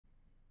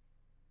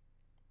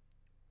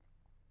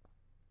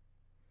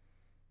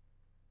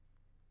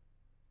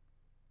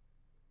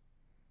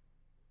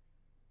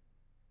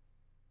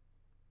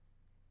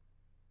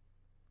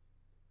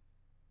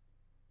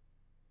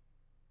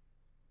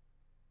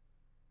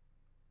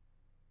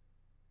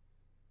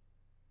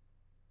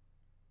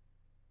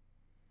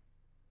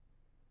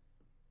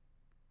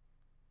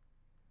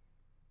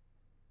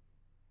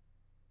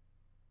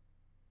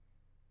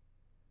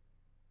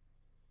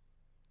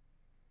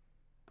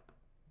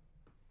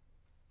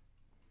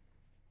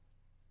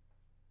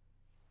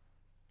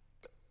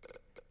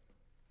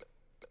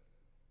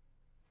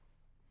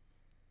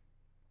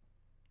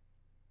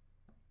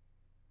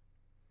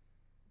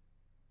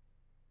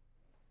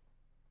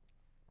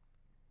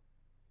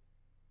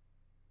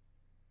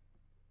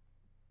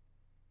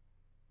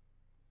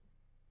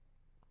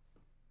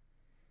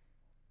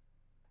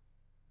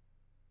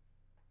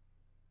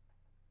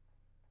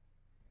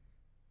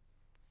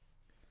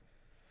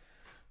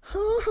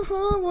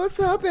What's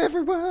up,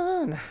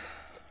 everyone?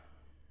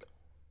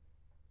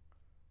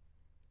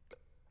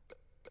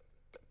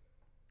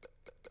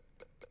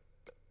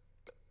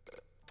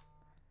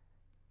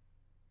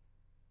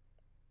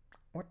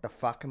 What the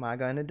fuck am I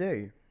going to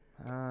do?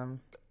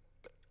 Um...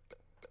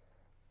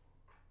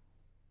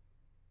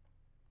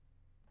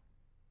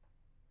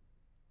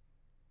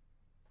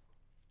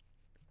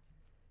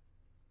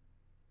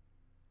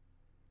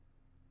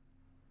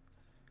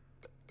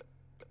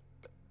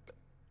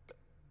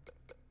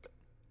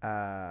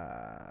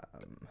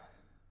 Um...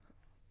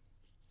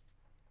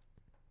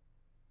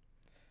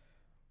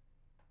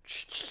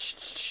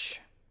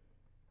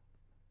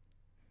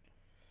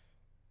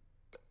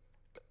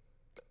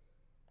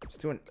 Let's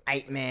do an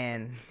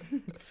 8-man.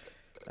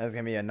 That's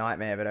gonna be a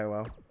nightmare, but oh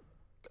well.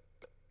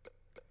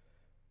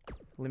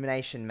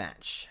 Elimination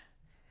match.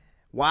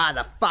 Why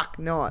the fuck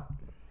not?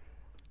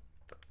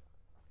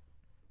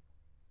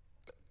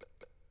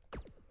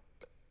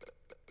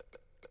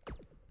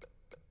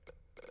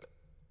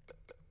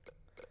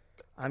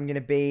 I'm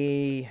gonna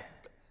be...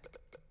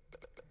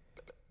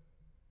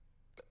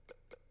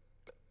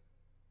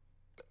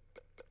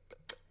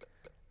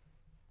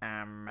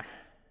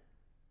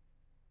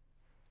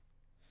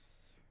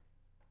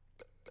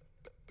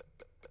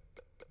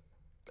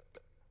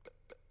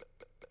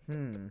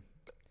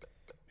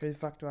 Who the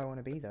fuck do I want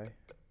to be, though?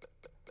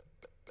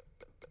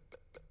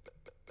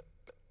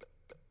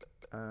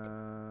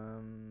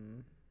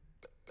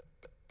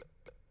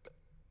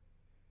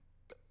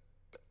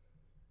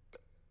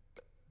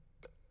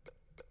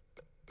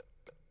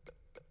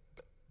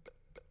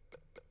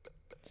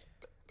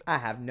 I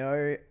have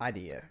no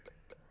idea.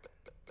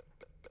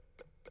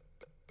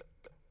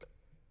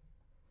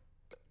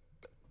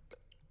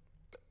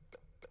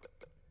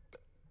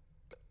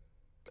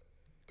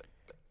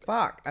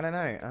 Fuck, I don't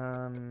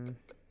know.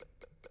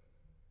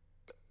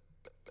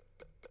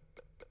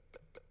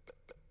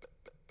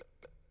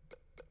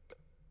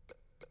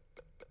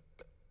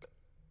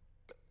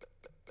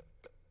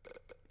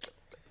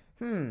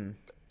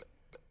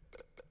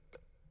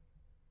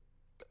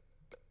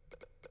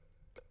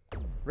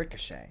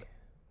 Ricochet.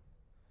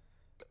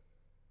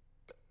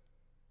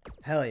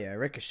 Hell yeah,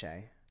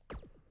 Ricochet.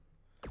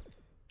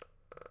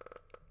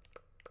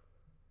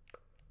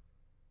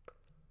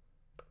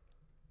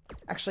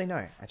 Actually,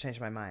 no. I changed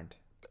my mind.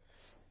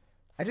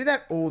 I do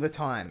that all the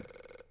time.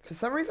 For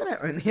some reason, I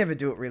only ever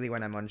do it really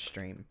when I'm on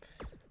stream.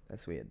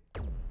 That's weird.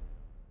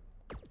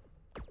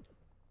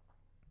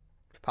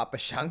 Papa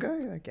Shango?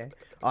 Okay.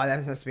 Oh,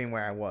 that must have been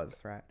where I was,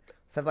 right?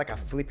 Let's have like a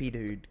flippy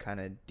dude kind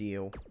of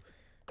deal.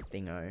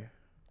 Thingo.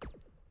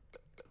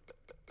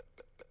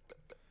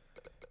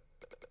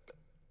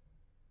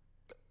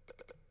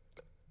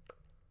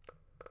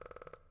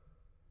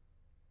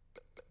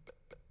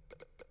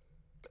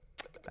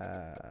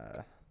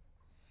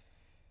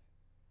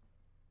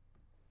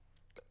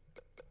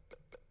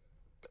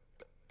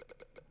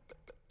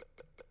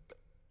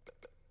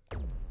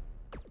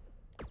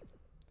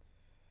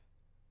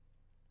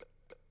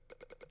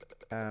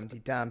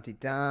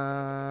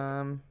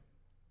 Dum.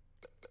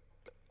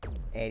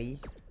 Eddie.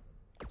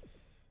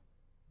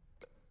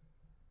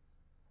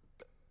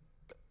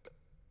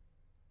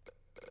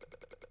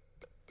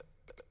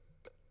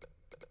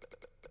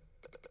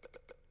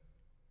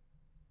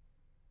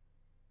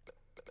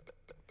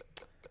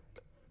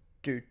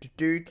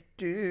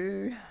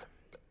 Do.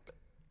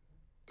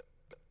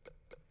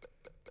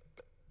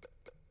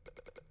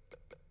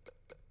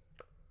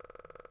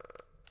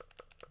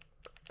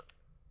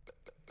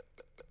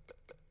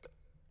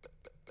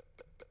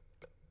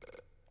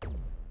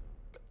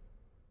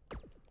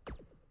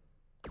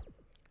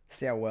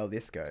 See how well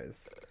this goes.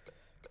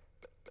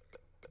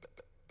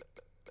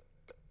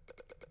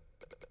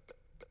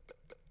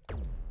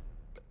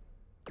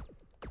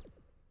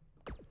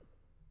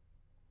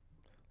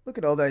 Look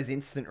at all those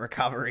instant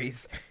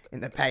recoveries in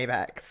the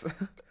paybacks.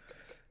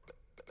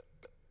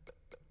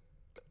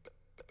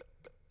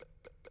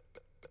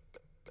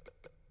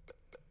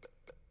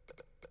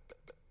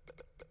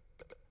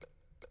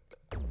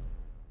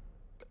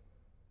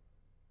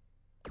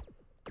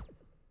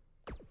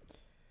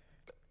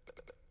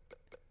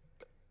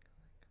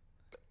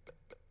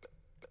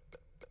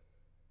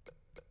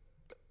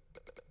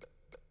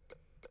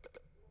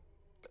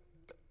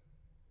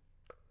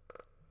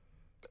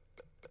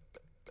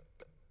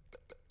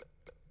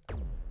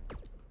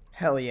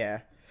 Hell yeah.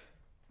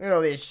 Look at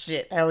all this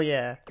shit. Hell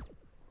yeah.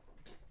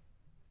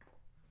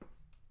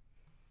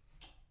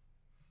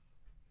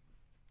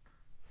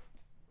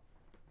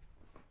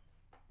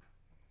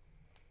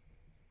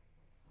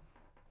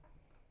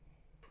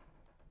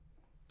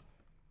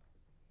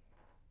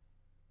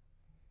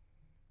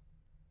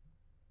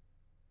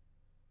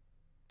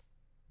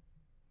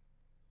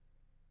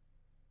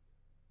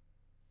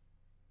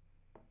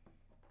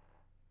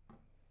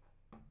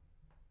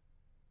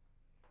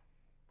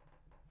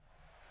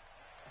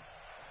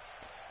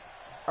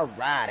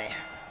 Alrighty.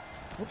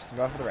 Oops, I'm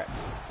going for the rep.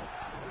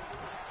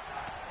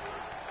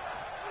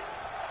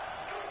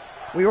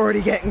 We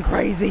already getting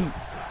crazy.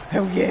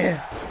 Hell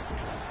yeah.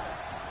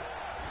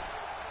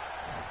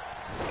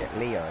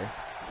 Wait, Leo.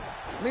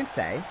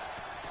 Lindsay?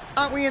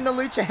 Aren't we in the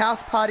Lucha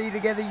House Party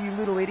together, you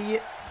little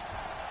idiot?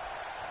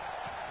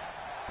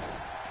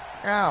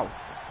 Ow.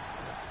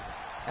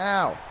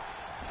 Ow.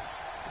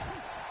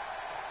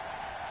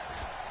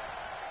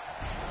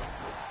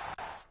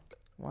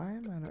 Why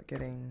am I not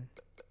getting...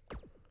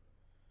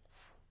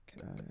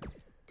 Can I...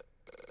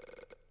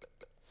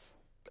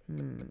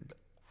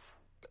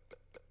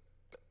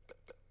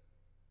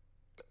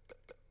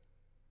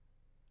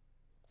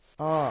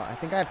 Oh, I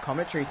think I have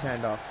commentary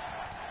turned off.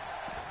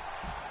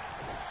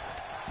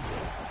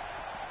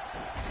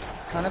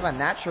 It's kind of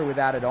unnatural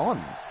without it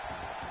on.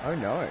 Oh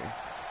no.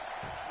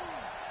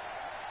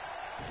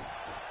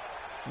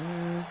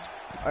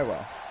 Oh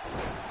well.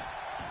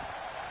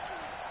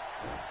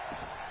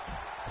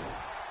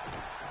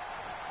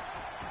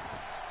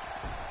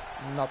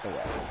 Not the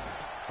worst.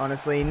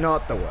 Honestly,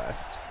 not the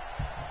worst.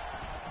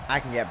 I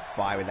can get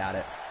by without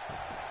it.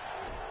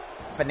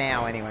 For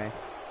now, anyway.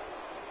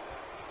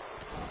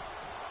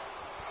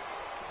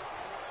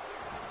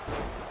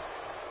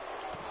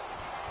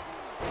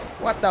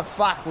 What the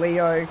fuck,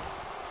 Leo?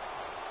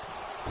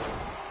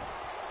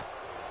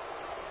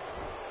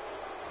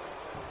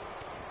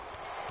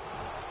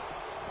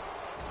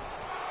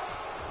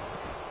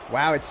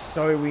 Wow, it's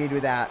so weird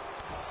without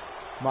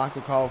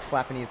Michael Cole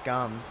flapping his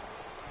gums.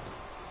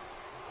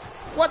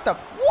 What the...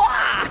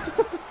 Wah!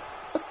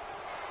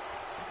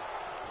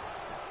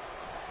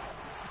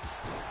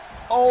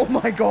 Oh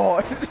my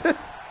god.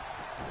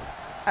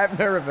 I have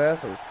no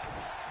reversals.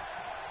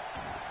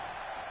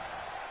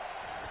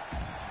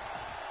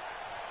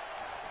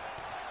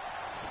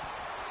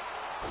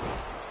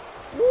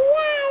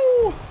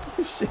 Wow!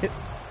 Shit.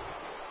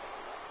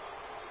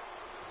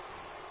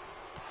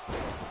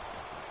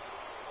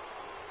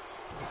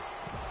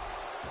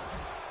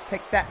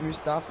 Take that,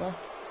 Mustafa.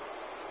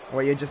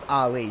 Well, you're just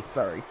Ali,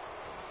 sorry.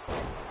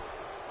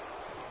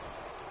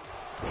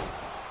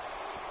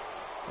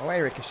 Away,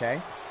 Ricochet.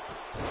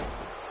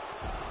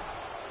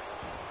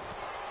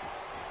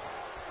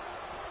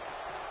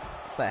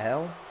 What the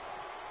hell?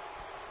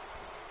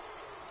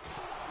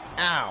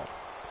 Ow.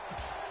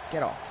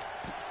 Get off.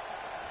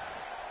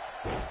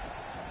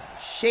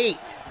 Shit.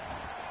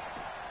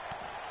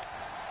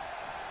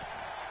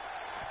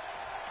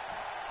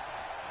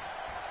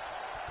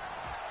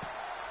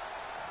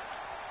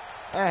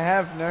 I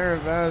have no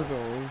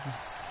reversals.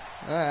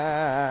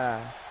 Ah.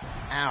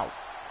 Ow.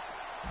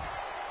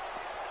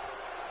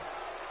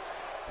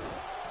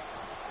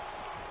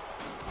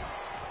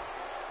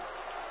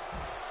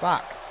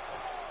 Fuck.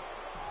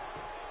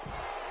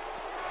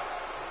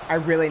 I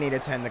really need to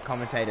turn the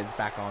commentators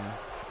back on.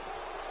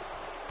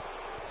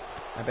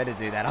 I better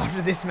do that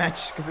after this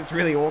match, because it's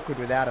really awkward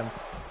without them.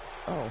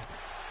 Oh.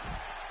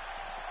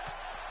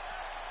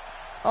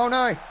 Oh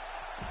no!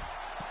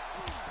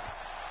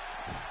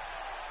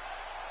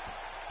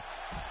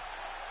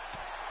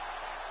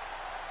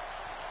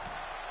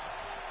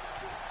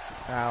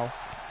 Ow.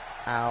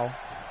 Ow.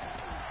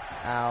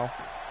 Ow.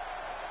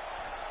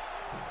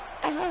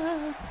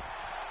 Ah.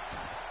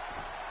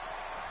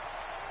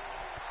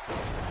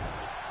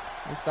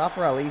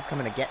 Mustafa Ali's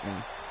coming to get me.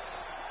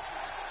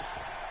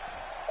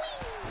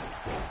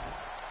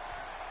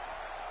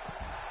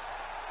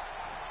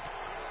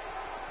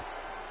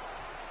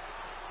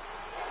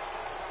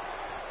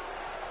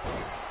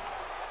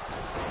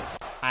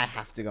 I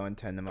have to go and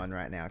turn them on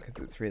right now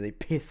because it's really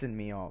pissing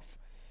me off.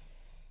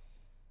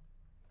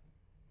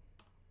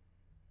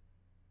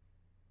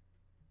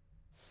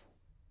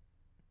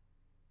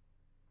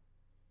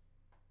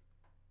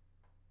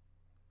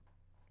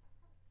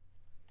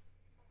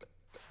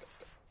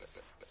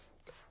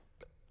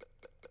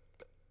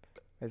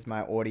 Where's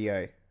my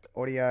audio?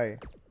 Audio.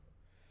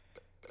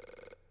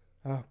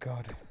 Oh,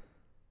 God.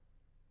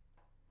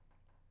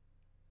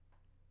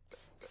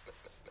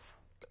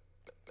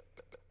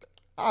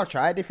 I'll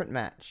try a different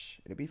match.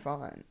 It'll be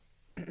fine.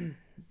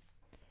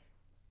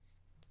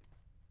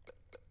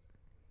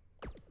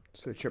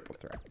 So, triple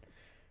threat.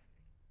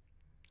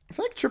 I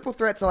feel like triple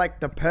threats are like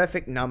the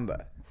perfect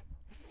number.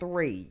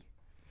 3.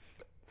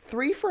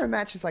 3 for a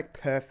match is like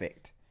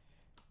perfect.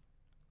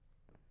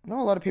 I know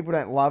a lot of people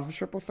don't love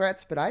triple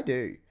threats, but I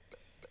do.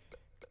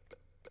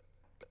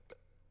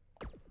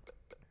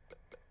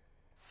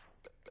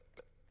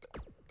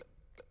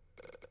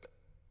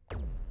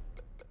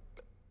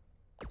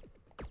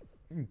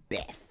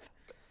 Beth.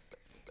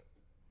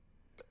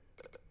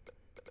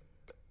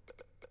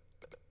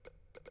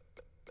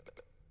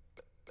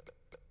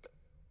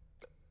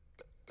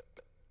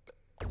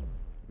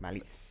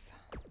 Malice.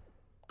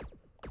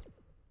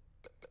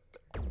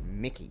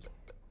 Mickey.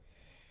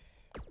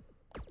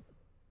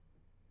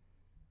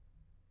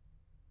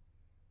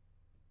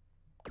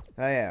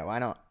 Oh yeah, why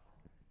not?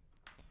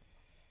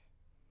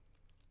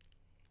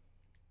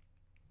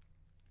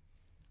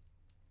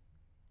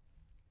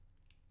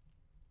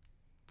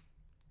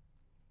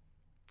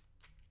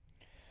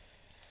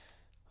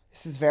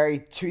 This is very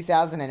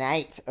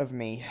 2008 of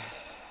me.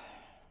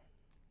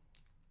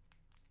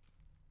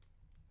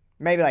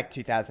 Maybe like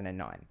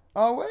 2009.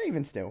 Oh, well,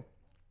 even still.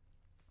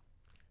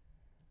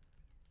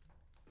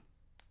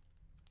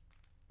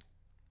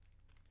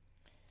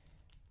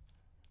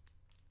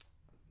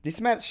 This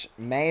match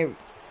may have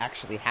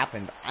actually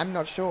happened. I'm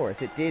not sure.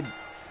 If it did,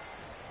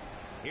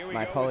 Here we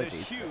my go apologies.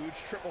 with this huge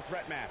triple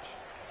threat match.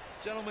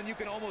 Gentlemen, you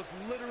can almost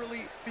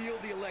literally feel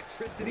the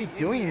electricity. What are you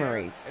doing, in the air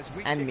Maurice? as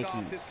we And kick Mickey,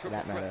 off this for triple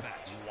that matter. threat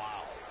match.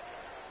 Wow.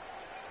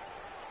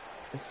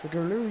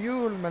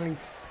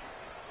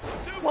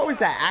 What was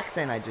that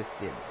accent I just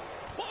did?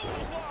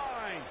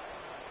 Clothesline.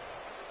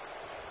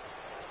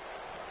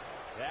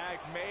 Tag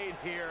made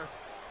here.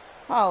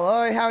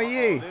 Hello, how are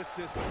you? This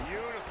is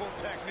beautiful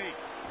technique.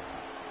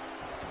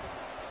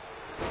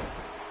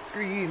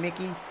 Screw you,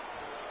 Mickey.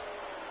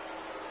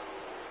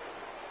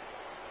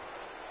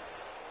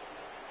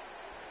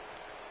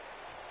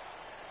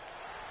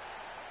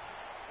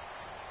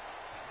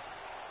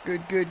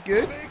 Good, good,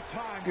 good. Big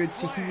time Good to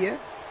slam. hear.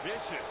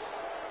 Vicious.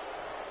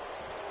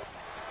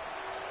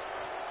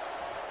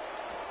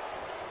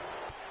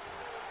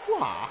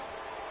 Wah.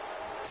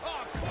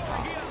 Oh,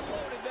 Corey, he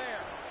unloaded there.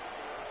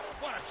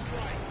 What a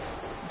strike.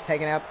 I'm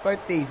taking out both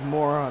these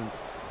morons.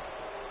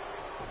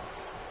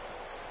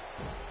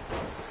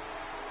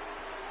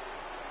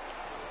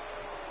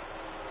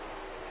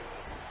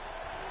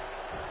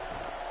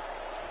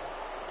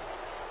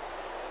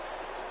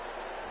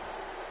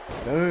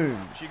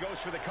 Boom. She goes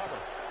for the cover.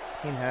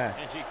 In her.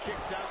 And she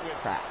kicks out with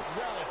Crap.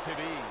 relative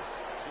ease.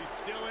 She's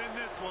still in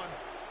this one.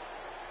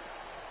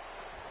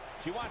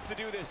 She wants to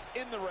do this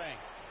in the ring.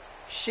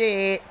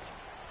 Shit.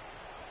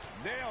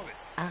 Nailed it.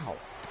 Ow.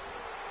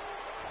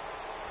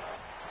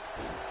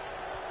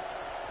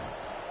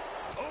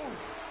 Oh.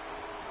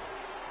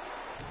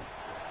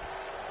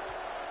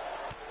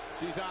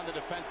 She's on the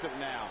defensive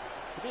now.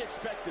 To be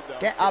expected, though.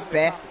 Get up,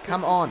 given the Beth.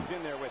 Come competition on. She's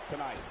in there with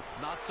tonight.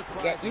 Not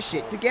surprising. Get your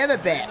shit Cole. together,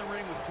 When Beth. you're in the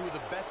ring with two of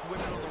the best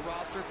women on the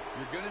roster,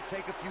 you're going to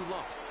take a few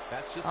lumps.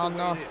 That's just Oh, the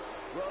way no. it is.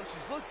 Well,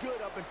 she's looked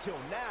good up until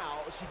now.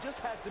 She just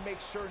has to make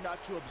sure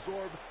not to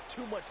absorb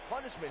too much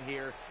punishment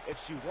here if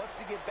she wants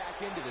to get back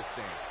into this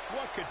thing.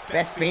 What could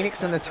Beth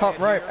Phoenix on the have top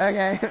planned rope.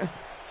 here? Okay.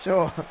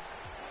 Sure.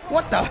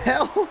 What the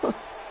hell?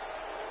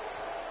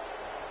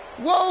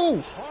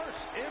 Whoa.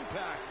 Harsh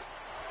impact.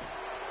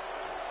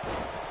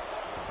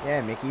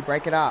 Yeah, Mickey,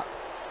 break it up.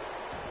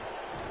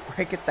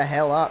 Break it the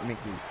hell up, Mickey.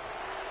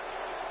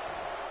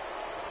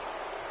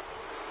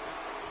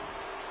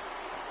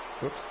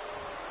 Whoops.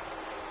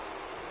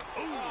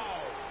 Oh,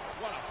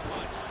 what a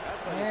punch.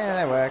 That's how you Yeah, stop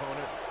that your worked.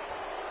 opponent.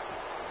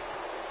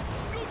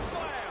 Scoop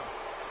slam.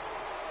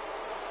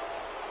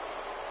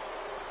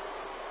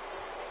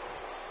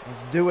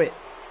 Let's do it.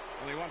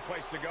 Only one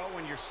place to go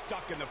when you're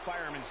stuck in the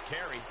fireman's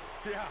carry.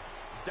 Yeah,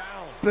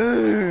 down.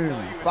 Boom.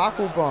 Tell you it's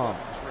Buckle not a bomb.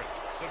 pleasant trip.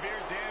 Severe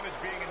damage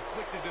being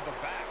inflicted to the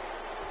back.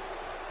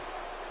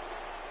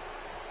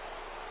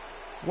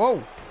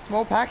 Whoa.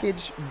 Small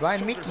package by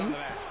Shoulders Mickey. on the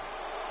mat.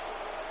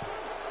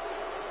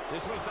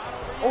 This was not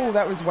over yet. Oh,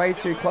 that was way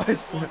Still too in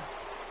this close. one.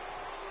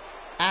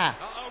 Ah,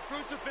 Uh-oh,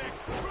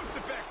 crucifix.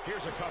 Crucifix.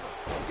 Here's a cover.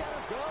 You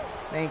gotta go.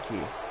 thank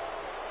you.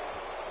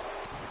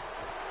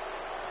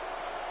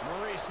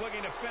 Maurice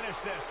looking to finish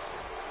this.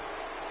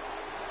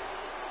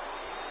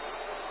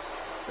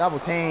 Double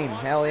team.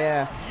 Hell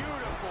yeah.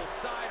 Beautiful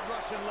side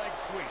Russian leg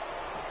sweep.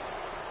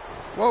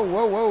 Whoa,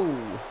 whoa,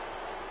 whoa.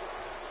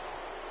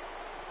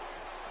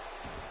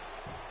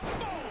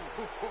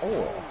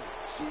 Oh.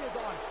 She is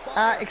on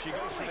fire. She goes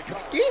for the cover.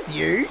 Excuse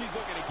you. She's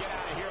looking to get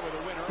out of here with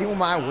a winner. Steal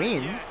my Not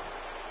win. yet.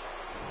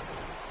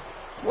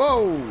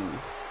 Whoa.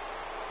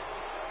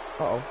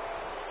 Uh-oh.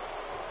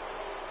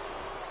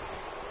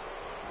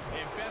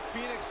 And Beth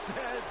Phoenix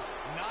says,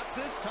 not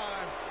this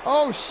time.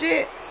 Oh,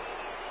 shit.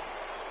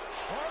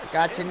 Harsh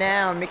Gotcha impact.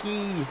 now,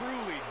 Mickey.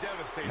 Truly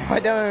devastating. No, I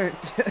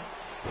don't.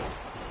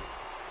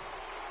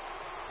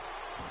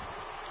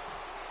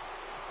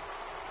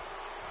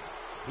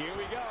 Here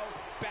we go.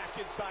 Back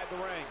inside the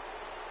ring.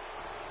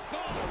 Oh,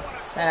 what a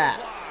Ta-da.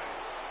 clothesline.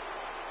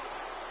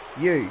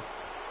 You.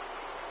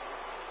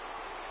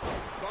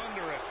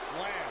 Thunderous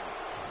slam.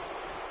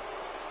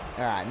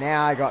 Alright,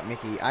 now I got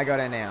Mickey. I got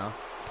her now.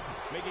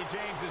 Mickey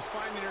James is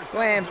finding herself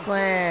Slam, in some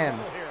slam.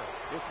 serious trouble here.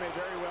 This may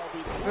very well be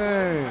the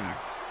Boom.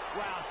 impact.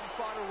 Wow, she's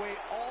fought her way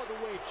all the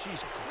way.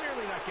 She's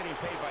clearly not getting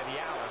paid by the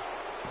hour.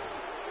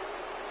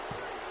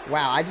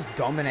 Wow, I just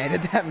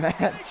dominated that match.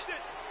 Finished it.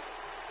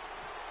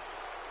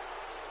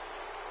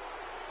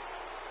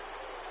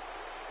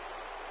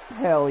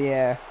 Hell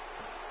yeah.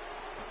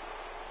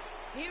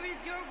 Here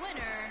is your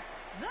winner,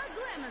 the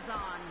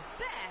Glamazon,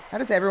 Beth. How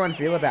does everyone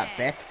feel about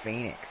Phoenix. Beth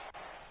Phoenix?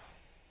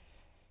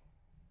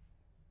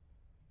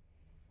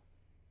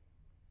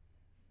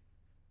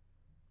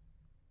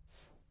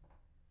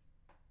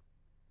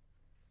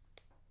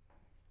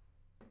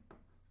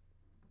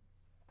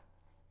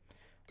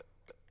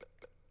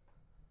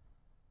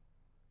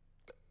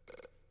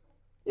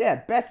 Yeah,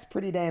 Beth's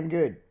pretty damn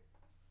good.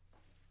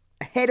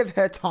 Ahead of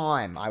her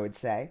time, I would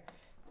say,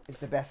 is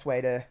the best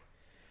way to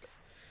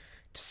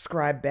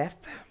describe Beth.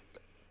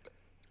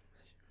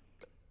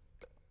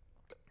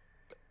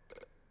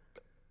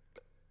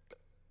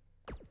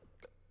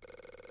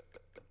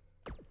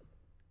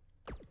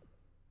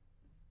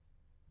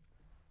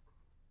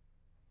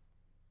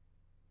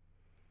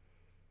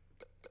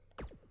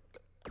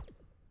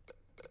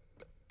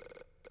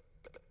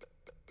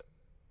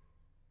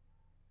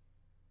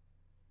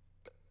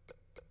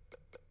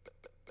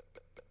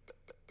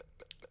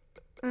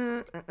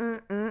 I'm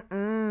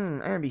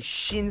gonna be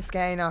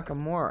Shinsuke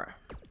Nakamura.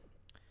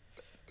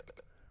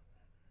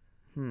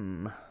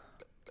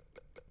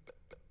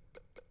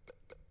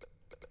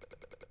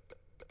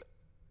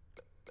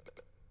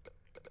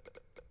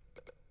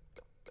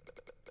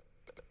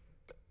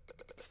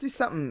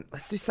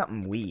 Let's do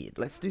something weird.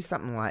 Let's do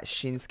something like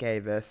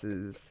Shinsuke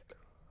versus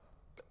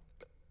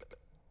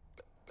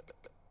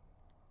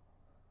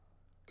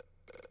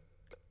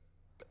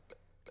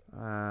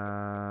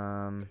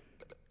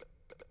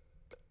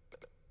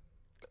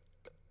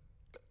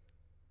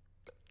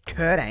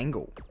Kurt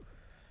Angle.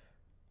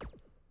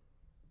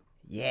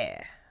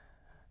 Yeah.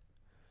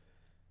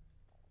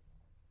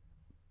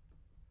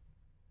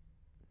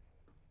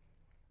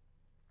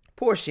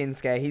 Poor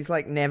Shinsuke, he's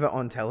like never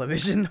on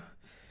television.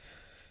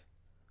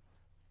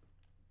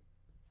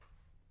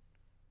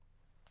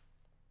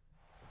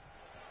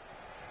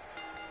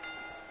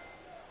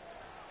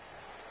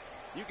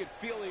 You can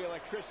feel the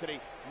electricity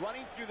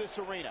running through this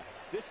arena.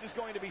 This is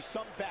going to be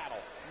some battle.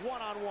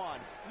 One-on-one,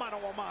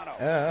 mano-a-mano.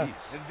 And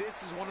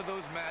this is one of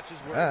those matches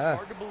where it's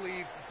hard to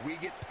believe we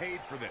get paid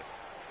for this.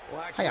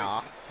 Well, actually,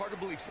 it's hard to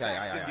believe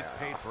Saxton gets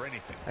paid for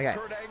anything. Okay.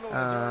 Kurt Angle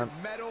has earned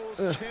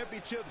medals,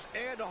 championships,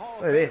 and a Hall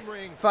of Look at Fame this.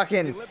 ring.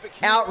 Fucking The Olympic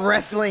hero out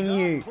wrestling does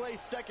not you. play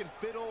second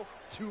fiddle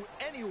to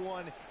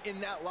anyone in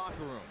that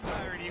locker room.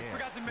 Byron, you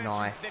forgot to mention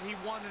Nice. that he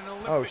won an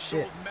Olympic Oh,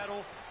 shit. gold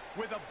medal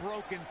with a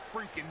broken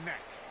freaking neck.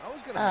 I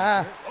was going to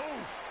mention it.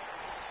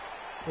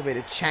 A little bit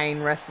of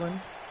chain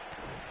wrestling.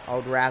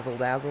 Old razzle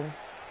dazzle.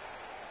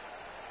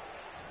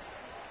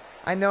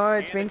 I know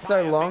it's been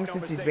so long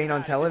since he's been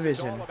on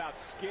television. It's all about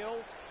skill,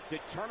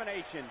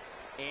 determination,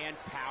 and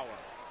power.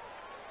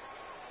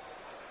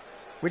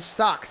 Which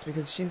sucks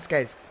because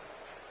Shinsuke's,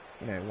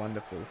 you know,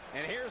 wonderful.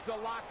 And here's the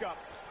lockup.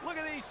 Look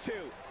at these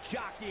two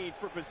jockeying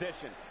for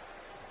position.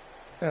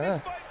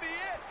 This might be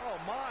it. Oh,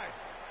 my.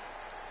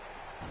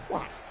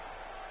 Wow.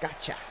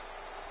 Gotcha.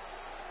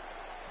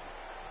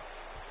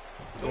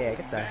 Yeah,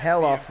 get the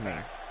hell off me.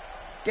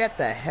 Get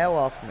the hell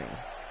off me.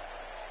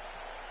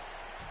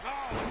 Oh,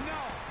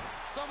 no!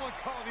 Someone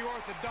call the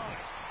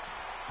orthodontist.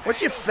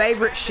 What's your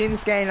favorite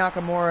Shinsuke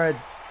Nakamura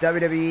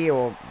WWE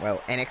or,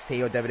 well,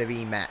 NXT or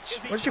WWE match?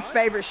 What's your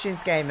favorite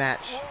Shinsuke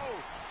match Whoa,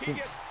 he since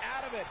gets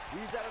out of it.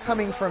 He's at another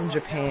coming level from right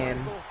Japan?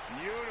 now, Michael.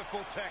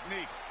 Beautiful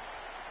technique.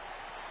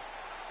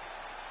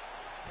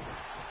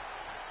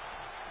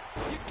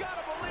 You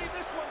gotta believe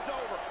this one's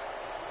over.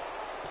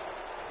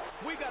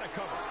 We got to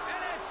cover.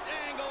 And it's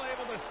Angle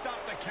able to stop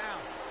the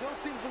count. Still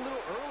seems a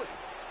little early.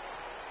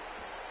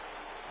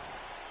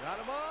 Got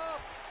him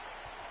up.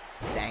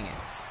 Dang it.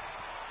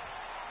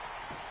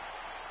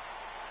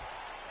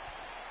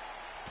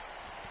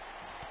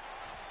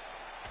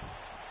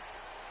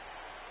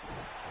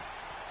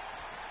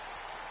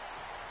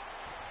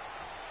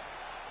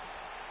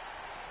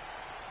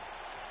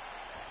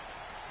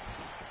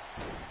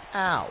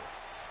 Ow.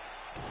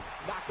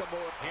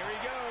 Nakamura, here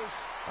he goes.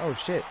 Oh,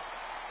 shit.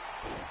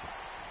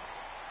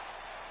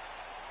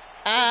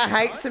 I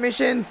hate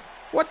submissions.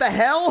 What the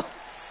hell?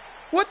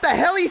 What the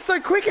hell? He's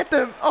so quick at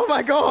them. Oh,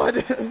 my God.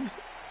 And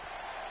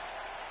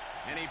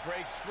he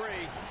breaks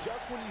free.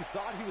 Just when you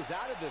thought he was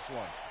out of this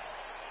one.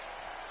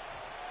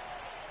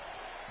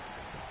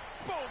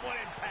 Boom, what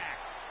impact.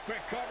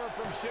 Quick cover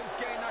from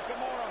Shinsuke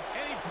Nakamura.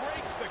 And he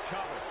breaks the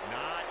cover.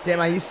 Not. Damn,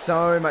 I used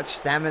so much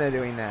stamina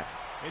doing that.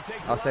 It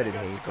takes Oh, a lot so of did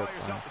guts he, to so call it's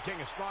yourself fine. the king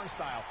of strong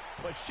style.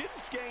 But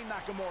Shinsuke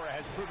Nakamura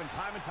has proven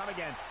time and time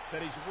again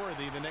that he's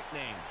worthy of the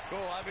nickname. Cole,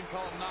 I've been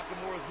calling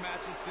Nakamura's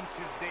matches since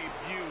his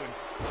debut, and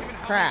given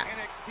how Crap. many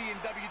NXT and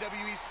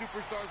WWE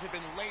superstars have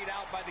been laid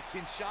out by the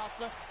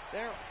Kinshasa,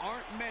 there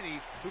aren't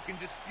many who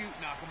can dispute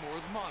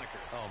Nakamura's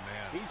moniker. Oh,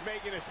 man. He's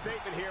making a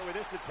statement here with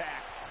this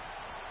attack.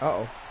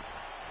 Uh-oh.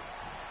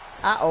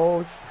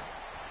 Uh-ohs.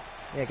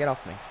 Yeah, get off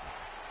me.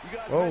 You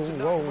guys Whoa,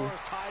 mentioned whoa.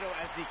 Nakamura's title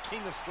as the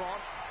king of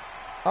strong.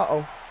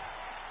 Uh-oh.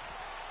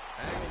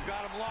 Angle's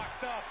got him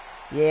locked up.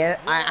 Yeah,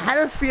 I had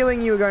a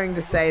feeling you were going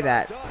to say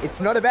that.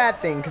 It's not a bad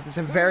thing because it's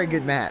a very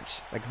good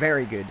match. Like,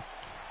 very good.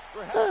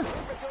 Perhaps it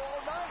could go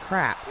all night.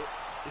 Crap.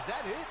 Is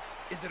that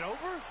it? Is it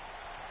over?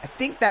 I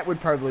think that would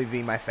probably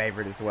be my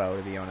favorite as well,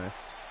 to be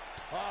honest.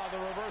 Oh, the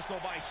reversal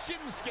by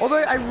Shinsuke.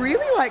 Although I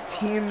really liked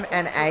him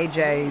and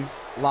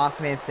AJ's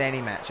Last Man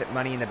Standing match at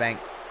Money in the Bank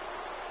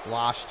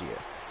last year.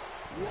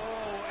 Whoa,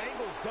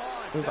 Angle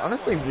dodge. It was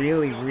honestly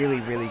really, really,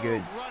 really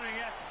good. Running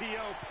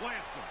STO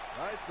plants him.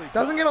 Nicely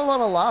Doesn't done. get a lot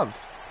of love,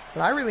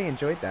 but I really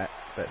enjoyed that.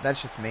 But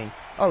that's just me.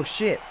 Oh,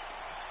 shit.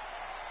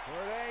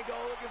 Kurt Angle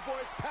looking for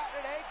his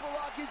patented ankle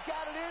lock. He's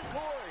got it in,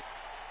 Corey.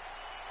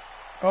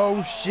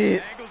 Oh,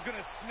 shit. Angle's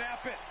gonna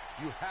snap it.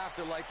 You have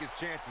to like his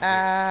chances here.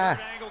 Ah.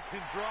 Kurt Angle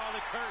can draw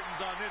the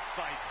curtains on this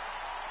fight.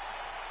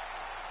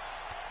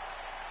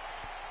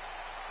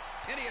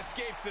 And he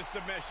escapes the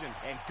submission.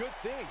 And good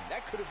thing.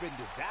 That could have been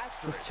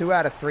disastrous. This is 2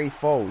 out of 3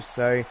 falls,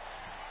 so,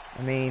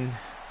 I mean...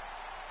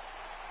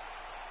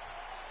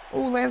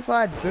 Oh,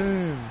 landslide,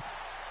 boom.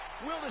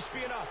 Will this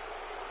be enough?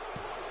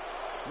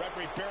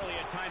 Referee barely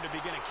had time to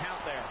begin a count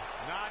there.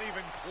 Not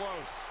even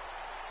close.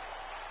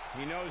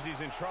 He knows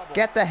he's in trouble.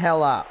 Get the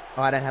hell up.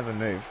 Oh, I don't have a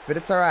move, but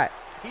it's alright.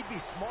 He'd be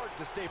smart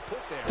to stay put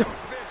there.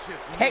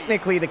 Vicious knee.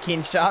 Technically the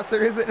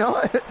Kinshasa, is it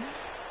not?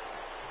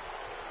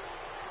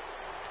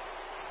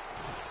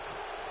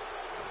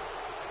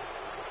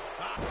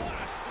 Ah, what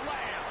a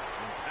slam.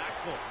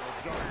 Impactful. Will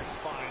jar your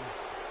spine.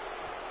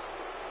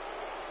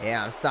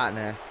 Yeah, I'm starting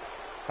to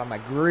find my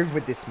groove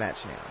with this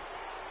match now.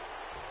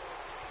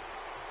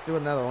 Let's do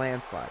another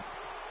landslide.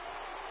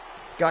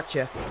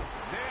 Gotcha. Nailed it.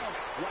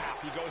 Wow,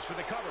 he goes for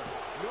the cover.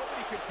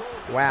 Nobody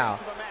controls the Wow.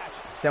 pace of a match.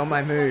 Sell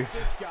my move.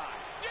 This guy.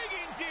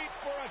 Digging deep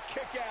for a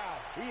kick out.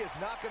 He is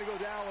not going to go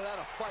down without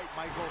a fight,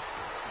 Michael.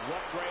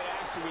 What great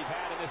action we've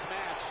had in this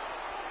match.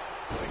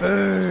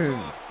 Boom.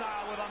 Strong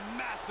style with a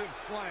massive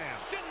slam.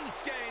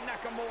 Shinsuke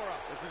Nakamura.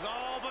 This is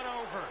all but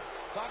over.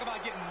 Talk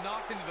about getting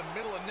knocked into the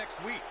middle of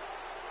next week.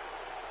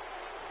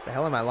 The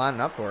hell am I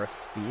lining up for? A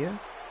spear?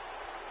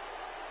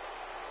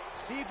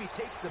 See if he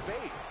takes the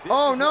bait. This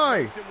Oh, is no. what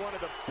makes him one of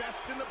the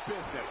best in the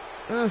business.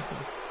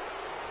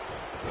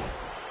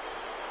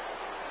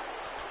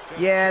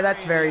 Yeah,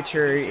 that's very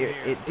true.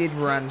 It did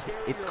run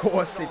its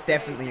course. It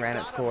definitely ran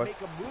its course.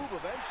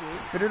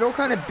 But it all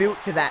kind of built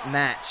to that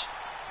match.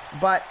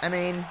 But, I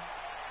mean,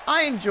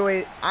 I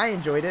enjoyed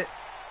it.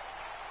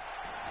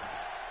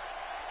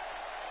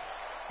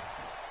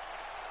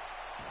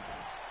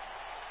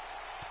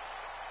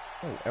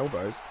 Oh,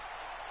 elbows.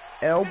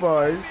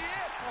 Elbows.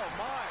 Oh,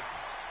 my.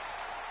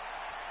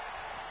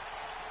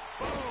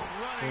 Boom,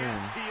 running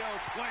FTO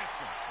plants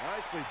him.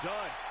 Nicely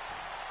done.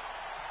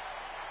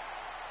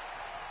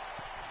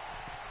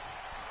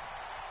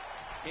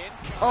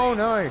 Oh,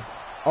 no.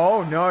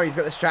 Oh, no. He's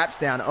got the straps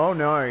down. Oh,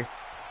 no.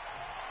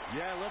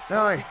 Yeah, let's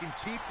No. hope he can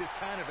keep this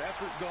kind of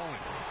effort going.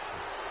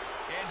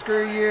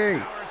 Screw you.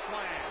 Power slam.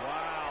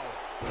 Wow.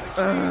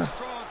 Clean,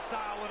 strong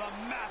style with a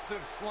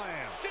massive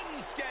slam.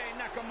 Shinsuke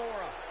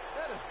Nakamura.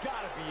 That has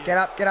got to be it. Get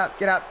up, get up,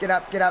 get up, get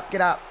up, get up,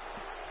 get up.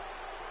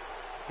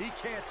 He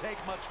can't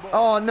take much more.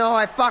 Oh, no.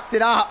 I fucked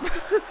it up.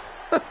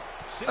 Shinsuke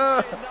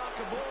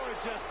Nakamura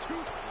just too...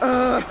 Your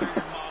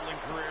modeling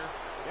career.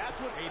 That's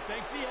what he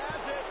thinks he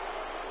has it.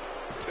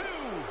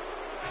 Two.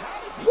 How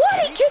does he What?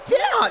 He keep kicked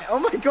out. Oh,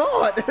 my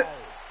God.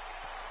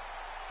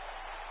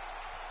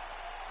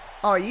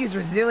 Oh, he used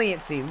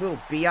resiliency, little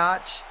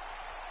biatch.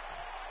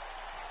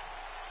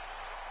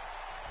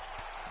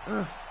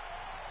 It's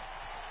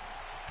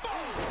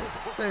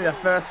only the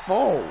first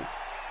fall.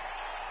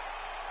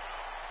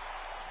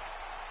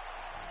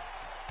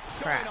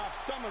 Showing off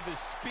some of his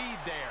speed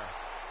there.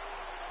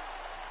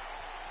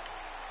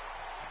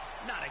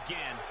 Not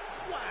again.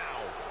 Wow.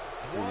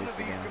 One this of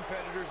these again.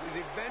 competitors is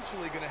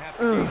eventually going to have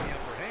to gain the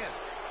upper hand,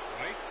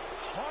 right?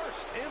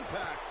 harsh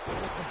impact?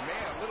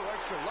 Man, a little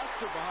extra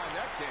luster behind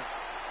that kick.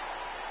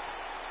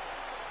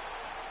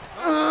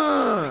 It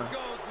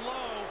goes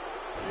low.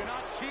 You're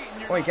not cheating.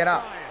 You're Oi, not get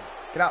up. trying.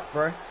 Get up,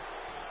 bro.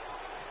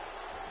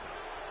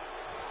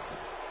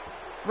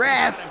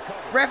 Ref!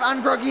 Ref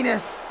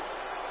ungrogginess!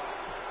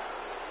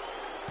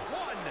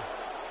 1,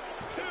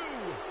 2,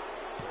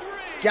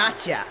 3.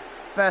 Gotcha!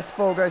 First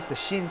fall goes to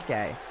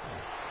Shinsuke.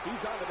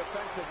 He's on the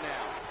defensive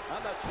now.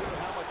 I'm not sure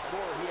how much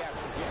more he has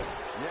to give.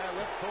 Yeah,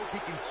 let's hope he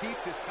can keep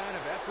this kind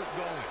of effort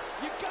going.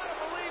 You gotta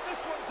believe this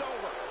one's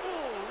over.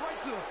 Ooh, right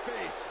to the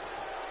face.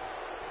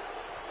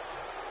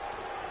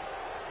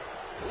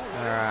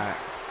 Alright.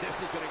 This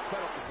is an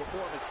incredible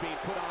performance being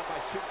put on by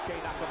Shinsuke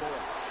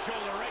Nakamura.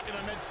 Shoulder right to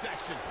the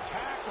midsection.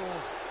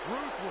 Tackles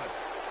ruthless.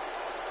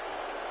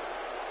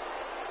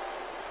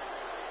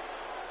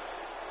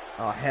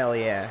 Oh, hell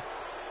yeah.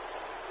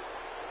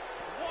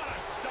 What a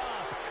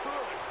stomp.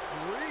 Good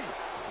grief.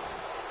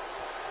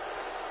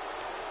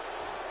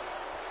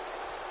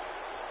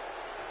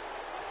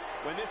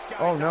 When this guy's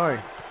Oh, no. on,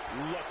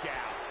 look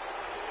out.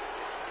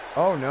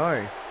 Oh,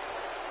 no.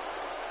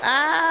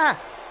 Ah!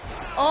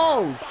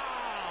 Oh!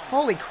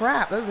 Holy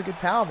crap, that was a good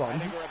I powerbomb.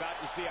 think we're about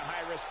to see a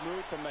high-risk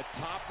move from the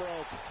top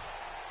rope.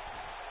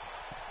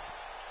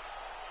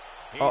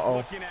 He's Uh-oh.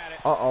 looking at it.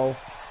 Uh-oh.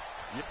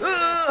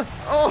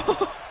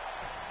 Oh!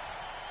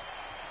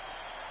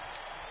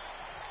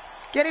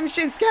 Get him,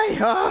 Shinsuke!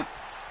 Ah!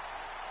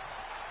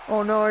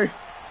 Oh, no.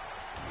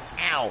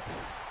 Ow.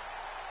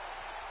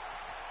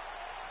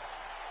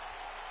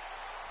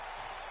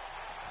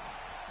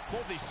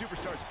 Both these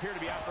superstars appear to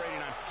be operating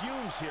on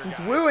fumes here, He's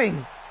guys.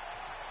 wooing.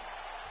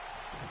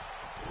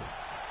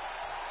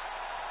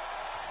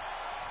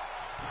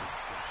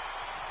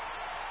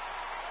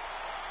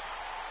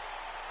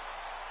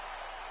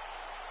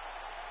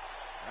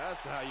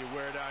 That's how you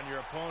wear down your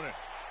opponent.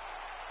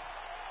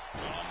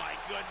 Oh my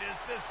goodness,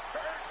 this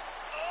hurts.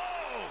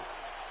 Oh!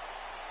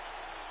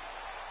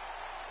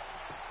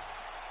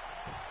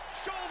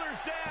 Shoulders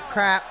down.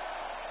 Crap.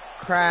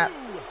 Crap.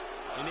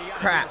 And he got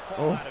Crap. a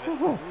fall out of it.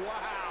 Oh.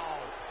 Wow.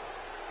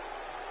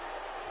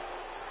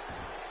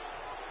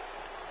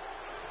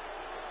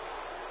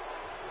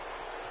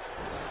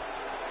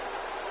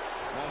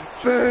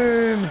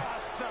 Boom. Man.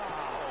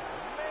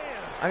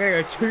 I'm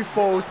gonna go 2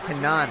 falls to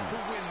none. To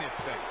win this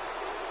thing.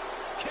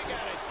 Kick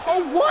out at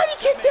Oh, why did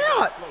he kicked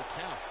out?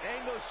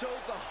 Angle shows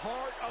the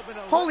heart of an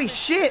Holy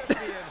shit.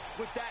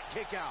 with that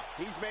kick out.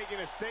 He's making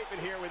a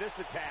statement here with this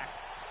attack.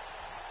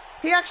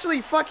 He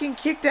actually fucking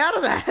kicked out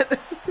of that.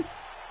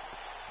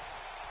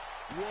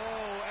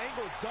 Whoa,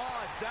 Angle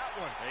dodged that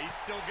one. He's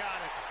still got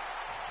it.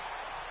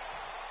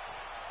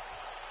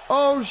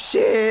 Oh,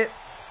 shit.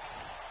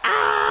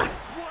 Ah!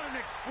 What an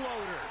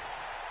exploder.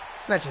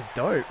 This match is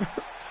dope.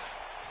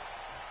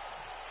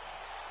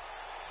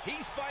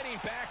 He's fighting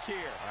back here.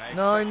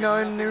 No.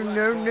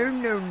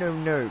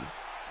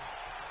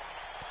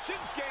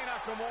 Shinsuke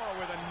Nakamura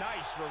with a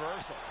nice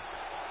reversal.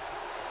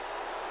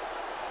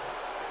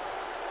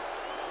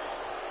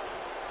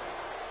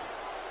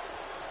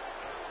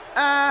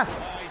 Ah!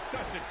 Oh, he's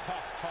such a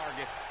tough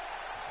target.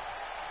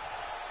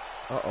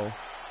 Uh-oh.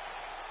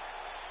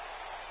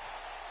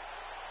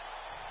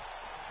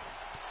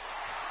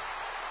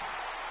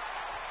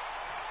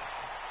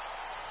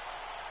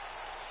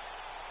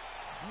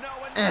 No,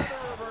 another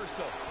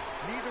reversal.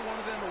 Neither one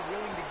of them are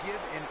willing to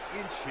give an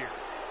inch here.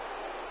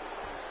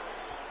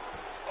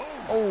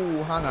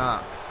 Oh, hung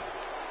up.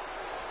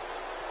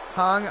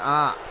 Hung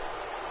up.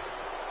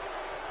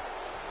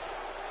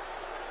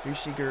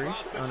 Ushiguri?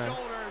 Oh, no.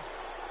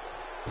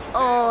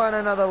 Oh, and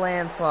another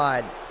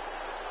landslide.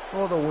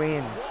 For the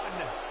win. 1,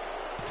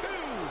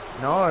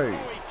 2. No. Oh,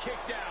 he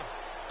kicked out.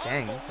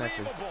 Dang, this match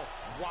is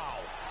Wow.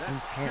 That's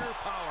intense. pure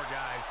power,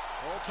 guys.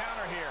 Oh,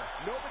 counter here.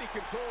 Nobody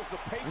controls the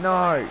pace of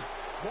No. the match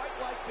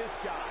quite like this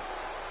guy.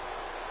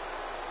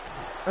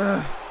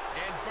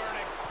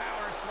 Inverted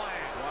power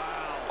slam.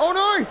 Wow. Oh,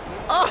 no.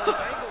 Oh.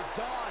 Angle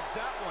dodged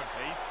that one.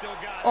 He's still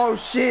got it. Oh,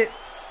 shit.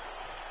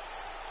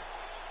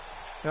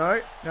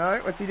 No.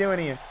 What's he doing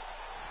here?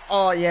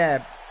 Oh,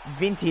 yeah.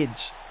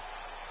 Vintage.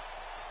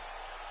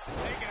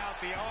 Taking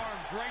out the arm.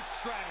 Great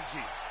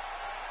strategy.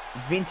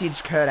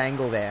 Vintage Kurt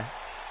Angle there.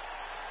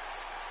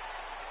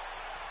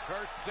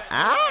 Kurt set.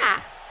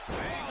 Ah!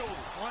 Angle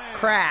slam.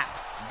 Crap.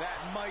 That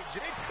might just...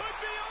 It could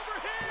be over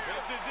here.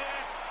 This is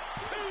it.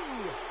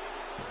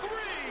 2,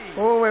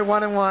 3. Oh, we're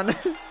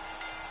 1-1.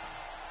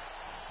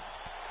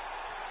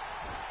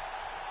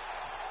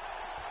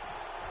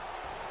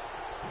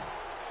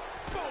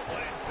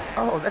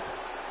 Oh,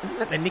 isn't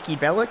that the Nikki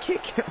Bella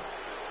kick?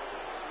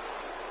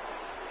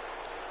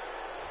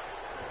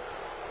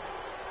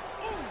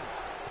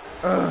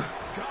 Golly,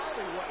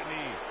 what a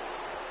knee.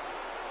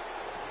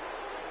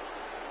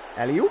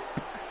 Alley-oop.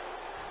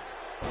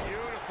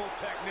 Beautiful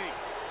technique.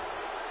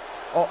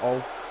 Uh-oh.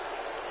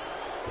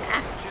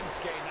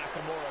 Shinsuke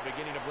Nakamura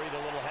beginning to breathe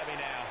a little heavy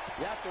now.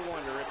 You have to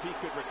wonder if he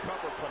could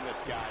recover from this,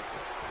 guys.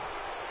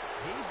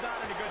 He's not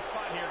in a good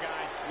spot here,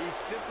 guys. He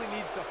simply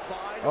needs to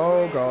find a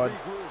Oh, way to God.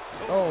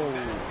 regroup. Oh.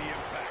 That's the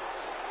impact.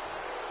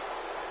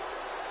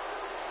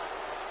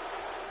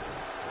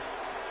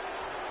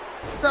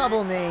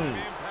 Double knees.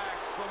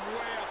 Impact from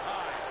way up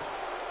high.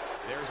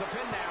 There's a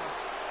pin now.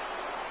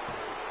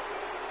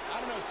 I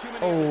don't know too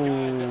many other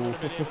guys that would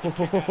have been able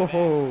to kick out of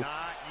that.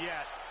 Not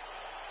yet.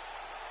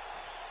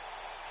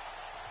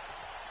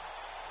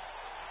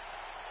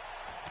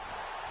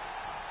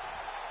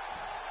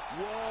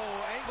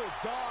 Whoa, Angle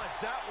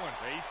dodged that one.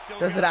 He's still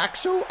Does it got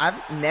actual? I've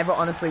never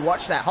honestly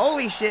watched that.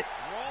 Holy shit.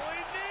 Rolling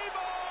knee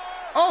bar.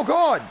 Oh,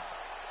 God.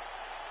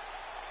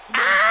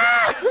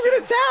 Ah! Look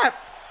at the tap.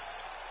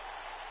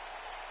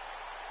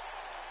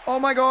 Oh,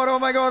 my God. Oh,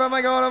 my God. Oh,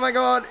 my God. Oh, my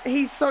God.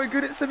 He's so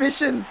good at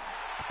submissions.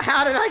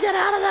 How did I get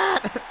out of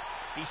that?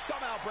 He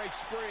somehow breaks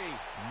free.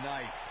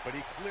 Nice, but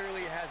he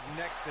clearly has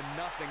next to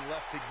nothing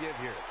left to give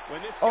here.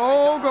 When this guy's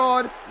Oh, on,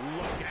 God.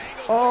 look,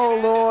 Angle's Oh, looking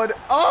at Lord.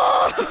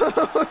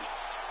 Oh!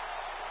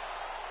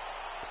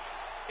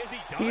 it. Is he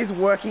done? He's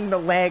working the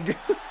leg.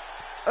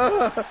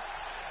 Ugh.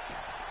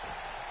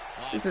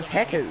 This is somehow he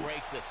Hackers.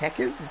 breaks it.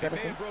 Hackers? Is that a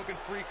May thing? have broken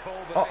free, Cole,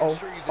 but I Uh-oh.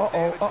 assure you the Uh-oh.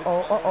 damage has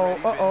Uh-oh. Uh-oh.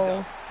 already been Uh-oh.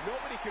 done.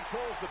 Nobody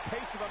controls the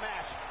pace of a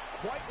match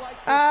quite like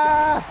this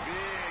Ah! Big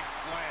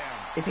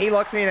slam. If he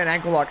locks me in an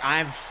ankle lock,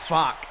 I'm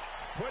fucked. guy.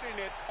 Putting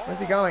it Where's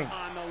he all going?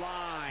 on the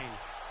line.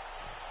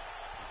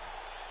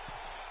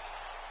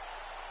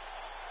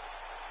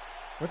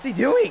 What's he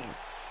doing?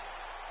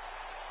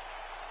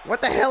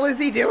 What the hell is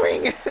he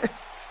doing? I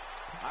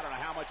don't know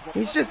how much more.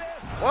 He's Look just...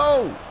 at this.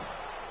 Whoa!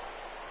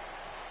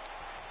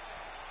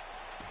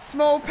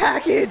 Small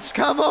package,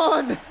 come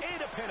on! And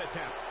a pin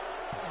attempt.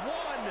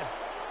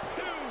 1,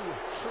 2.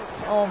 True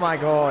test. Oh my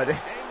God.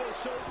 Angle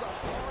shows the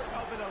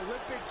heart of an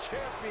Olympic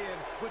champion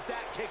with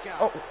that kick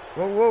out. Oh,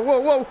 whoa, whoa, whoa,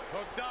 whoa!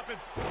 Hooked up and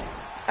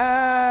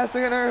Ah,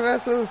 second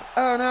reversals.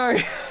 Oh no.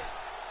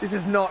 This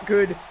is not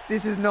good.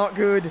 This is not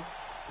good. he's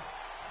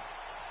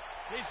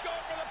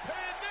going for the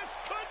pin. This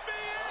could be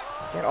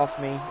it. Get off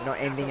me. You're not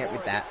ending it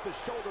with that. Gets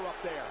the shoulder up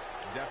there.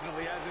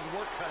 Definitely has his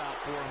work cut out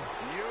for him.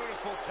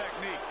 Beautiful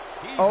technique.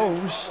 He's in Oh,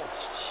 trouble.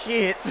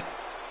 shit.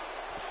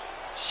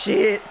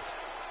 Shit.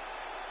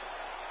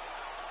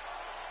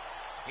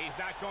 He's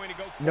not going to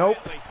go Nope.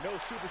 quietly. No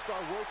superstar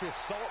worth his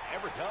salt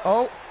ever does.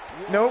 Oh,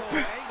 Whoa, nope.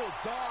 Angle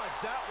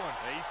dodged that one.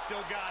 He's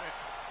still got it.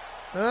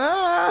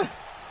 Ah.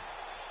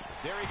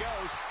 There he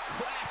goes,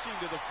 crashing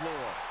to the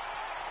floor.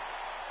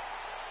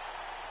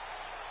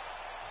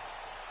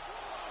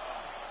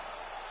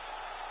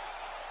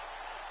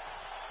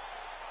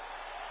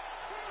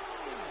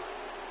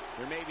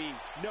 There may be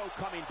no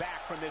coming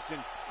back from this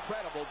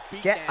incredible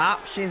beatdown. Get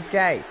up,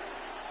 Shinsuke.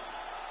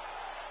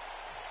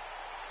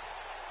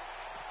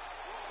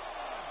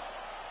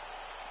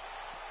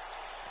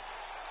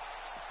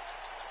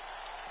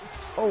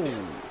 Oh,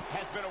 This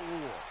has been a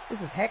war.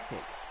 this is hectic.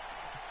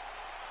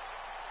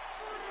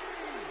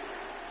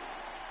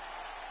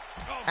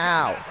 Oh,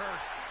 Ow. that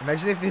hurt.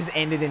 Imagine if this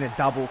ended in a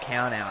double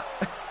count out.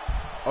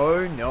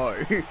 Oh no.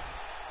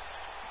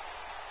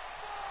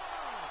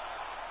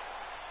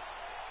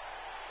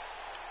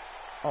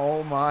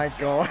 Oh my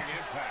god.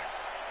 Impacts.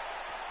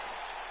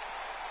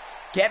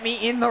 Get me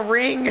in the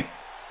ring.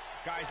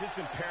 Guys, it's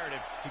imperative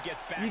he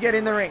gets back. You get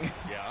in the ring.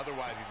 Yeah,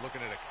 otherwise he's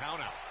looking at a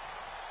count out.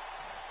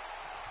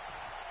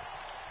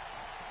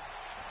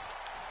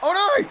 Oh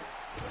no.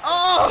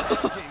 Oh.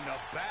 Taking the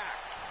back.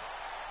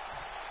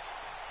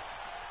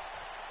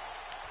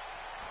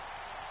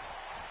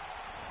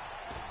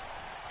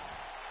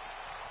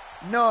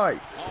 No.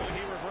 Oh, and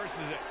he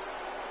reverses it.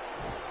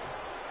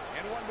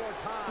 And one more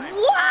time.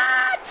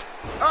 What?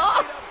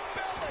 Oh. Right up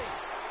belly.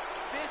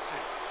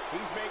 Vicious.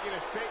 He's making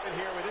a statement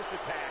here with this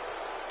attack.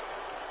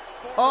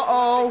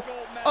 Uh-oh.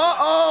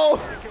 Uh-oh.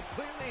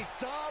 Completely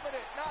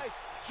dominant. Nice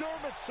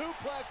German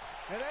suplex.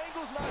 And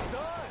Angle's not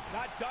done.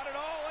 Not done at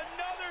all.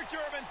 Another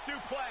German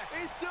suplex.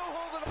 He's still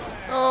holding on.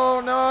 Oh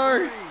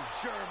no.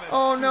 German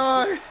Oh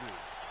no. suplexes.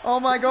 Oh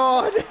my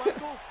god.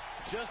 Michael,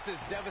 Just as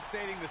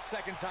devastating the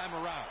second time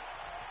around.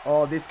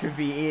 Oh, this could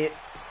be it.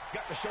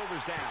 Got the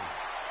shoulders down.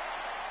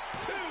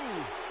 Two.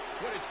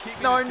 What is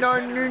keeping No, this no,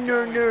 competitor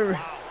no, no, going? no.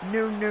 Wow.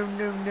 No, no,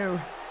 no, no.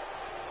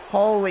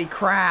 Holy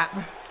crap.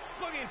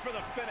 Looking for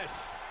the finish.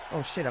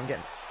 Oh shit, I'm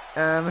getting...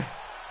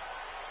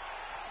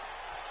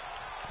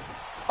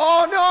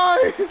 Oh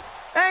no!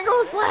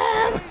 Angle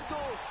slam!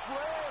 Angle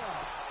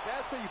slam.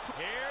 That's how you put.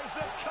 Here's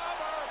the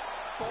cover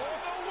for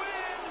the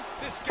win.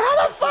 This How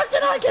guy the fuck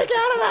did I kick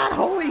out of that?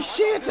 Holy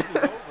shit! This is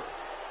over.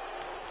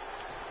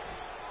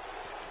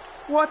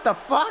 What the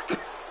fuck?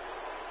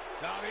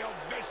 Now the old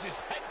vicious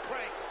head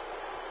crank.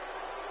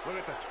 Look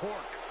at the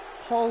torque.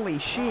 Holy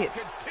shit.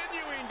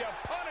 Continuing to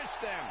punish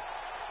them.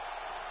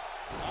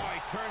 Oh,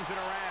 he turns it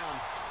around.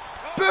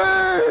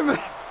 Boom! The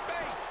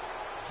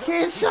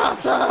face.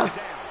 Kinshasa! Down.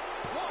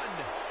 One,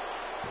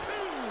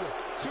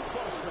 two. Too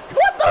close for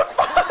What the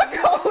fuck?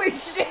 Holy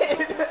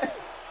shit!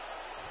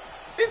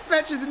 This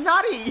match is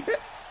nutty!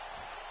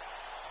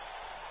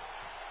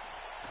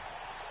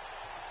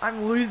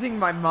 I'm losing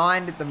my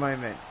mind at the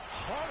moment.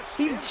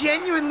 He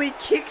genuinely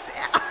kicks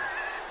out.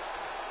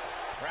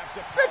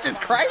 This match is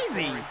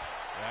crazy.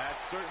 That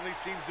certainly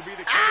seems to be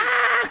the case.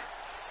 Ah!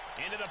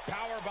 Into the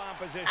powerbomb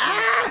position.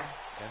 Ah!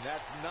 And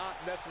that's not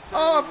necessarily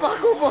Oh, where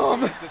buckle you want to bomb.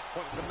 be at this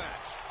point in the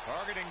match.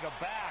 Targeting the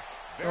back.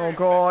 Oh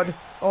god.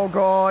 Oh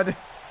god.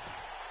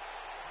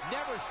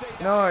 Never say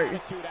that No.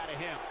 attitude out of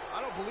him.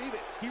 I don't believe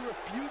it. He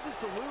refuses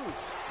to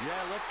lose.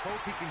 Yeah, let's hope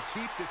he can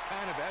keep this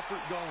kind of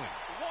effort going.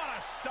 What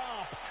a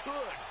stomp.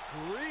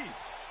 Good grief.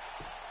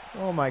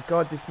 Oh my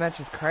god, this match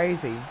is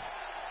crazy.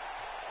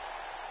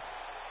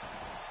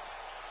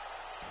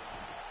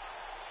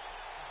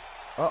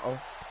 Uh-oh.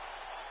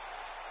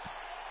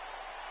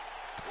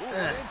 Ooh,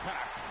 what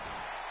impact.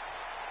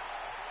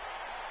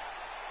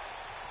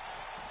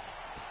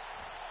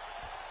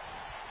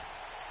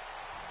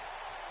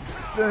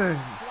 Boom.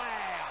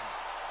 Slam.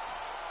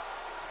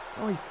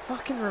 Oh, he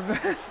fucking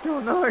reversed. Oh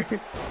no.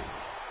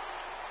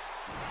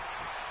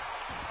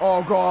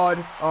 Oh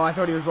god. Oh, I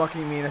thought he was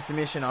locking me in a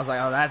submission. I was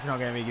like, oh, that's not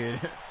going to be good.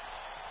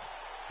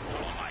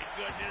 Oh my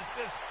goodness,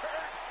 this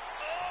hurts.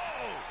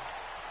 Oh.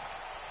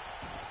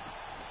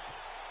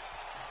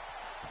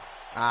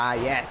 Ah,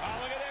 yes.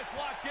 Oh, look at this,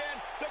 locked in.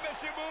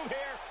 Submission move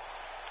here.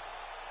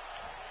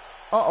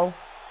 Uh-oh.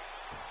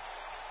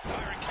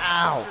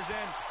 Ow. Pressure's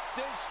in.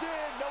 Cinched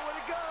in. Nowhere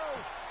to go.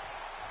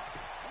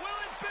 Will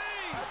it be?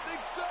 I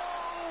think so.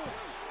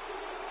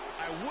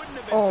 I wouldn't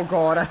have been Oh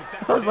god. surprised if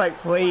that I was it. like,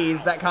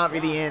 please, that can't be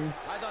the end.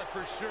 I thought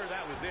for sure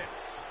that was it.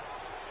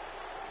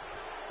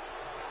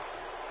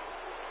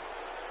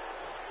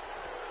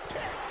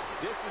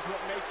 This is what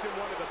makes him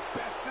one of the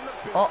best in the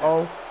business.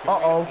 Uh-oh.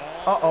 Uh-oh.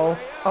 Uh-oh.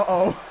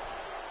 Uh-oh.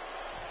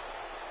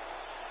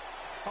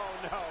 Oh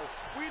no,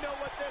 we know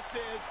what this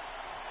is.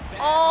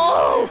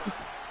 Oh!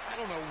 I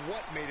don't know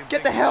what made him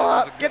Get think the hell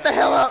that was a up! good Get the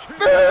idea. hell up!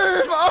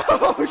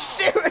 Boom! Oh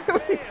shit!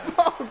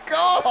 Oh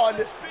god!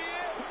 This be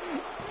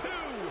it. 2,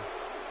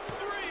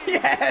 3.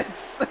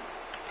 Yes!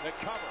 The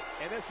cover,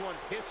 and this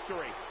one's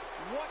history.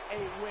 What a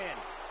win.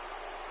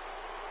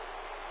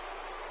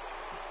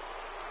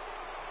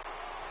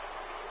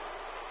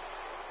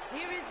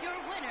 Here is your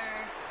winner,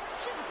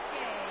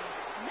 Shinsuke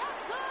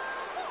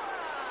Nakamura.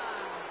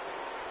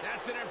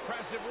 That's an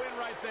impressive win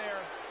right there.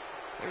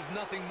 There's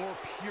nothing more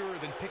pure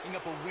than picking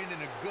up a win in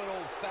a good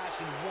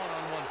old-fashioned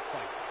one-on-one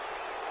fight.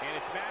 And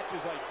it's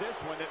matches like this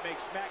one that make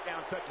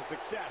SmackDown such a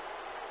success.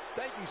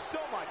 Thank you so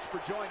much for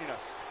joining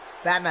us.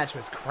 That match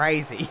was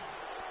crazy.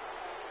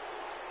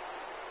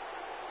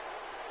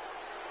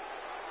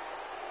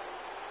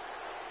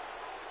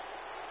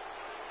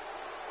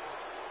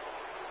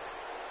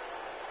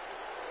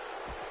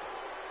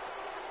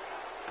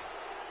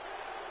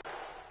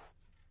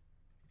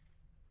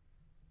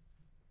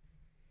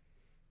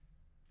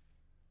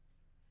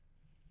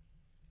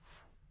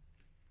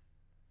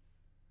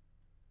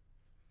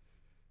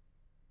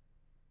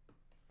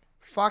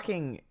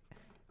 fucking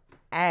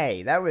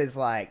A. That was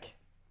like...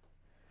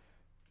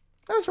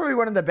 That was probably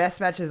one of the best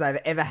matches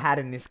I've ever had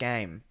in this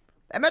game.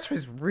 That match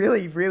was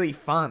really, really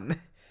fun.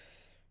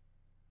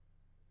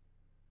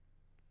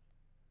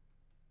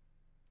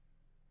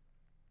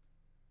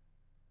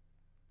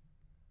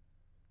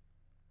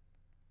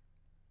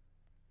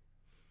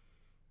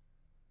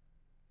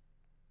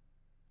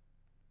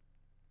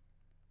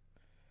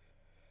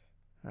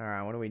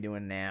 Alright, what are we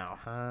doing now?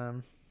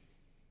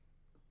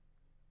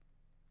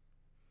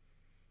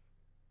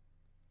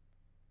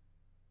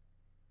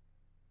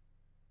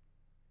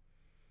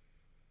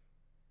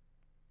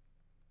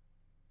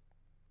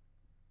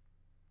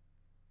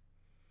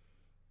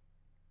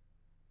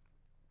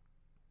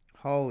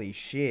 Holy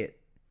shit.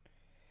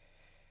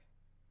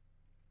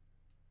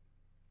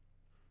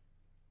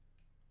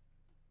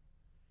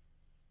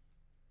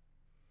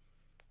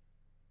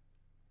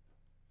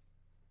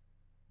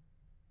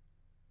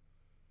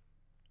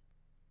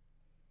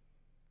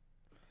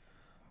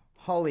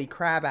 Holy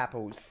crab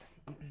apples.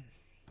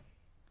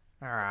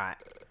 Alright.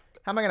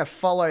 How am I going to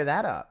follow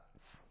that up?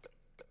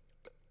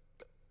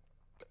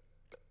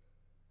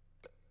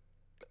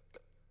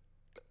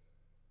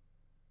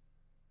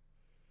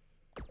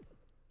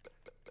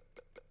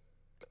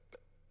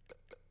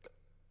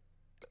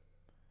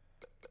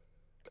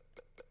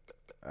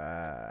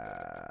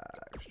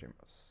 Extremos.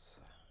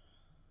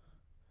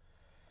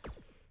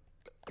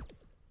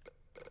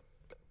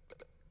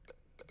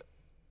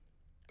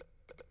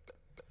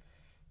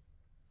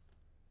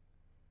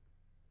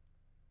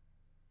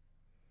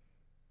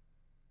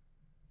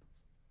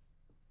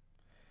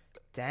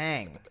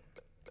 Dang.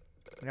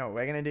 You know what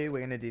we're gonna do?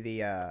 We're gonna do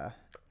the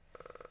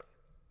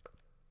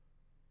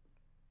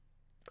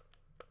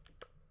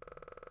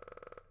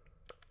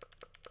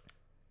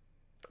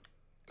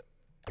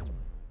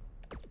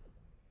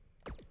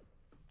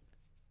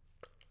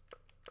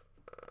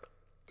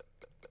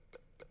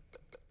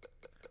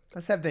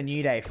let's have the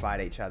New Day fight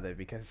each other,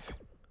 because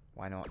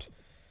why not?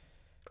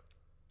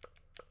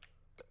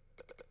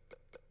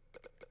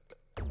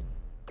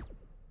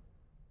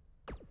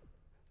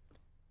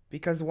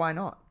 Because why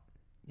not?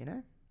 You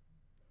know?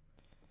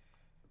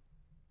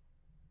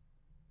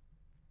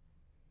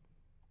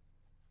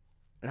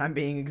 And I'm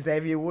being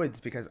Xavier Woods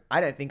because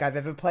I don't think I've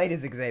ever played as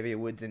Xavier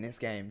Woods in this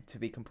game, to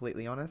be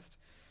completely honest.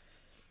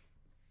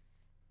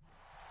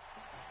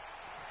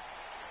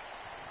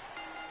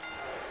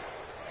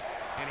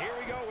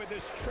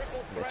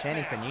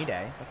 Chanting for New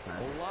Day. That's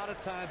nice. A lot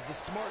of times, the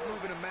smart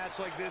move in a match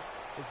like this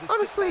is the...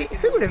 Honestly,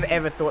 who would have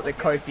ever thought that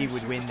Kofi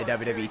would win the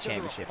WWE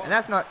Championship? And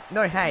that's not...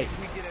 No hate.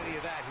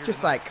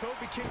 Just like...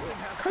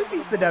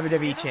 Kofi's the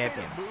WWE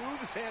Champion.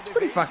 It's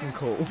pretty fucking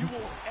cool. You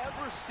will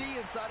ever see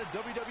inside a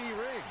WWE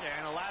ring.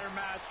 Yeah, in a ladder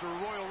match or a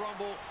Royal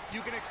Rumble,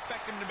 you can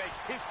expect him to make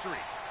history.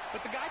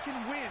 But the guy can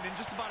win in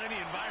just about any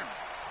environment.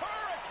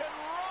 Hurricane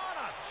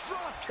Rana!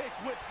 Drop kick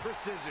with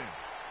precision.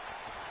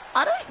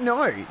 I don't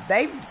know.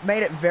 They've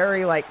made it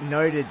very, like,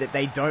 noted that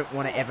they don't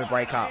want to ever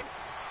break up.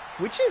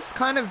 Which is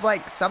kind of,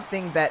 like,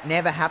 something that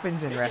never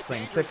happens in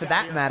wrestling. So for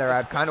that matter,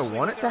 I'd kind of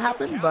want it to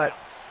happen, but...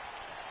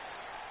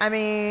 I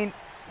mean...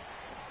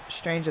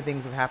 Stranger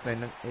things have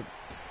happened. It's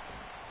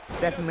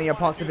definitely a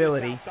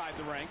possibility.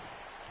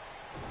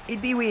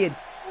 It'd be weird.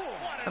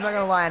 I'm not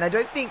gonna lie, and I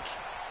don't think...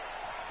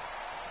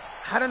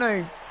 I don't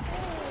know...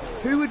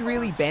 Who would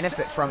really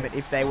benefit from it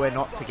if they were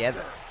not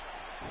together?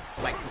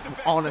 Like,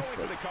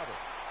 honestly.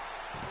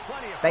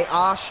 They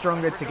are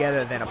stronger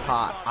together than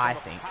apart, I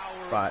think.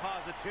 But,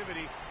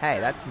 hey,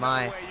 that's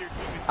my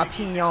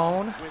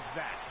opinion.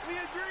 We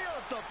agree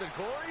on something,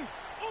 Corey.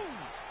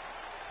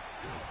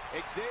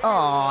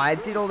 Oh, I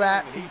did all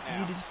that for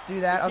you to just do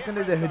that. I was going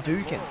to do the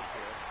Hadouken.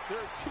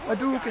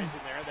 Hadouken.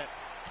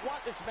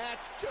 Want this match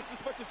just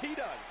as much as he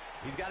does.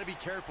 He's got to be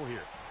careful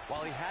here.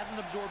 While he hasn't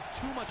absorbed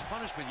too much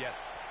punishment yet,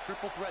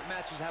 triple threat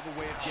matches have a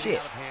way of getting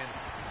out of hand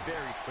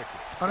very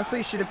quickly. Honestly,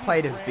 you should have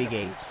played as Big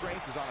E.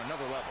 Strength is on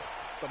another level.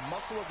 The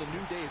muscle of the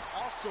New Day is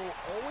also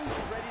always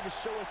ready to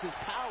show us his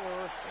power,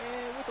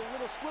 and with a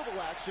little swivel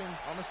action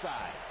on the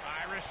side.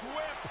 Irish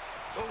whip.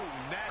 Oh,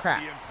 nasty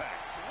Crap. impact.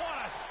 What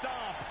a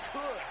stomp.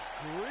 Good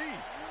grief.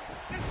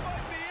 This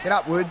might be it. Get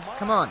up, Woods.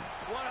 Come on.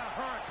 What a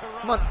hurt.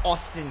 Come on,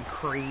 Austin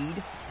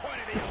Creed.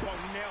 Pointed the elbow,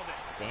 nailed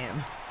it.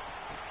 Damn.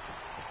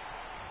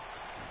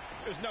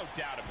 There's no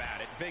doubt about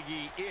it. Big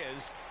E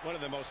is one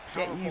of the most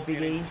Get powerful you, Big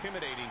and E.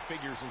 intimidating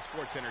figures in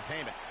sports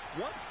entertainment.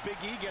 Once Big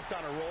E gets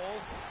on a roll,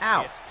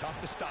 Ow. it's tough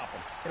to stop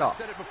him. Get I've off.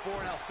 said it before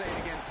and I'll say it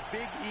again.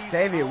 Big E's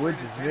Xavier power Woods'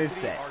 and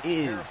intensity moveset are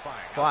is terrifying.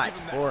 I'll quite give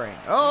him that. boring.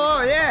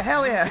 Oh, yeah,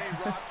 hell yeah.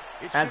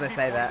 It As should I be say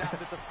pointed that. out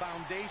the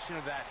foundation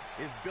of that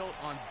is built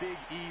on Big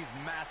E's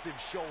massive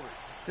shoulders.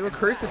 Let's do a And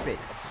crucifix.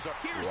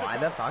 Here's Why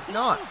the the fuck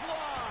not?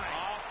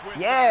 Off with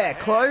Yeah, the head.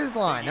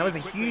 clothesline. That was a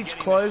Big E huge quickly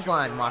getting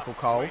clothesline, the shoulder Michael up.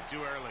 Cole. Way too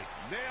early.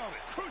 Nailed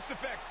it.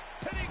 Crucifix.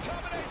 Pinning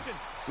combination.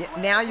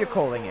 Yeah, now you're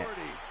calling it.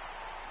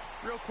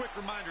 Real quick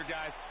reminder,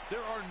 guys,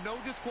 there are no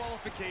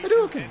disqualifications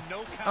and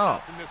no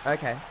countouts in this one.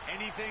 Okay.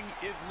 Anything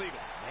is legal.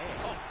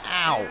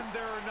 Ow. And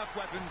there are enough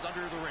weapons under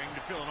the ring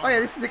to fill an Oh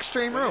yeah, this is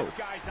Extreme Rules.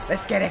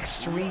 Let's get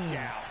extreme.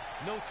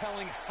 No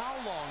telling how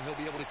long he'll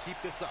be able to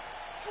keep this up.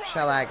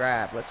 Shall I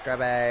grab? Let's grab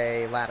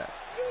a ladder.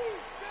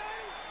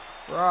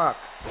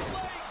 Rocks.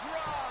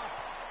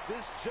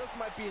 This just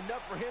might be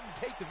enough for him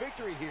to take the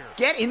victory here.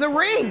 Get in the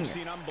ring!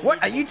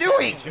 What are you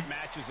doing?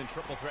 Matches and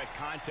triple threat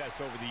contests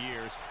over the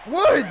years.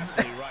 Woods!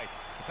 Right.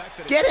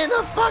 Get in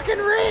the fucking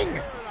ring!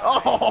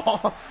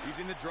 Oh! He's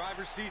in the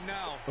driver's seat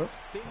now. Whoops.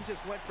 Things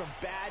just went from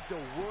bad to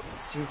worse.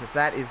 Jesus,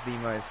 that is the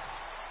most...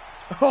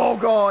 Oh,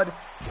 God.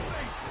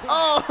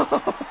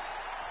 Oh!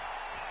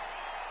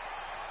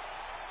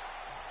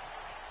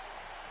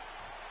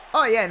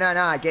 Oh, yeah,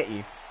 no, I get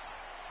you.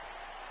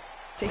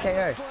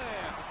 TKO.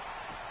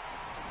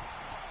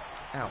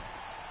 Ow.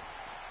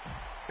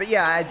 But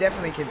yeah, I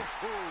definitely can...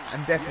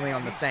 I'm definitely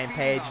on the same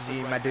page as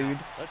you, my dude.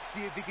 Let's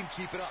see if he can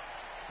keep it up.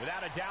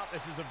 Without a doubt,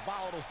 this is a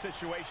volatile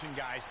situation,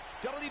 guys.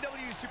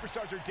 WWE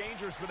superstars are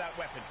dangerous without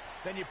weapons.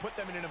 Then you put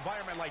them in an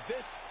environment like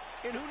this,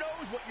 and who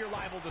knows what you're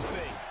liable to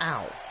see.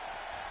 Ow.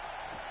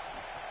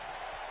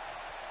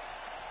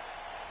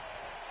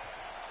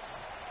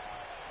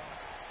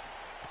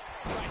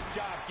 Nice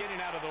job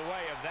getting out of the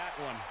way of that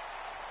one.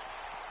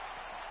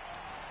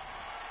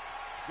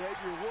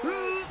 Xavier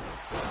Woods.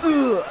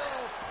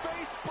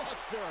 Face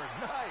buster.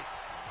 Nice.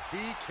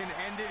 He can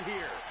end it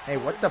here. Hey,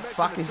 what the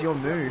fuck is your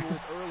move?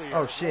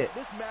 Oh, shit.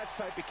 This match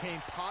type became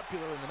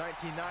popular in the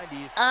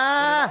 1990s.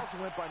 Ah! It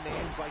also went by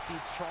names like the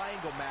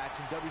Triangle match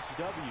in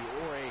WCW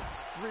or a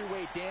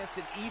three-way dance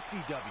in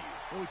ECW.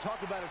 When we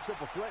talk about a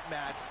triple threat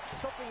match,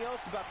 something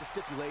else about the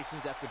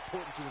stipulations that's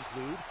important to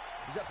include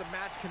is that the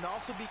match can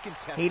also be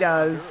contested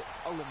under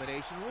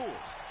elimination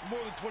rules. For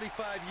more than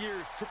 25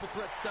 years, triple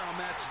threat style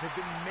matches have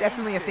been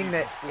definitely a thing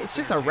that... It's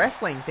just a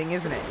wrestling thing,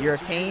 isn't it? You're a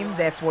team,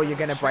 therefore you're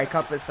going to break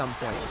up at some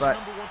point. But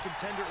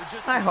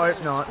I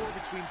hope not.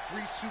 Between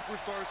three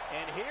superstars.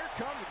 And here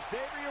comes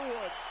Xavier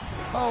Woods.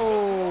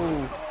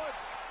 Oh.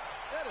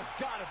 That has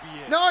got to be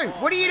it. No,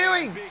 what are you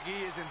doing? Big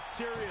E is in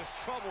serious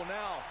trouble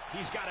now.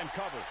 He's got him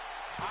covered.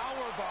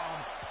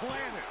 Powerbomb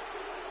planet.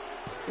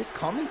 This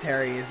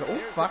commentary is all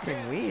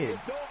fucking weird.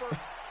 It's over.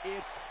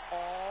 It's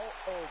all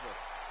over.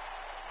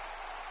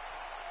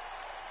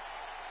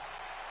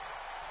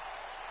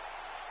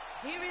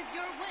 Here is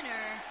your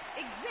winner,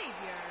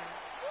 Xavier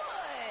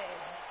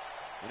Woods.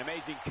 An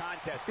amazing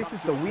contest. This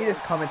is the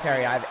weirdest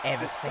commentary I've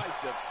ever seen.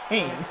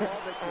 Xavier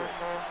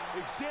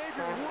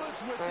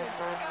Woods with an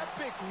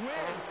epic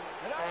win.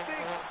 And I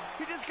think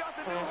he just got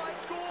the new high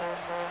school.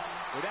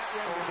 With that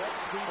ready to bet,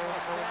 we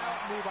must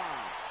now move on.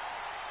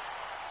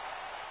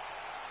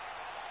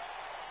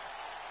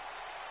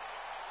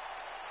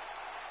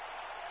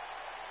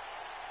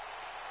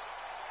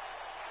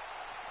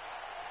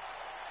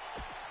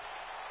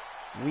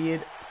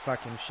 Weird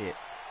fucking shit.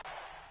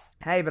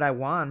 Hey, but I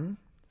won.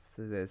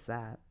 So there's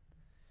that.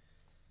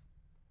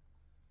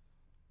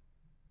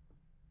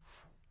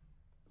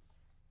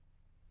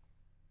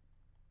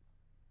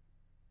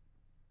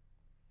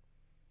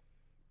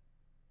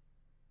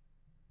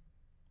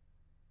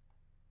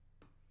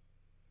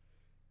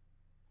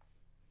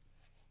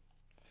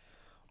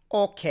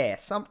 Okay,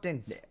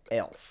 something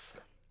else.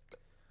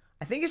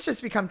 I think it's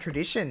just become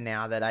tradition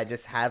now that I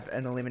just have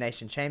an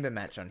Elimination Chamber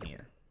match on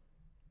here.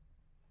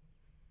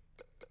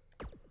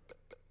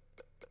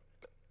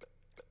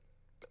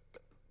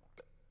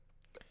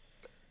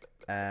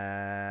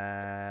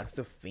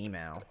 Still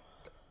female.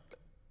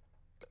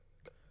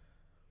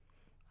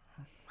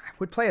 I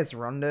would play as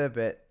Ronda,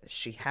 but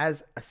she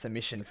has a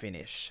submission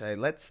finish, so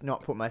let's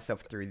not put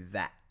myself through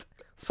that.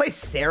 Let's play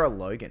Sarah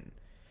Logan.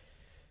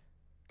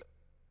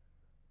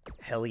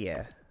 Hell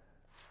yeah.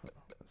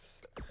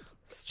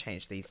 Let's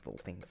change these little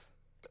things.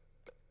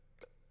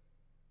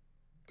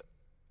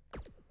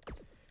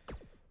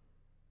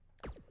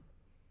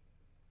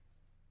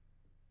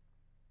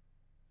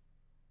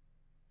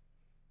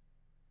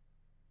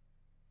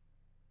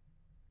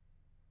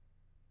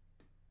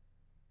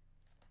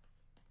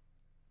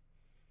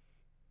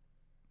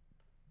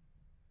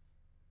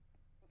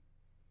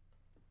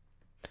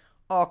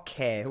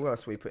 Okay, who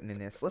else are we putting in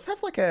this? Let's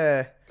have like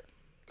a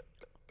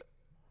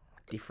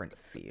different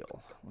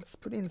feel. Let's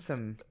put in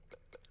some,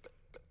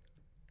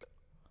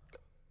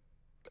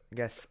 I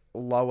guess,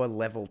 lower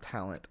level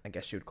talent, I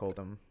guess you'd call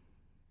them.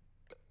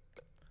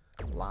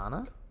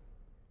 Lana?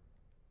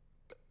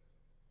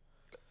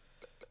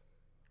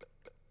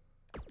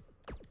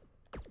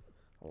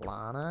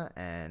 Lana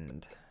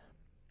and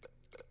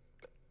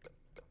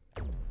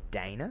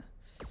Dana?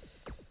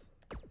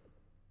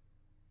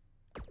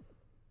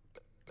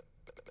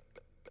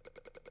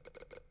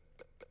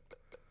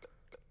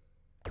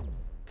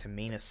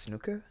 Tamina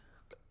Snuka?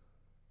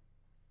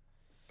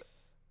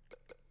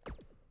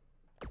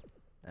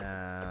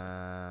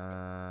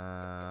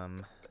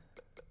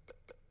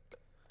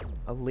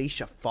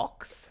 Alicia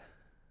Fox?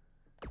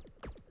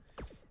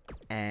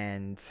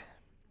 And...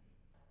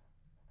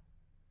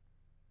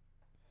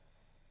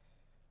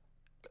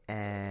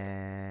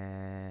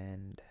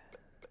 And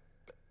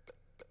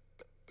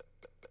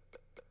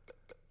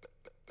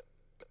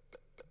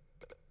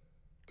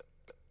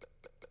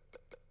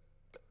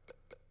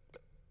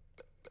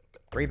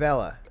Brie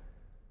Bella.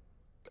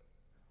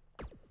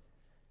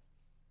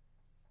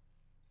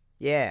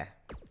 Yeah.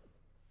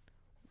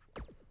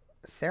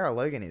 Sarah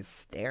Logan is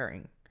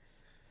staring.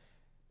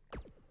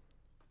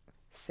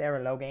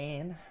 Sarah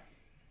Logan.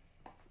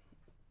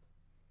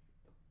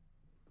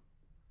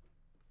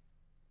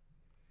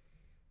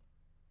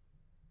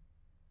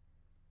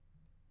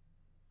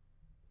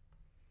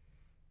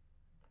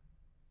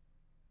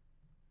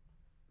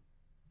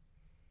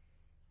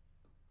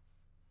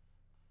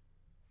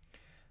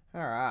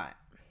 All right.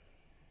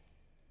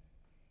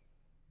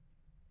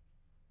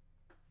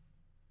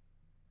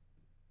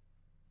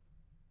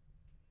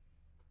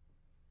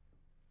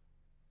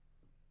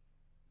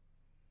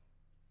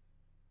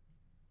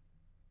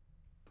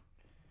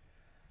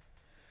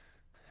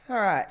 All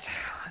right.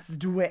 Let's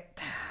do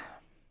it.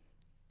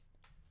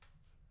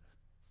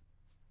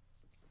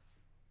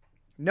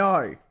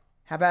 No.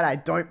 How about I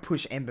don't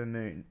push Ember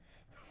Moon?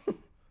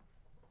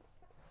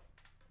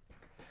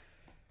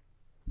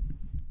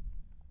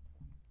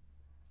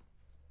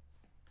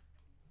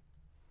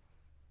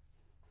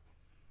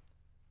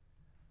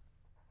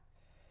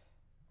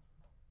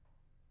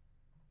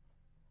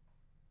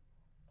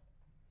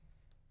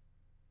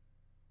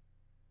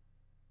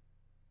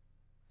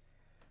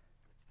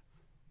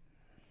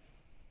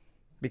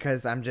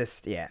 Because I'm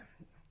just, yeah.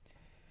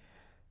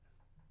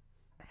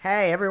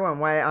 Hey everyone,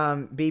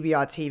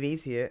 BBR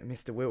TV's here.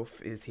 Mr.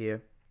 Wilf is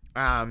here.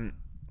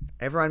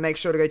 Everyone make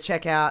sure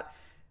to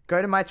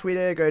go to my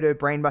Twitter, go to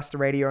Brainbuster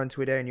Radio on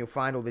Twitter, and you'll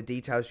find all the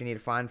details you need to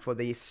find for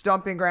the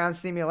Stomping Ground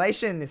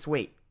simulation this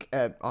week,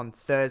 on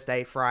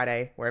Thursday,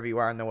 Friday, wherever you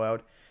are in the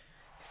world.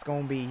 It's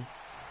gonna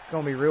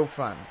be real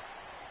fun.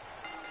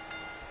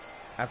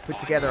 I've put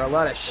together a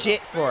lot of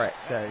shit for it,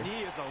 so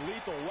He is a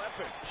lethal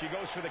weapon. She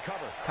goes for the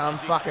cover. Come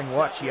fucking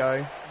watch,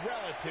 yo.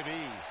 Relative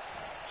ease.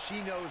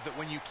 She knows that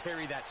when you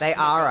carry that They snicker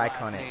are last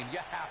iconic. name, you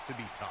have to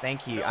be tough.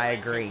 Thank you, I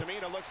agree.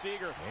 Tamina looks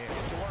eager to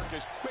get to work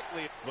as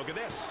quickly. Look at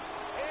this.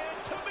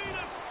 And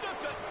Tamina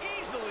Snuka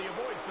easily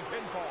avoids the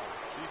pinfall.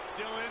 She's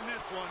still in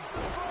this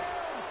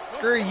one.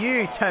 Screw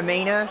you,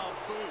 Tamina.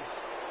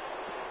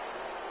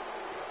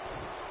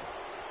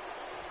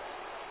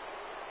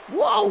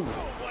 Whoa!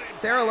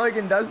 Sarah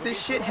Logan does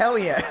this shit? Hell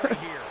yeah.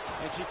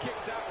 And she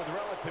kicks out with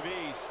relative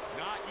ease.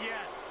 Not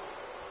yet.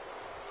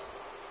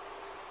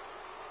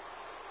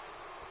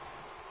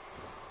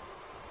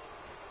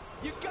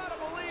 You gotta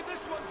believe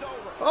this one's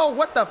over. Oh,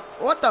 what the,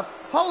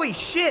 holy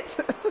shit!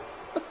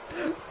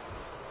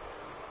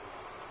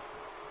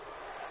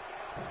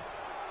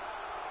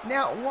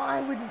 Now,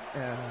 why wouldn't...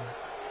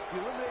 The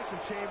Elimination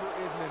Chamber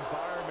is an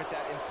environment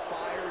that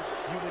inspires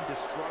human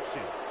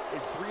destruction.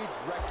 It breeds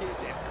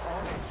wreckage and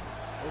carnage.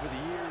 Over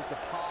the years,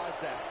 the pods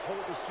that hold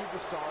the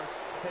superstars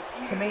have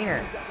even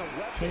Tamina, used as a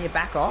weapon. can you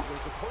back off? They're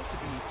supposed to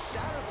be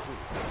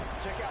shatterproof.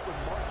 Check out when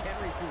Mark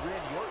Henry threw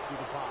Randy Orton through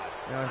the pod.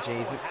 Oh,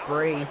 jeez, it's How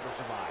Brie. the Viper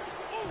survived.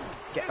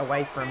 Get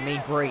away from me,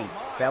 Brie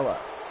Bella.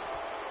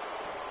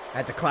 I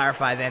had to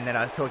clarify then that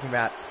I was talking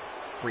about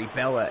Brie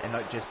Bella and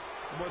not just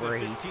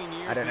Brie.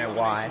 I don't know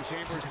why.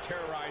 Chambers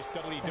terrorized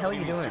WWE What the hell are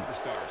you doing?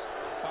 Superstars.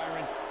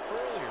 Byron,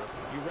 earlier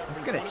you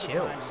referenced gonna one of the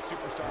chill. times a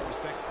superstar was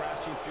sent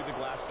crashing through the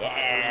glass pod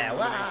Yeah, during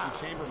the Elimination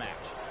wow. Chamber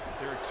match.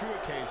 There are two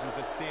occasions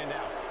that stand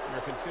out and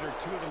are considered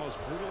two of the most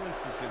brutal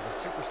instances a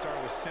superstar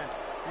was sent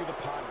through the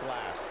pod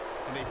glass,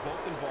 and they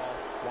both involve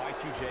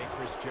Y2J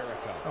Chris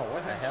Jericho. Oh,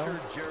 what the I'm hell? sure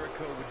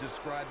Jericho would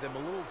describe them a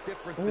little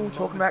different Ooh, than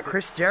talking moments about that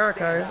Chris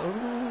Jericho. stand out.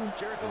 Ooh,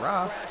 Jericho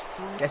rough. crashed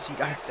through Guess you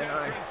guys don't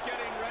know. He's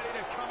getting ready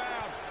to come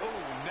out. Oh,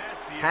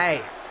 nasty Hey,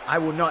 impact. I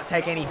will not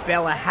take any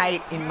Bella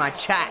hate in my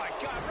chat. Oh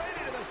my God, right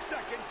into the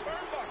second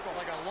turnbuckle.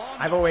 Like a long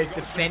I've always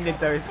defended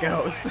those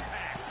girls.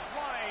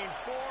 flying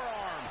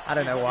forearm. I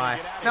don't know why.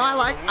 No,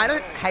 I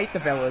don't hate the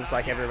Bellas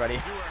like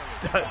everybody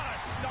does.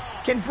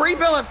 Can Brie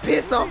Bella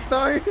piss off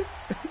though?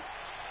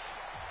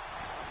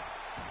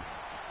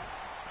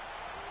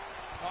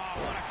 Oh,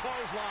 what a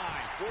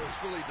clothesline.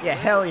 Forcefully Yeah, delivered.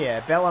 hell yeah.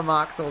 Bella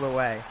marks all the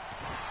way.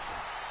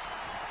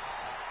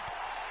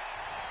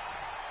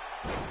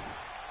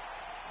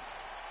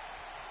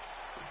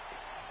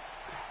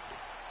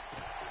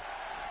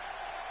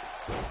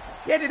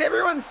 Yeah, did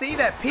everyone see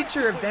that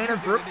picture of Dana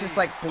Brooke just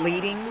like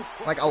bleeding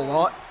like a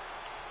lot?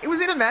 It was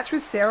in a match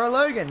with Sarah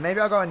Logan. Maybe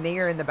I'll go and knee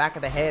her in the back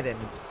of the head and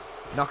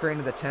knock her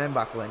into the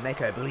turnbuckle and make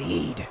her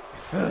bleed.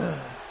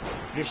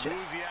 Vicious.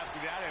 Woozy after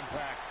that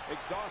impact.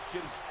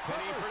 Exhaustion,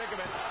 penny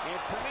predicament, and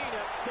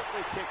Tamina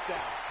quickly kicks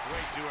out. Way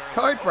too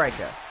early.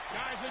 Codebreaker.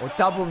 Guys, Or it's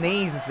double over.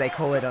 knees as they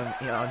call it on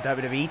on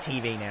WWE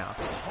TV now.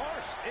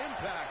 Harsh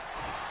impact.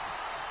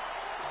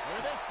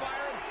 Look at this,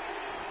 Byron.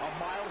 A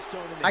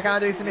milestone in the I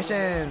can't do history of the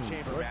Elimination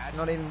submissions. Chamber Let's match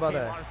not even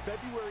bother. came on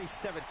February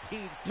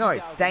 17th, No,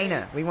 2008,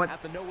 Dana, we want-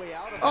 at the No Way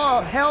Out event.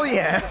 Oh, hell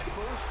yeah. That was the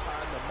first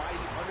time the mighty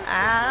Undertaker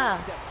Ah.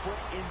 stepped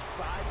foot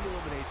inside the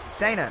Elimination Chamber.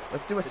 Dana,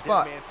 let's do a The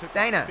spot. Dead Man took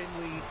Dana. on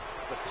Finley,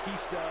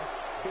 Batista,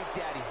 Big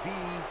Daddy V,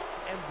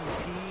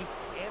 MVP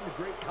and the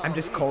great I'm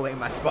just calling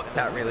my spots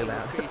out really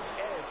loud.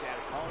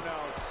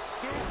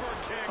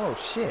 Oh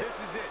shit.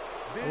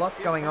 Lots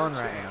going on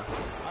right now.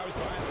 I was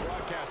behind the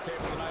broadcast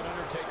table the night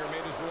Undertaker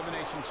made his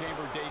Elimination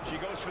Chamber date. She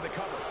goes for the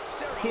cover.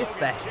 Piss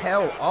the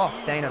hell off,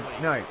 Dana.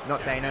 No,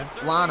 not Dana.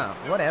 Lana.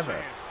 Whatever.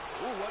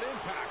 Ooh, what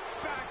impact.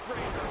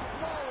 Backbreaker.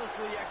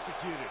 Flawlessly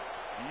executed.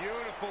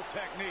 Beautiful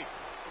technique.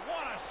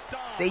 What a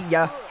stop. See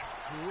ya.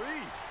 Good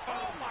grief.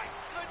 Oh my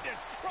goodness.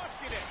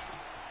 Crushing it.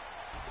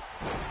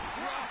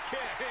 Drop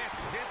kick.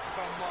 Hits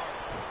the mark.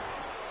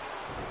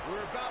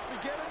 We're about to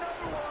get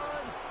another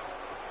one.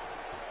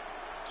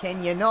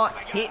 Can you not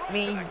hit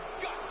me,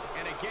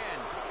 And again.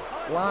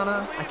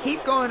 Lana? I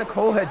keep going to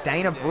call her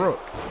Dana Brooke.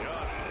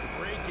 Just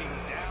breaking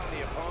down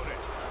the opponent.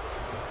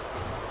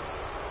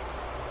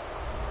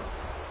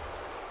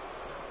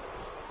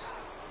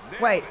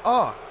 Wait,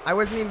 oh, I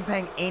wasn't even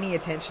paying any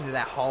attention to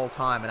that whole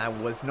time, and I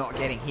was not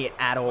getting hit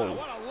at all.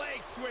 What a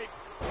leg sweep.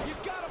 You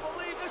gotta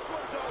believe this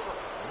one's over.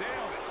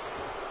 Nailed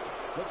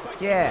it. Looks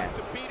like Yeah. she wants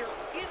to beat her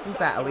Who's inside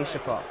that, the Alicia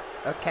ring. Fox?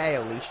 Okay,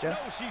 Alicia.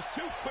 No, she's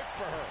too quick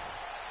for her.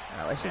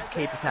 Alright, let's just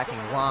keep attacking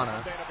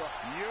Lana.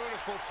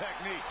 Beautiful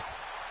technique.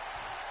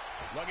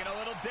 Looking a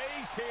little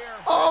dazed here.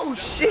 Oh,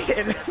 shit!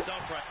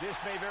 This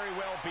may very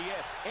well be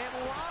it. And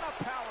Lana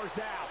powers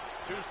out.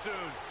 Too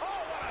soon. Oh,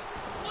 what a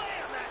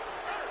slam that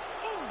hurts.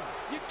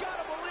 Ooh, you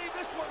gotta believe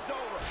this one's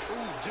over.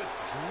 Ooh, just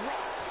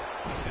dropped.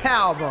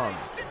 Powerbomb.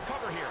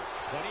 Cover here.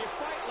 Plenty of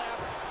fight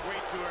left. Way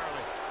too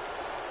early.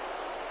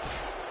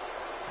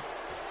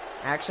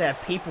 I actually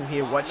have people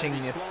here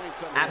watching this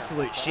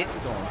absolute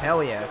shitstorm.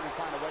 Hell yeah.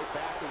 Find a way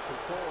back and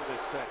control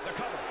this thing. The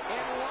cover.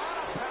 And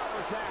Lana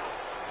powers out.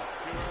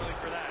 Too early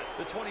for that.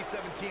 The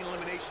 2017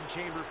 Elimination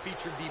Chamber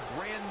featured the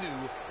brand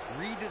new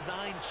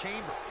redesigned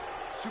chamber.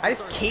 I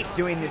just keep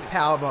doing this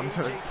powerbomb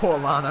to poor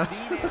Lana. Dean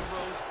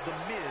Ambrose, The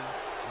Miz,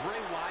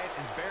 Bray Wyatt,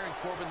 and Baron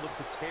Corbin look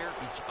to tear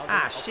each other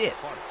Ah, shit.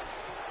 apart.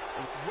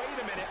 Wait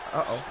a minute.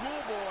 Uh-oh.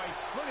 Schoolboy.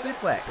 Look at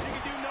Suplex. this. She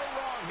can do no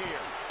wrong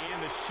here. And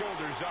the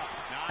shoulders up.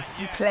 Not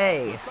yet.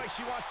 Suplex. Looks like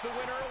she wants to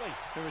win early.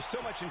 There was so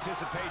much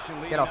anticipation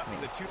leading Get off up me.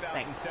 to the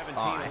 2017 Thanks.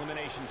 Bye.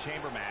 Elimination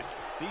Chamber match.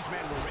 These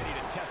men were ready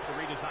to test the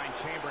redesigned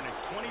chamber, and it's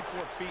 24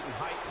 feet in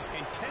height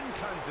and 10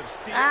 tons of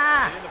steel.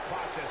 Ah! And in the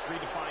process,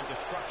 redefined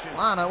destruction.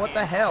 Lana, what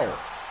the and hell?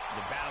 terror.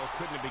 The battle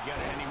couldn't have begun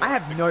any I more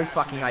have no spectacular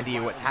fucking than idea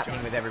the what's finals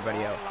happening with just-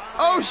 everybody else.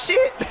 Oh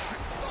shit!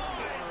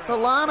 The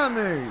Lana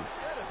move.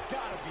 That has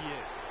got to be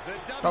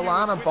it. The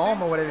Lana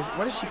bomb or whatever.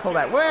 What does she call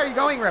that? Where are you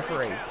going,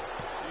 referee? She's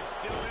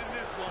still in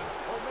this one.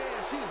 Oh man,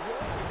 she's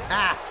rolling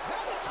now. Ah.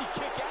 How did she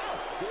kick out?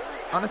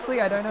 Very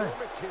Honestly, I don't know.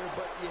 performance here,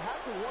 but you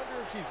have to wonder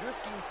if she's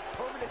risking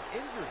permanent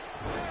injury.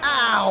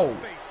 Ow!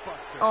 Face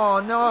buster. Oh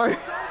no!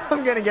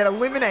 I'm gonna get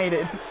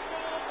eliminated.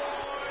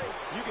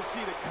 You can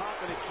see the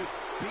confidence just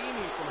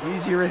beaming from her.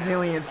 Use your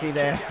resiliency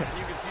there.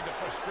 You can see the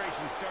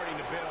frustration starting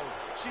to build.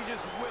 She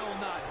just will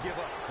not give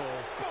up, Cole.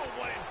 Boom,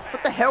 what impact.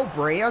 What the hell,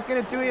 Brie? I was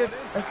gonna do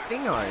a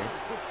thingo.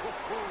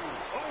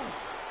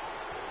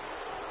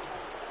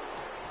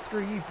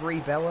 Screw you, Brie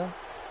Bella.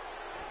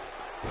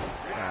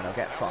 Alright, I'll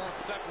get fucked.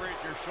 Separate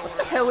your What shoulder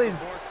the hell is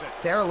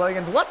Sarah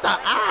Logan's? What the?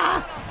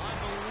 Ah!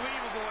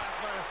 Unbelievable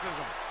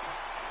athleticism.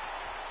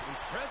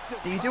 Impressive.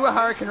 So you do a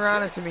Hurricane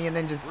Rana to me and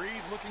then just... Bree's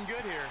looking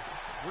good here.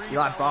 Bree You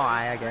like Bella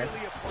bye, is I guess.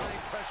 Really applying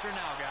pressure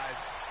now, guys.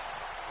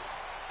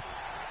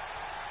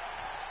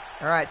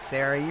 Alright,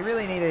 Sarah, you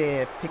really need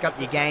to pick up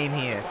your game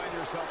here. Find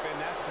yourself in,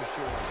 that's for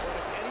sure. But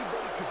if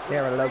anybody could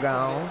Sarah break free from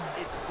Logan.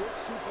 this, it's this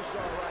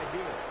superstar right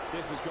here.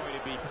 This is going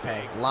to be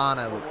Okay, big.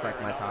 Lana looks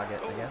like my target,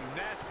 I Oh, guess.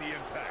 nasty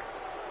impact.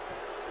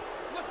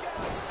 Look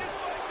out, this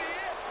might be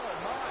it.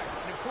 Oh my!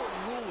 An important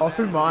rule. Oh was added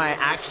to the my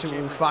Elimination actual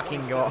Chamber in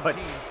fucking god.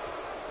 2017.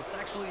 It's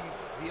actually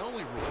the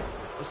only rule.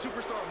 The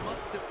superstar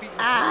must defeat. an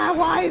Ah, opponent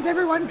why is with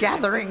everyone submission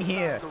gathering inside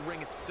here? The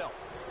ring itself.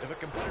 If a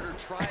competitor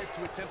tries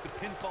to attempt a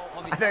pinfall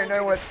on the I don't know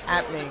elevated what's floor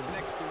happening. that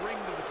connects the ring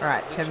to the side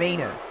Alright, of the Tamina.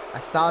 chamber, I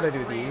started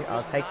with referee you. I'll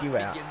will take not you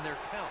out. begin their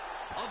count.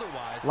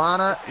 Otherwise,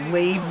 Lana, it's any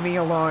leave one me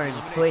inside the alone,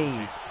 elimination please.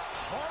 chamber.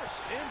 Harsh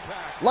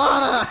impact.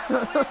 Lana!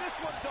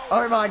 This one's over.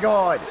 Oh my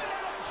god.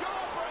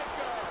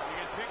 Jawbreaker.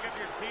 You can pick up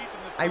your teeth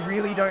in the I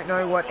really don't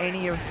know what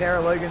any of Sarah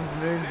Logan's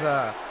moves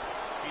are.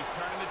 He's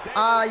turning the tables.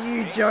 Are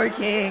you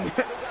joking?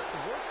 Still got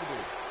some work to do.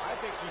 I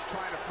think she's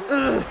trying to prove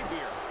Ugh. a point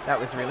here. That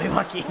was really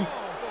lucky. My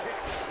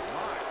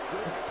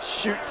goodness.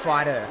 Shoot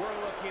fighter.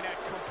 We're looking at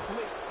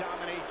complete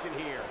domination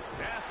here.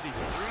 Nasty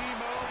free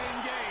mode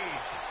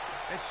engaged.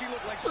 And she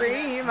looked like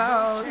Free she had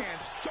mode. no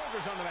chance.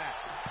 Shoulders on the mat.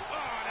 Oh,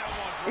 now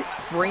one Is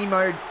drop. Brie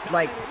mode,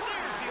 like,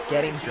 There's the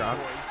getting elimination drunk?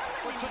 boy.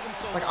 What took him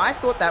so Like, long? I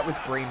thought that was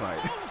Brie mode.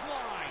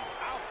 Clothesline.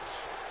 Ouch.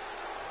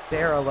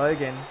 Sarah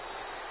Logan.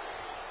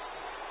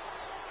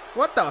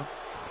 What the?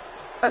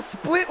 A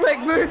split leg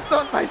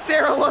moonsault by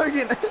Sarah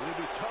Logan. It'll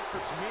be tough for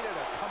Tamina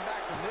to come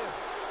back from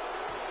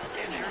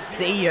this.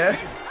 See ya.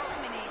 Eliminated.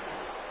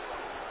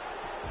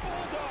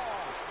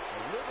 Bulldog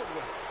delivered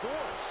with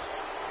force.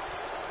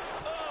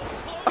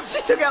 Oh,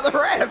 she took out the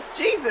ref.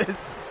 Jesus.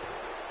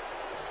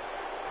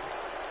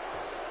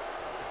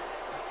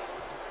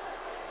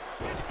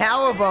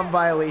 Powerbomb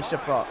by Alicia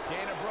Fox.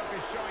 Dana Brooke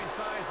is showing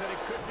signs that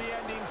it could be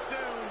ending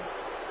soon.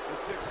 The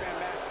six-man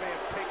match may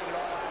have taken it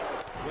all out of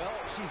her. Well,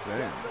 she's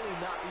definitely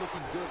not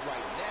looking good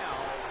right now,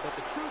 but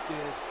the truth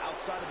is,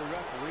 outside of the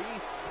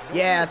referee,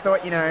 Yeah, I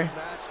thought, you know. this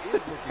match is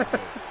looking good.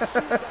 She's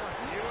on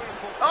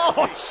beautiful Oh,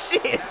 technique.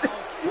 shit. Now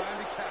it's time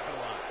to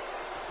capitalize.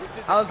 This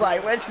is I was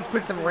like, let's just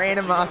put some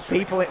random ass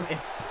people in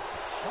this.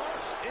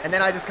 And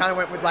then I just kind of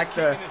went with like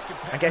the,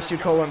 I guess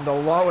you'd call them the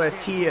lower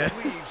tier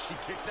She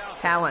kicked out.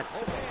 talent. Oh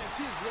man,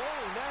 she's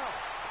rolling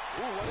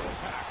now. Ooh, what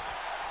impact.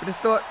 I just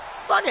thought,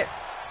 fuck it.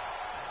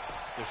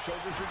 The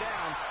shoulders are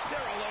down.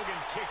 Sarah Logan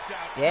kicks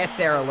out. Yeah,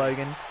 Sarah easily.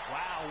 Logan.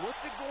 Wow,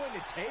 what's it going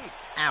to take?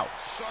 Ouch.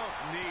 Sharp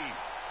knee.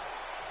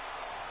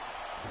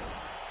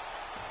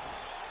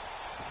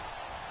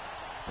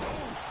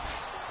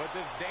 But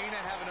does Dana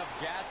have enough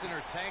gas in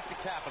her tank to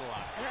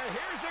capitalize? And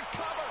here's a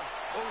cover.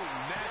 Oh,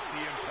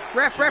 nasty impact.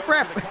 Ref. And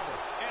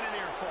an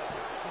ear fall.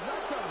 She's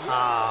not done yet.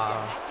 Ah.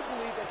 You have to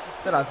believe that she's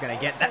Thought I was going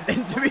to get that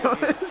then, to be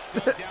honest.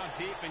 Goes down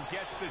deep and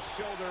gets the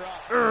shoulder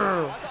up.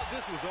 I thought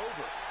this was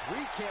over.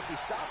 Bree can't be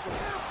stopped with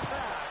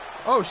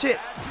impact. Oh, shit.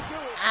 That should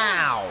do it.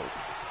 Ow.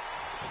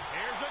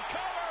 Here's a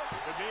cover.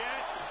 Could be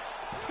it.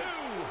 Two.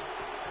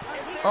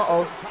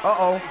 Uh-oh.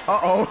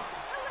 Eliminated.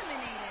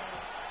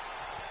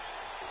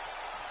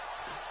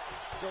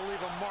 She'll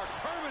leave a mark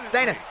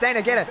permanently.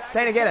 Dana, get her.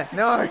 Dana, get her.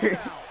 No.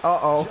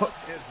 Uh-oh. Just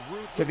as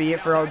ruthless. Could be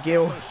it for old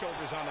Gil. Those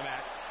shoulders on the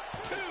mat.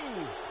 Two.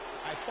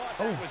 I thought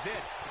Oh. that was it.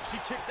 She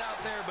kicked out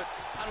there, but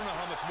I don't know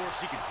how much more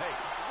she can take.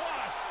 What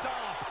a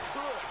stomp.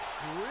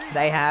 Good grief.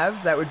 They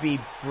have. That would be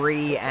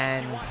Bree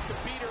and She wants to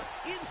beat her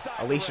inside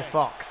the Alicia ring.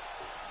 Fox.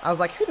 I was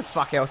like, who the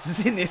fuck else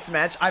was in this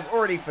match? I've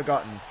already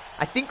forgotten.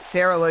 I think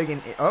Sarah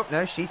Logan... Oh,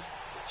 no, she's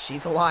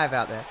alive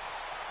out there.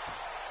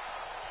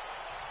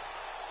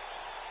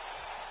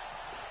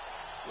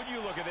 When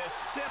you look at this,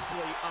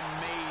 simply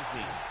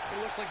amazing.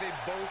 It looks like they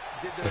both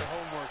did their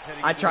homework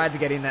heading I into tried this. to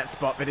get in that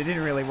spot, but it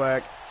didn't really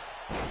work.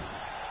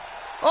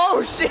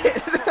 Oh,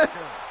 shit! Ouch.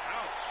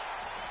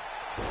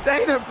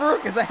 Dana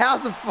Brooke is a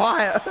house of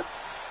fire.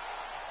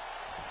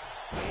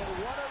 And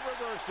what a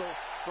reversal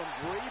from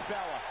Brie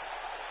Bella.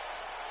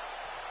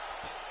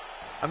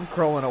 I'm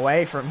crawling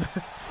away from...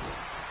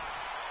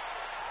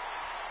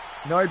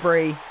 No,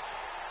 Bree.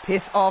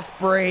 Piss off,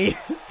 Bree.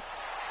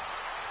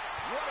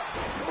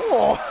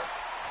 Oh.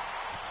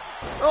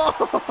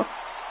 Oh.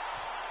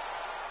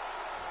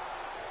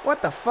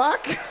 What the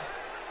fuck?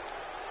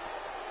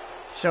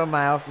 Showing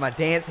my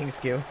dancing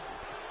skills.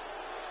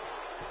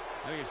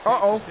 I think it's safe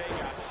Uh-oh. to say,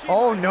 she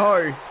Oh might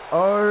no.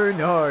 Oh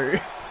no.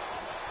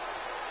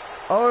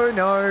 Oh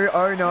no.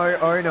 Oh no.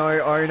 Oh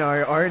no. Oh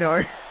no. Oh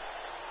no.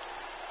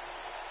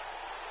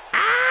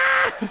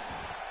 Ah!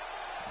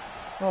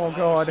 Oh She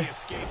god.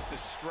 escapes the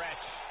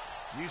stretch.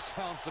 You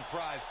sound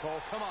surprised, Cole.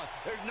 Come on.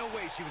 There's no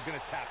way she was going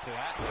to tap to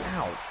that.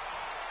 Ow.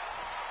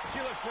 She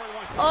looks for it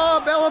once.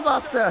 Oh, Bella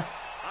Buster.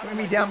 I Put don't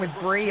me like down Dana with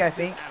Brooke's Bree, I chances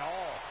think. At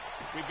all.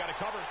 We've got a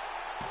cover.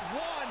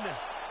 1,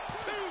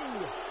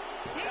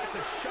 2. That's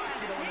a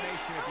shocking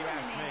elimination if you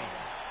ask me.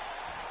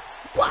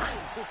 Wah!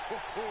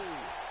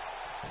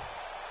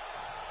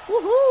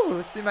 Woohoo!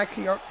 Let's do my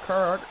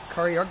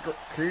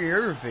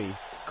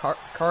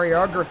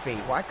choreography.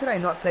 Why could I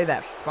not say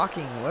that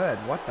fucking word?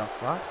 What the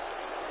fuck?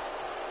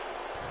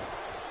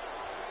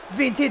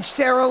 Vintage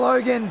Sarah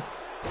Logan!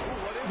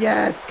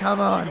 Yes, come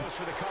She on. goes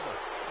for the cover.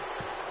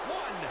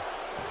 1,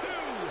 2.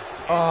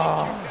 And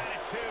Oh. she kicks out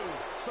at 2.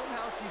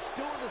 Somehow she's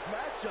still in this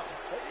matchup.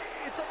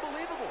 It's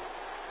unbelievable.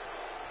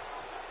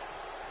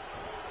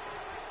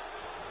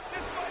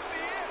 This might be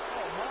it.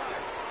 Oh,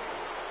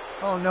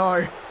 my. Oh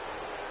no.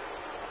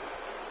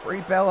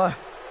 Brie Bella.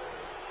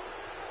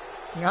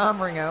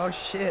 Arm ringer, oh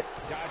shit.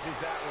 Dodges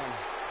that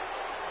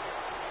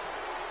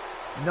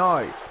one.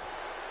 No.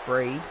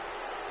 Brie.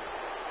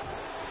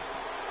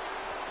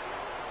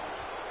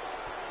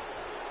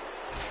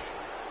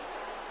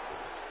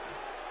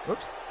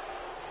 Whoops.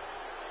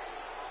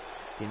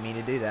 Didn't mean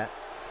to do that.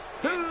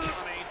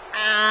 Incoming.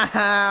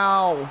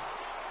 Ow!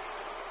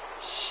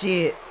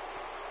 Shit.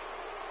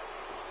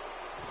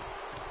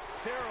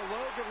 Sarah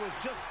Logan was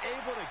just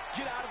able to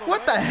get out of the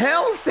What way. the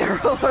hell,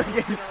 Sarah Logan?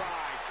 In her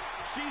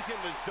eyes. She's in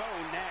the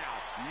zone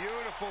now.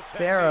 Beautiful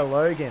Sarah technique.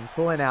 Logan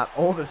pulling out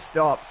all the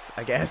stops,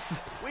 I guess.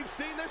 We've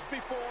seen this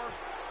before.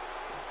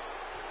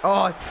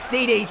 Oh,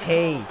 DDT.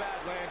 Bad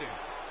landing.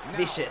 Now,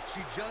 Vicious.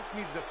 She just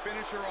needs to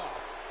finish her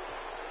off.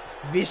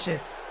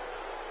 Vicious.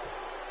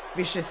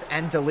 Vicious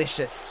and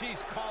delicious.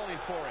 She's calling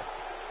for it.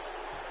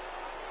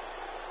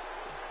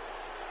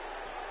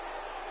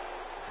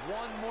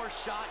 One more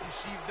shot and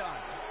she's done.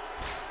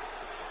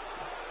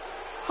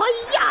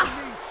 Hiya!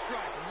 Knee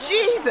strike. What a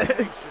Jesus!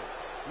 combination.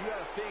 You got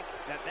to think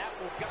that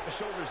will get the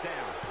shoulders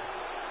down.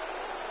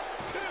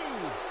 2, 3.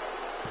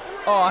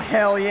 Oh,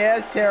 hell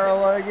yeah, Sarah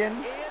Logan.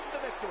 And the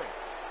victory.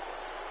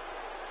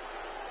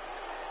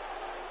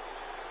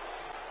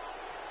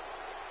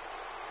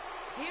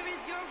 Here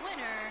is your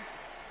winner,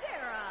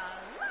 Sarah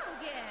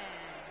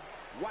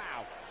Logan.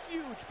 Wow,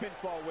 huge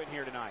pinfall win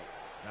here tonight.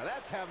 Now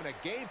that's having a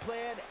game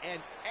plan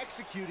and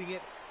executing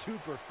it to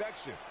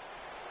perfection.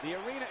 The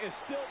arena is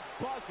still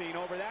buzzing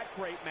over that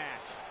great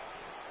match.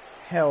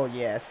 Hell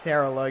yeah,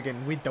 Sarah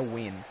Logan with the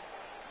win.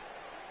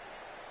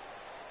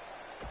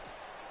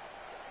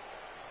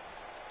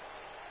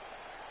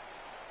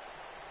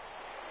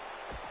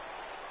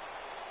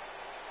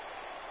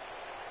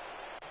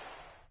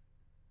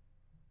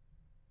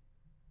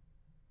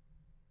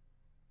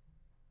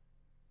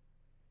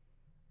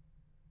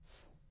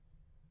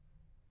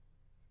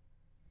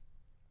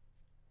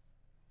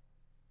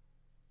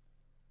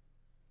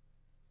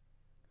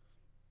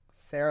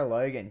 Sarah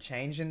Logan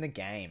changing the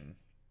game.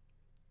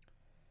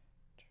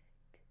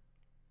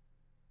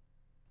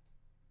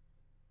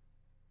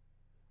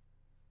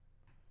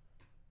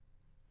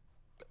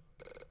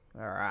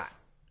 All right.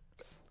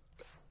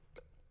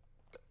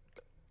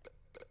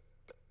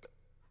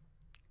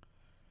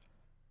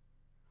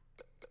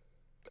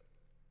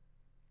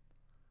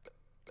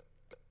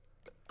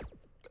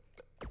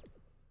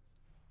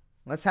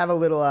 Let's have a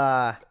little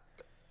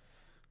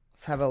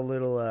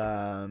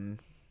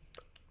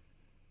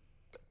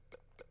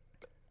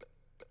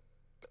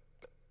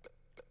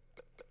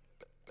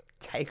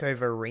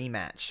takeover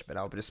rematch, but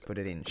I'll just put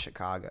it in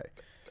Chicago.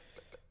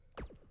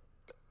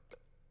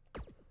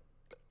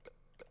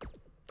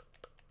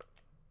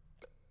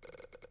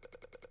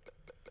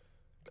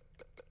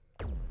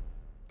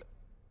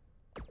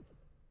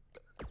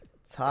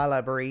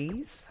 Tyler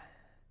Breeze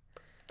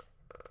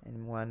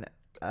and one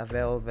A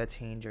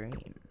Velveteen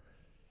Dream.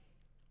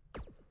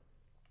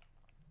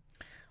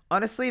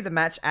 Honestly, the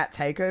match at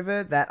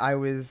TakeOver that I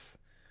was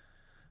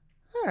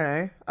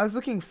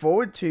looking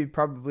forward to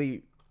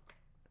probably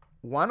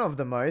one of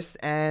the most,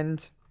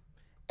 and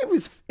it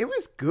was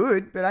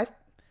good, but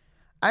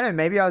I don't know,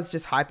 maybe I was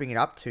just hyping it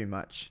up too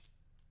much.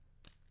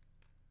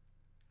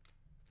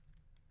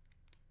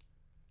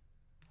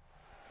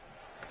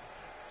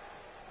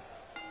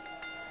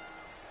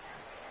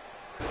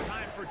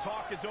 Time for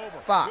talk is over.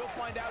 Fuck. We'll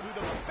find out who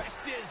the best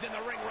is in the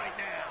ring right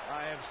now.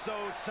 I am so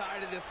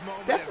excited this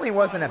moment. Definitely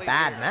wasn't a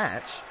bad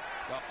match.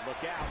 Well, look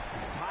out.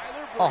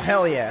 Tyler Breeze Oh,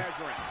 hell yeah. is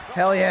measuring.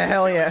 Hell yeah,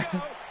 hell yeah.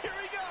 Here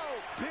we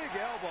go. Big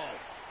elbow.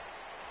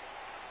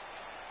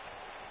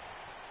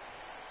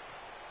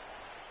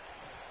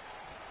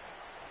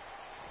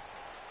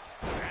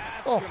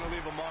 That's Oh. going to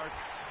leave a mark.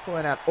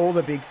 Pulling out all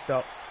the big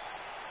stops.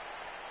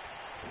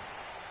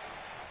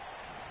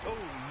 Oh,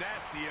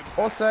 nasty impact.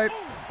 Also,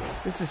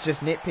 this is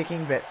just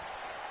nitpicking, but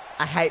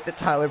I hate that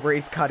Tyler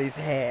Breeze cut his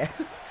hair.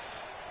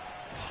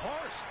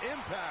 Harsh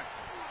impact.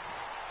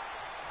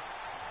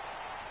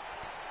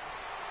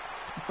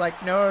 It's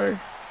like, no.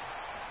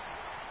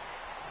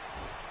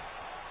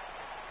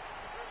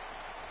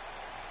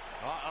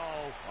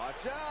 Uh-oh.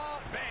 Watch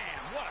out.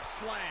 Bam, what a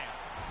slam.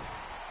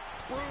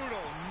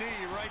 Brutal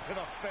knee right to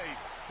the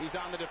face. He's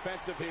on the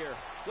defensive here.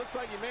 Looks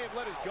like he may have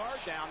let his guard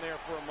down there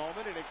for a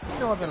moment. And it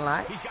Northern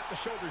Lights. He's got the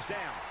shoulders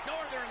down.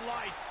 Northern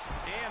Lights.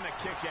 And the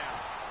kick out.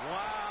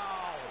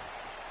 Wow.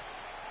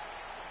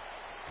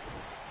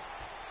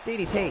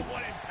 DDT.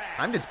 What impact.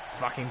 I'm just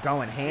fucking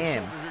going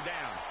ham. His shoulders are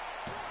down.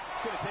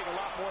 It's going to take a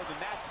lot more than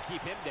that to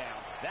keep him down.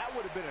 That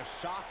would have been a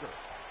shocker.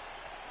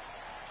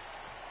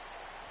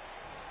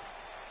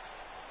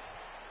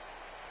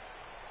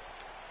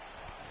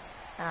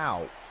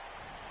 Ow.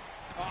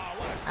 Oh,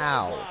 what a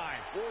Ow. clothesline.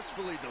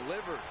 Forcefully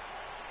delivered.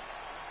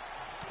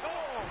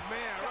 Oh,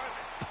 man, right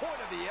at the point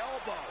of the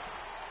elbow.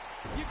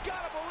 You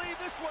gotta believe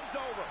this one's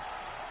over.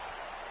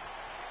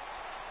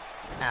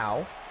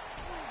 Ow.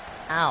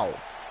 Ow.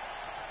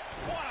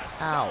 What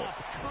a Ow. stomp.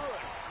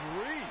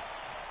 Good grief.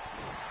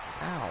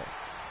 Ow.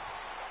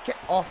 Get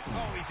off me.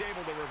 Oh, he's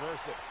able to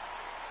reverse it.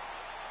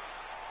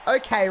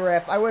 Okay,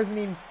 ref. I wasn't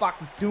even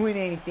fucking doing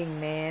anything,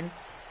 man.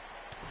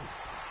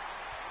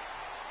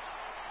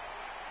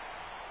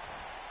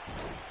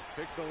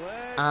 Pick the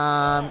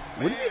leg.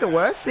 Wouldn't be the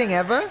worst thing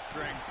ever,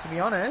 to be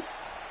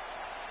honest.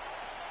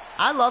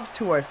 I love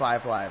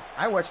 205 Live.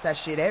 I watch that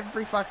shit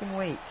every fucking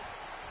week.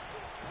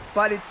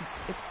 But it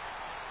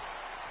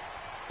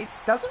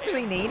doesn't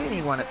really need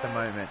anyone at the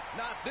moment.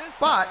 Not this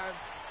But time.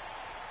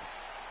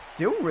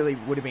 still really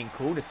would have been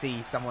cool to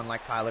see someone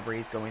like Tyler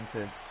Breeze go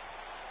onto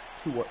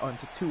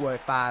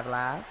 205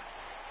 Live.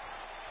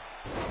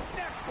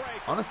 Neck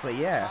break.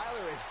 Honestly, yeah. Tyler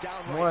is The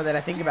downright more that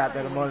I think about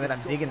that, the scary more when he that I'm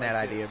gets digging going that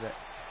like idea. this. But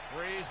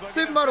Breeze looking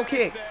to supermodel finish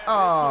kick. this.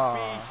 Oh.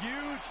 This would be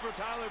huge for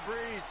Tyler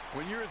Breeze.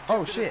 When you're as Oh,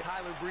 gifted shit. as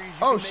Tyler Breeze, you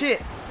Oh can shit.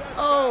 make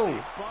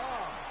Oh.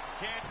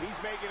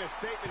 He's making a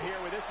statement here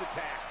with this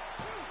attack.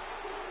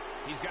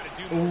 He's got to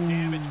do more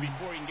damage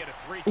before he can get a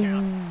 3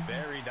 count.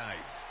 very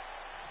nice.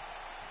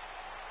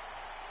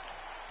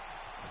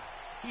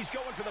 He's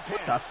going for the pin.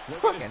 the Looking to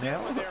fucking steal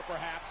hell? one there,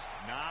 perhaps.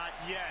 Not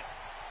yet.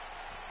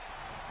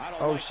 I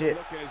don't Oh, like shit.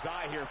 the look in his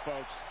eye here,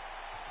 folks.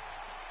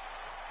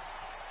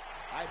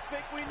 I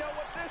think we know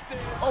what this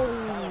is. Tyler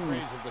Oh.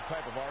 Breeze is the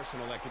type of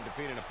arsenal that can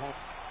defeat an opponent.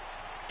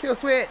 Kill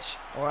switch.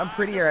 Or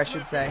unprettier, I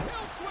should say. Hill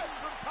switch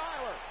from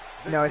Tyler.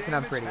 No, it's an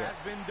Damage unprettier. has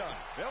been done.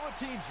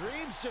 Velveteen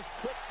Dreams just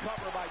quick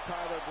cover by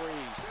Tyler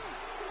Breeze.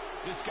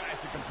 This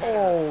guy's a competitor.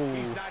 Oh.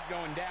 He's not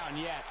going down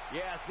yet.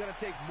 Yeah, it's going to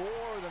take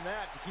more than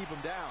that to keep him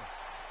down.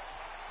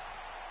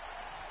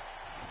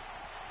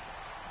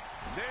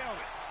 Nailed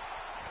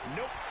it.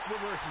 Nope,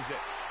 reverses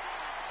it.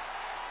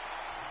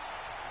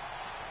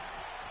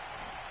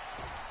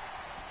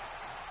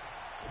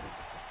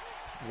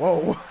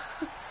 Whoa.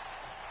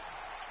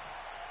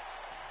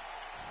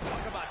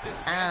 Talk about this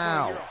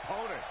Ow. your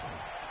opponent.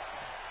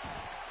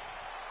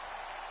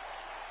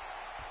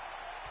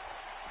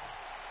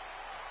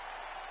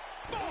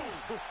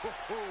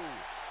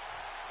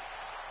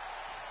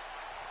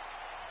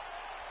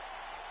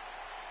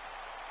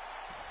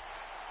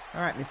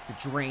 All right, Mr.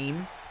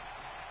 Dream.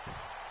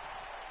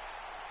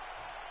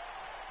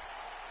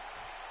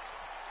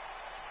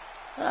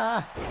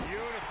 Ah.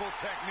 Beautiful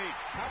technique.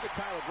 How could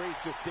Tyler Breeze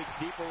just dig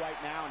deeper right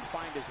now and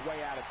find his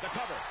way out of the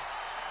cover?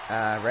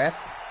 Ref.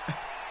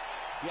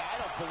 Yeah, I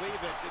don't believe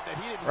that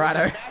he didn't win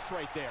Righto. this match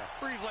right there.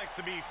 Breeze likes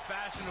to be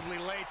fashionably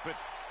late, but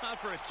not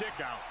for a kick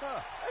out.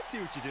 Huh, I see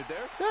what you did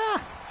there. Ah.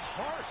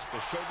 Harsh.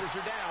 The shoulders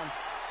are down.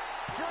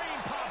 Dream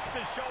pops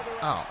the shoulder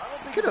Oh, up.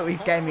 you could at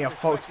least gave me a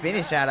false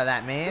finish out of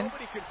that, man.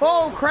 Nobody controls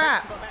Oh, the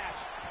crap. pace of a match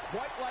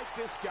quite like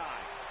this guy.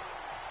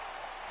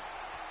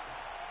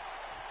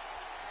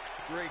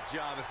 Great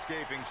job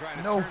escaping, trying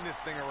to No. turn this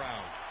thing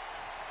around.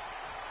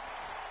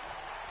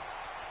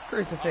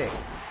 Crucifix.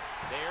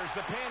 There's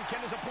the pin. Can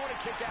his opponent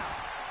kick out?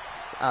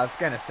 I was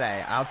going to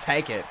say, I'll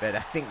take it, but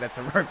I think that's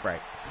a rope break.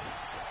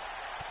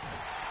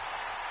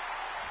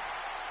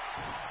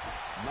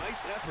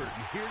 Nice effort,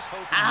 and here's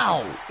hoping Ow.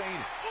 he can sustain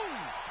it.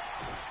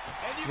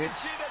 And you can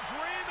see the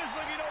Dream is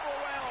looking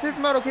overwhelmed.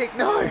 Supermodel kick,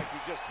 no. He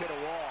just hit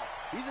a wall.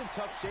 He's in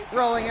tough shape.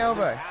 Rolling There's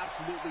elbow.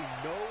 absolutely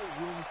no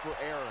room for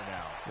error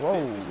now.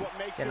 Whoa. This is what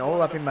makes Getting him all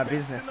one up of in the my best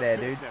business in the there,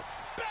 dude. business.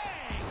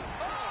 Bang!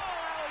 Oh,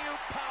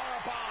 alley-oop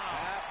powerbomb.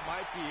 That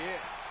might be it.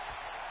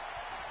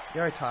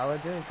 Yo, Tyler,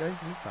 dude, go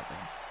do something.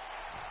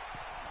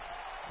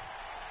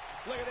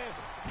 Look at this.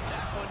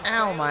 That one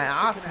Ow, my fails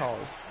to asshole.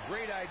 connect.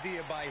 Great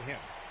idea by him.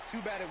 Too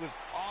bad it was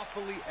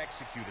awfully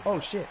executed. Oh,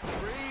 shit.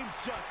 Dream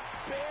just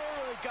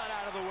barely got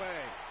out of the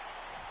way.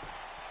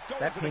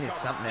 Going That for the pin is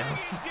cover. something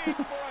else. Digging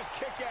deep for a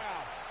kick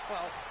out.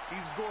 Well,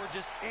 he's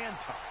gorgeous and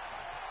tough.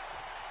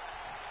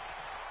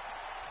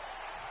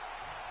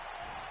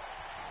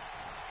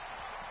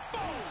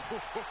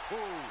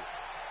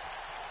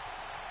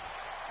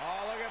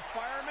 Oh, look at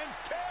Fireman's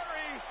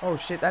carry. Oh,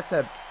 shit, that's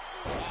a...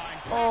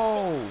 Oh.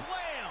 Oh.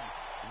 Slam.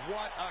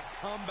 What a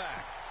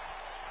comeback.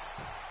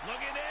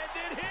 Looking to end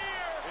it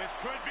here. This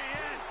could be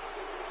it.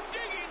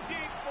 Digging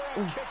deep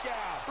for a kick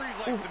out. Breeze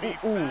likes to be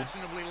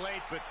fashionably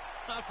late, but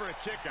not for a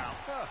kick out.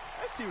 Huh,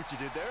 I see what you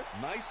did there.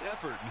 Nice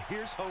effort, and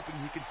here's hoping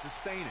he can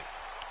sustain it.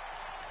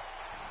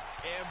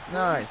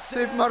 Nice.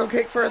 Supermodel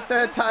kick for a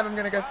third time. I'm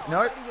going to go...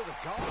 Nope.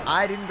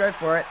 I didn't go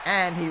for it,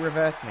 and he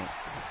reversed me.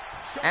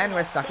 And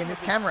we're stuck in this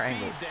camera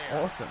angle.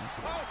 Awesome.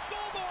 Oh,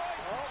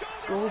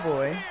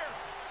 schoolboy. Schoolboy.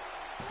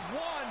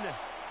 1,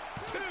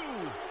 2.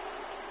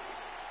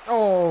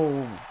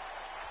 Oh.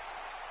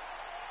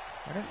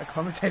 Why don't the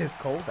commentators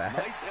call that?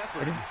 Nice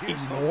effort. They and just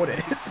here's ignored hoping it.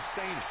 he can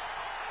sustain it.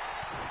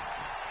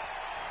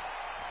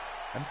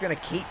 I'm just going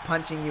to keep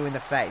punching you in the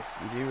face.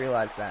 You do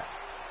realize that.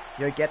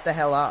 Yo, get the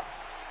hell up.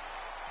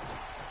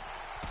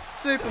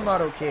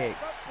 Supermodel kick.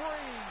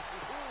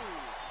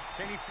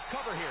 Can he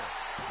cover here?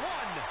 1,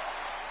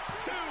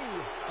 2.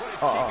 What is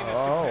keeping this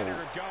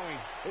competitor going?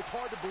 It's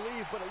hard to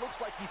believe, but it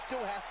looks like he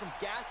still has some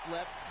gas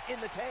left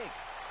in the tank.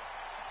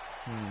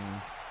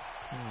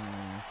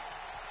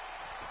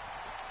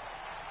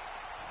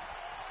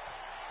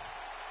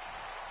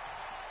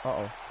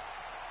 Uh-oh.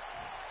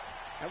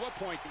 At what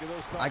point do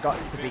those thoughts I got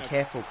creep to be in of,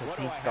 careful because what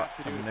do he's I got have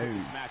to some do to put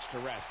moves. this match to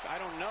rest? I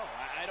don't know.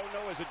 I don't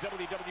know as a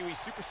WWE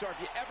superstar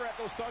if you ever have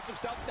those thoughts of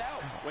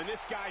self-doubt. When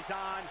this guy's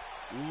on,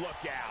 look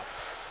out.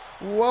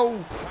 Whoa.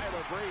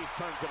 Tyler Breeze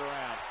turns it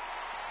around.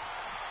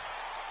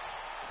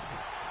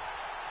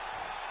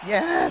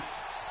 Yes.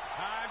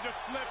 Time to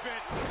flip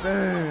it.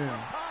 Boom.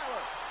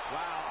 Tyler.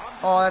 Wow. I'm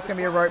just Oh, that's going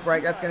to be a rope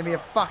break. That's going to be a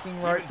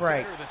fucking rope Even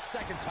break. better the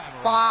second time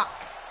around. Fuck.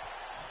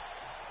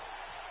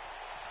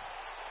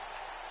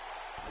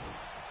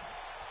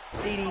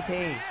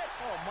 DDT.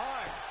 Oh,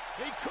 my.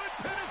 He could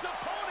pin his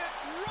opponent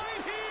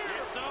right here.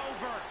 It's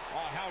over.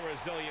 Oh, how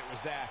resilient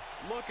was that?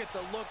 Look at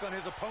the look on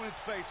his opponent's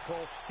face,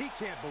 Cole. He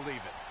can't believe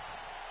it.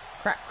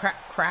 Crap, crap,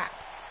 crap.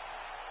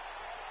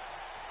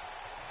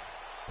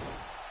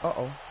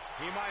 Uh-oh.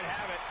 He might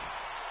have it.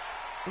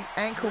 The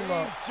ankle Dream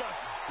lock. just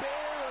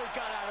barely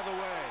got out of the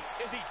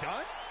way. Is he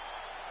done?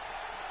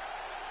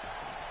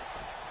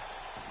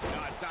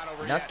 No, it's not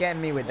over Not yet.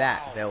 getting me with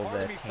that, Part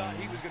Velvet of me thought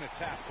he Team. was going to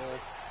tap, Cole.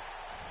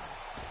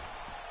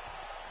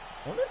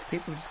 What if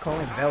people just call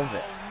him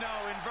Velvet? Oh, no.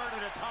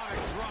 Inverted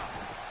atomic drop.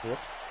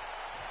 Whoops.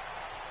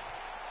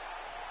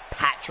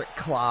 Patrick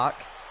Clark.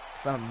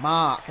 Son of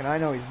Mark, and I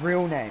know his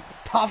real name.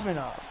 Tough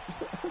enough.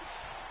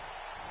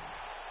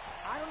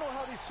 I don't know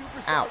how these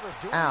superstars Ow,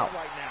 are doing ow. it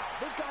right now.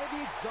 They've got to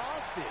be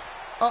exhausted.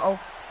 Uh-oh.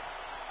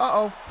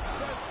 Uh-oh.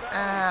 Just back.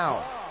 Ow.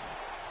 Wow.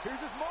 Here's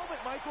his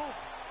moment, Michael.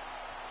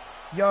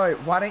 Yo,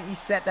 why don't you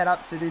set that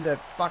up to do the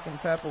fucking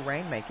Purple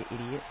Rainmaker,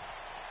 idiot?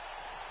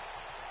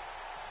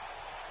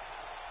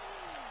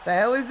 The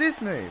hell is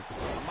this move?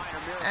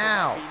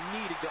 Ow.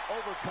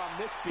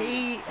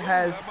 He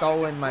has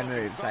stolen my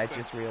moves. I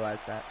just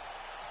realized that.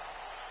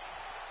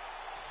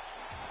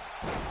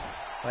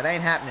 Well, it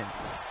ain't happening.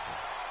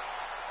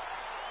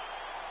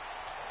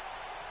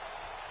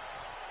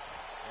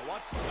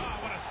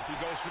 He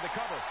goes for the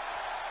cover.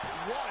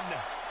 1,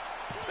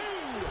 2.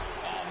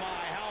 Oh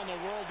my, how in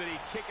the world did he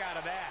kick out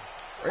of that?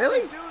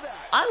 Really?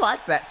 I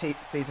liked that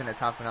season of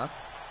Tough Enough.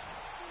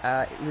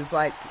 It was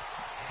like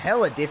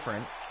hella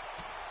different.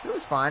 It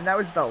was fine. That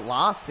was the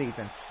last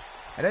season.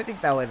 I don't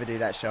think they'll ever do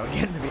that show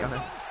again, to be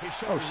honest.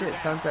 Oh shit,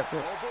 Sunset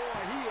Flip. Oh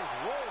boy, he is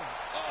rolling.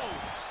 Oh,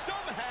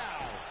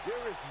 somehow.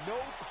 There is no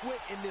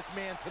quit in this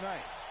man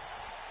tonight.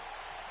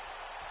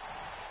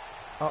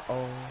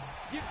 Uh-oh.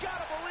 You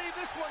gotta believe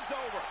this one's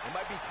over. It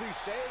might be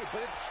cliche,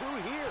 but it's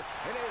true here.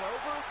 It ain't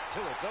over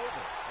till it's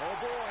over. Oh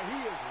boy,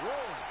 he is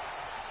rolling.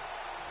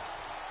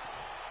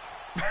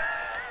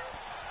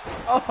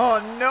 Oh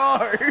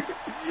no!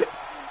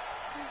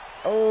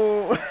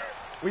 Oh,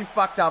 we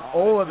fucked up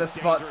all of the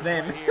spots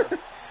then. Right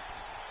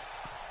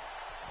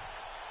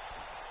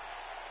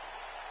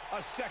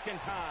a second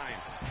time.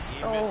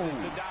 He misses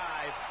the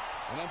dive.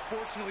 And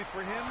unfortunately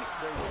for him,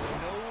 there was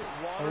no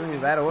water. Oh,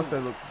 that also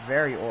looks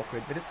very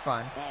awkward, but it's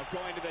fine.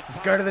 Going to the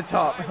Just go to the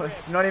top.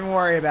 Let's not even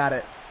worry about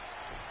it.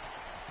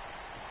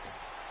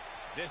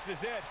 This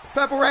is it.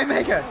 Purple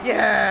Rainmaker!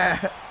 Yeah!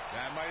 That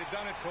might have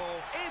done it,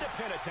 Cole. And a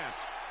pin attempt.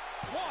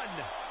 1,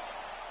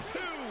 2,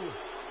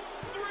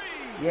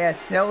 3. Yeah,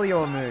 sell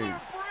your move.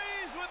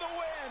 Breeze with a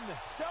win.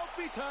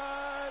 Selfie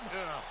time.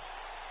 Ugh.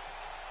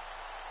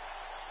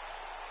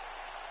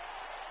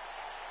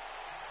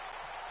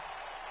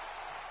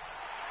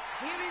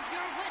 Here is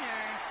your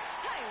winner,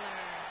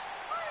 Tyler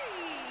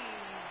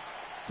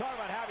Breeze. Talk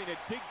about having to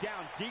dig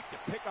down deep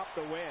to pick up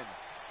the win.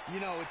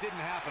 You know, it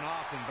didn't happen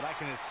often, but I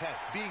can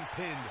attest, being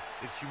pinned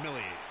is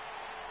humiliating.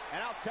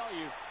 And I'll tell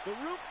you, the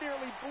roof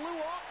nearly blew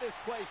off this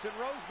place in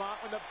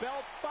Rosemont when the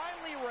bell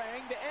finally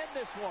rang to end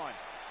this one.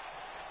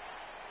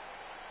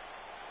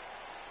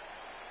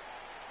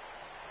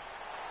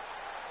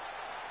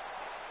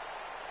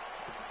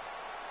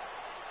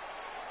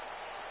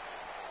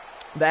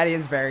 That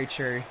is very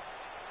true.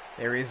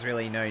 There is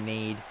really no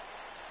need.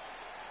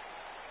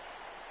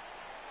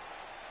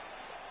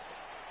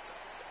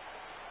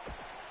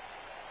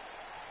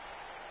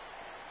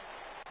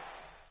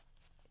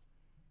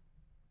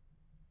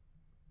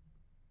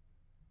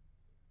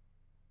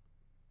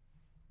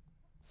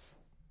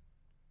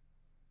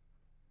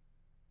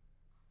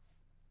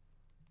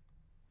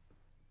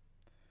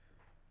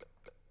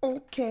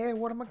 Okay,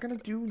 what am I gonna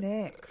do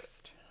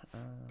next?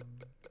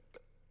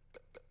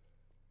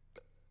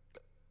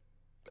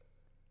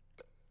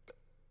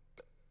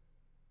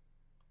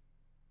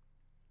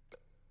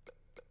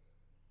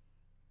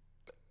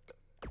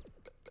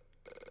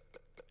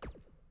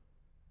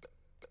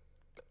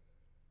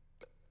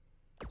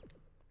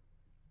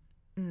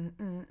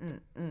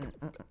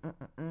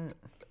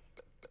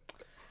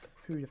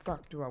 Who the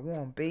fuck do I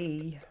want to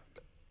be?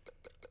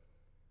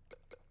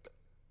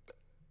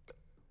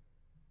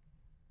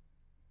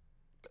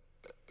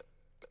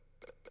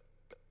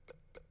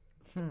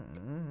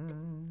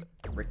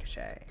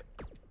 Ricochet.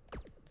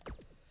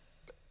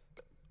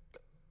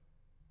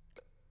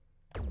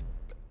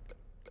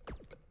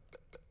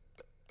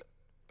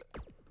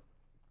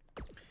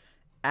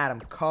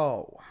 Adam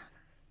Cole.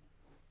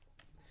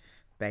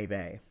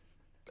 Baby.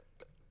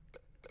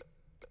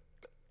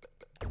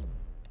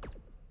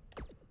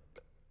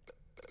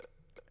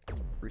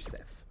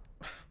 Rusev.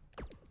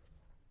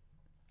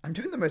 I'm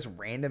doing the most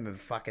random of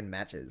fucking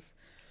matches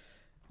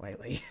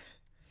lately.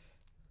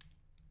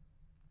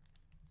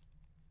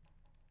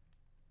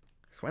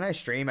 Because when I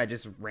stream, I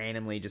just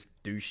randomly just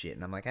do shit.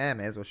 And I'm like, I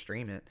may as well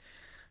stream it.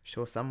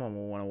 Sure, someone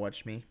will want to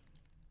watch me.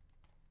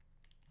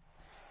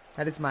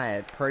 That is my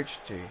approach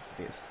to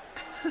this.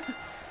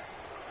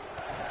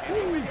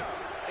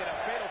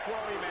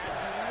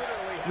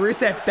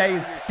 Rusev Day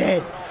is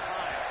dead.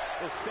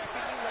 The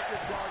second you let your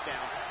guard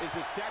down is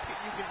the second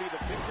you can be the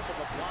victim of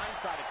a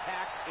blindside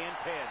attack and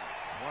pin.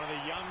 One of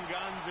the young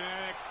guns in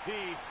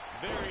NXT,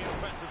 very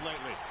impressive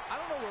lately. I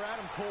don't know where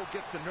Adam Cole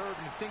gets the nerve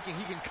in thinking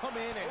he can come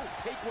in and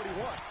take what he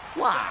wants.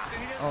 Wow.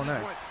 He doesn't Oh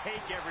just no. want to take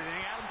everything.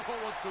 Adam Cole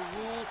wants to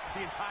rule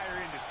the entire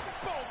industry.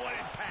 Boom, what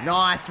impact.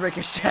 Nice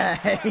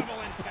Ricochet.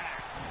 Incredible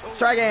impact. Let's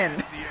try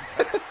again.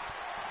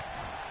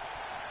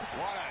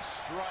 What a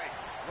strike.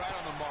 Right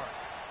on the mark.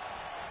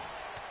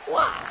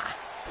 Wow.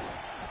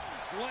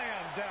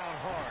 Slam down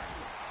hard.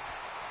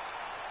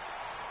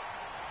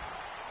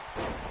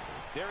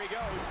 There he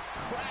goes,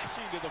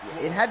 crashing to the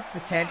floor. It had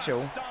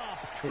potential.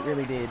 It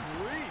really did.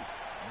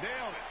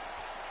 Nailed it.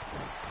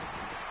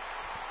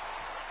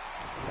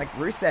 Like,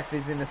 Rusev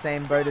is in the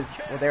same boat as...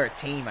 Well, they're a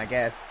team, I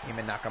guess. Him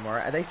and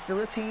Nakamura. Are they still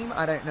a team?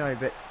 I don't know,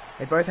 but...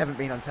 They both haven't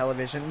been on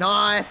television.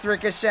 Nice,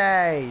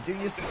 Ricochet! Do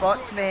your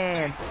spots,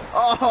 man!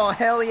 Oh,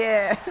 hell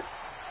yeah!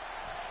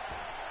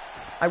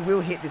 I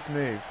will hit this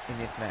move in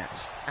this match.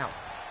 Ow.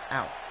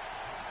 Ow.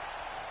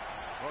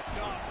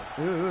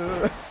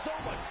 Ooh. So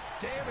much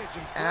damage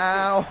inflicted.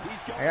 Ow.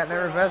 He's going I got no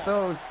for it all.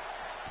 reversals.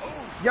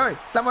 Yo,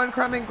 someone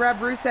come and grab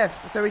Rusev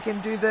so we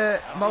can do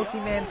the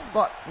multi-man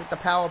spot with the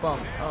power bomb.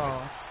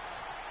 Oh.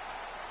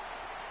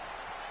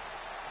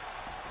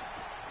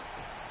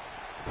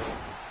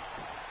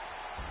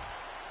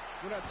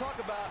 When I talk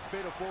about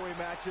Fatal 4-Way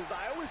matches,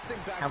 I always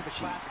think back to the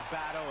classic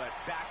battle at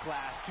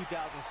Backlash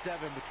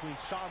 2007 between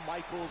Shawn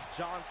Michaels,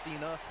 John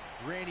Cena,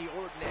 Randy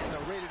Orton, and the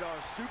Rated R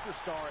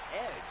superstar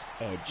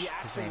Edge. The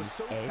action was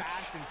so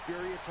fast and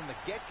furious from the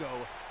get-go,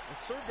 and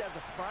served as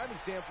a prime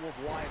example of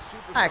why a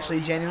superstar I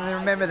actually genuinely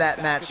remember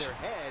that match,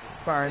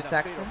 Byron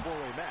Saxton.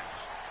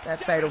 That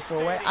Fatal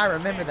 4-Way. I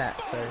remember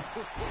that, so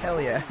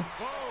hell yeah.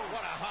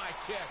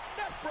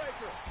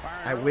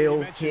 I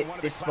will hit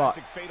this spot.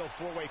 Fatal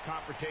 4-Way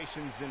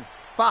confrontations in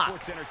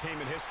sports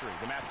entertainment history.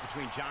 The match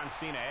between John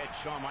Cena, Edge,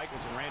 Shawn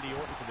Michaels, and Randy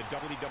Orton for the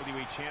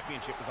WWE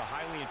Championship was a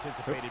highly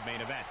anticipated main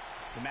event.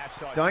 The match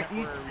saw a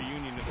temporary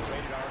reunion of the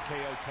Rated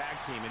RKO tag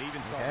team, and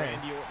even saw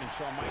Randy Orton and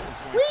Shawn Michaels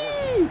join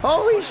forces.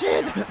 Holy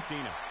shit!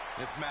 Cena.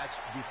 This match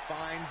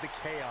defined the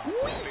chaos of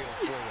Fatal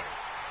 4-Way.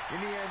 In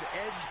the end,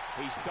 Edge,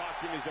 he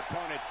stalked his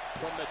opponent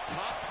from the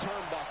top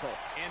turnbuckle,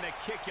 and a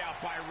kick out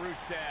by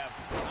Rusev.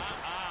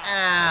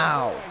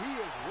 Ow! He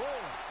is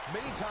rolling.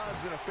 Many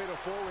times in a Fatal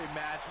 4-Way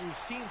match, we've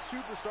seen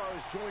superstars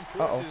join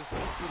forces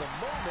for the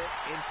moment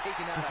in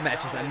taking out. This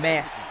match is a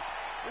mess.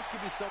 This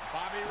could be so.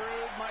 Bobby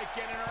Roode might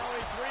get an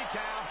early 3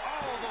 count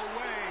all the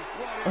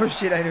way. Oh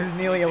shit! I was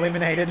nearly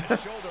eliminated.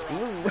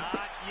 Ooh.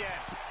 Not yet.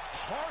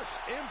 Harsh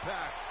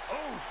impact.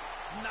 Oh,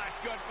 not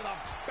good for the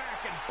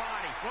back and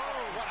body.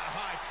 Oh, what a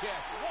high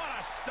kick. What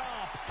a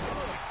stomp.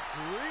 Good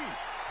grief.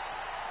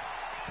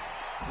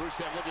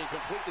 Rusev looking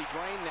completely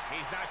drained.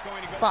 He's not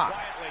going to go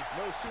quietly.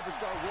 No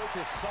superstar worth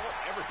his salt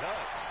ever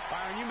does.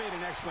 Byron, you made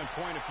an excellent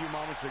point a few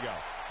moments ago.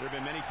 There have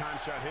been many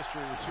times throughout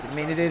history where superstars didn't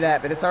mean to do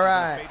that, but it's all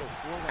right.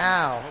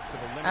 Ow.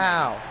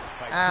 Ow.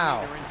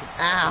 Ow.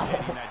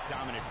 Ow.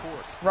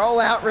 Roll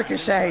out,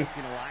 Ricochet.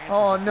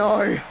 Oh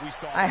no.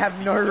 I have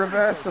no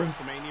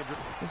reversals.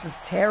 This is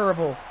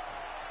terrible.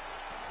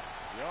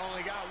 You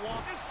only got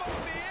one. This might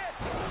be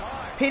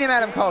it. Pin him,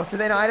 Adam Cole, so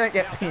then I don't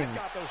get pinned.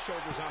 Got those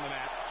shoulders on the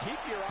mat. Keep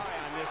your eye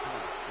on this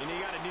one. And you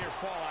got a near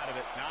fall out of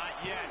it. Not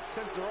yet.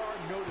 Since there are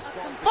no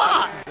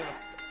disqualifications. Fuck!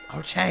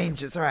 I'll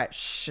change. It's alright.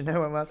 Shh. No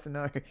one wants to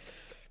know.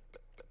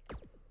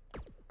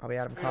 I'll be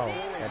Adam Cole.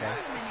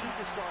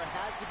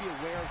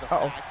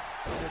 Uh-oh.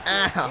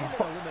 Ow.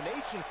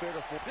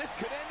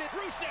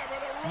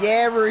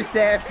 Yeah,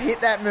 Rusev.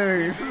 Hit that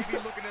move.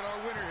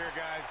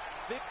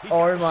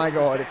 Oh my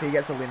god. If he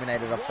gets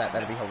eliminated off that,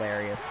 that'd be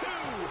hilarious.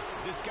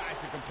 This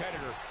guy's a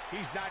competitor.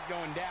 He's not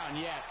going down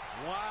yet.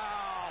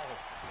 Wow.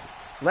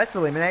 Let's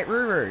eliminate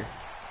Ruru.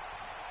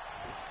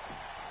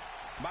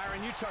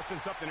 Byron, you touched on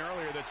something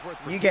earlier that's worth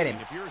repeating. You get him.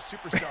 If you're a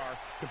superstar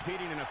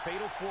competing in a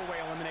Fatal 4-Way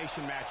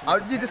elimination match, I'll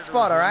do the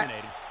spot, all right?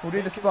 We'll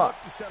do the spot.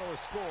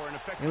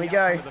 Here we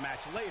go.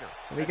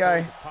 Here we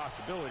go.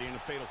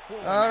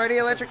 Already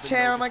electric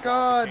chair. Oh my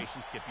god.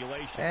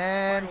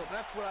 And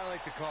that's what I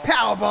like to call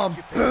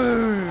powerbomb.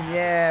 Boom.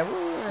 Yeah.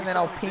 Woo. And then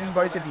I'll ping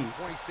both of you.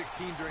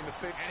 2016 during the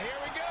and here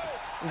we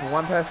go.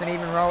 One person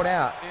even rolled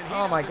out.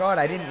 Oh my god.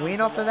 I didn't win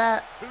off of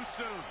that. Too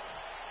soon.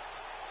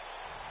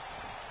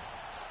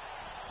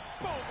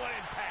 Boom, what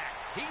impact.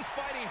 He's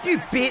fighting.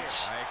 You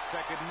bitch. I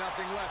expected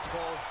nothing less,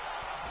 Cole.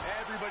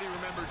 Everybody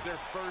remembers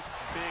their first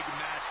big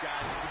match,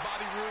 guys. For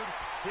Bobby Roode,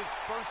 his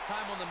first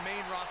time on the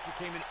main roster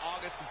came in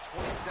August of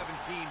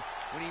 2017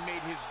 when he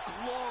made his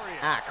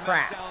glorious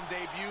SmackDown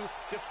debut.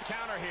 The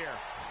counter here.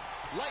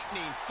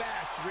 Lightning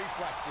fast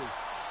reflexes.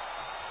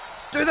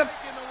 Do the...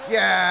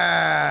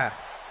 Yeah.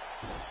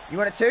 You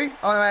want it too?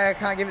 Oh, I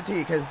can't give it to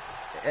you because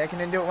I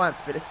can only do it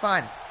once, but it's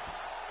fine.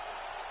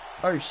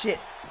 Oh, shit.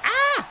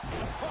 Ah!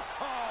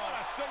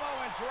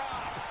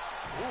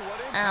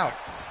 Ow.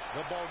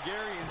 The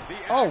Bulgarian,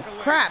 oh,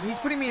 crap. He's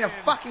putting me in a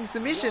fucking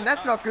submission.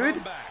 That's not good.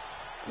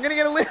 I'm going to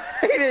get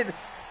eliminated.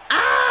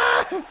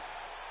 Ah!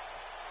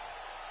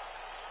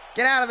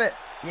 Get out of it.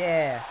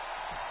 Yeah.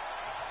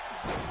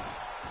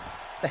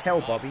 The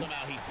hell, Bobby?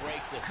 Somehow he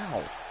breaks it.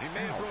 Ow. He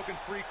may have broken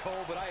free,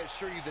 Cole, but I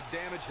assure you the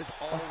damage has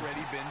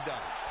already been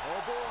done.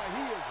 Oh, boy,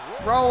 he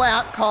is roll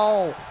out,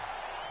 Cole.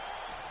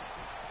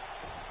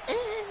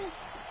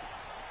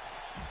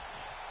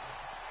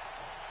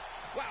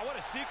 Wow, what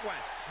a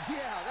sequence. Yeah,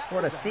 that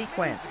what a was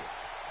sequence. Amazing.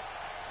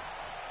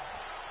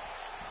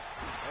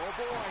 Oh,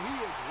 boy, he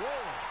is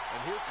rolling.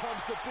 And here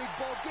comes the big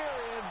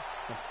Bulgarian.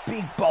 The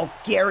big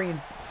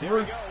Bulgarian. There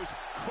he goes,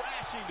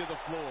 crashing to the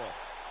floor.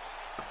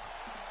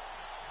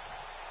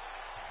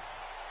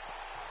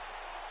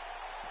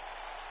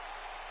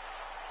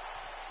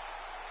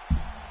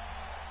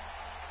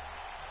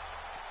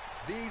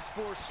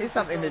 Here's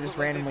something that just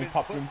randomly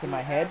popped into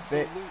my head,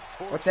 but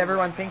what's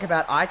everyone think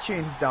about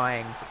iTunes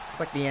dying? It's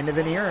like the end of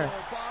an era.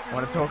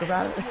 Want to talk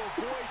about it?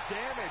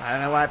 I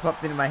don't know why it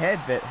popped into my head,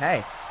 but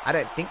hey, I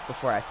don't think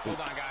before I speak.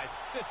 Hold on, guys.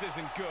 This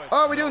isn't good.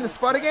 Oh, we're doing the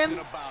spot again?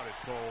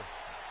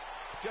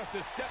 Just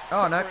a step.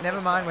 Oh, no,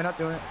 never mind. We're not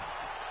doing it.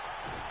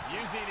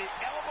 Using the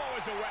elbow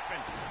as a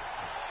weapon.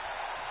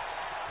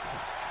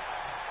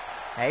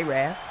 Hey,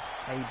 Raf.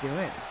 How you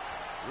doing?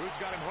 Rude's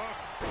got him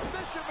hooked.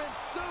 Fisherman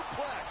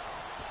suplex.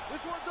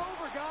 This one's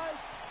over, guys.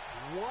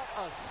 What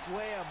a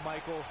slam,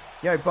 Michael.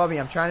 Yo, Bobby,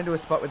 I'm trying to do a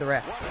spot with the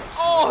ref.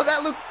 Oh,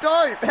 that looked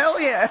dope. Hell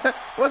yeah.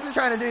 Wasn't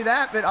trying to do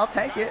that, but I'll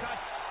take it. Not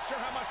sure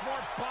how much more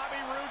Bobby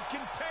Roode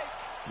can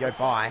take. Yo,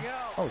 bye.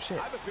 Oh, shit.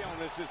 I have a feeling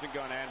this isn't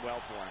going to end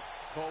well for him.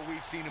 Oh,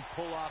 we've seen him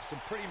pull off some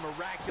pretty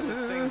miraculous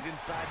things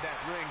inside that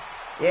ring.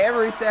 Yeah,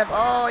 Rusev.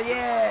 Oh,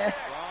 yeah.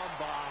 From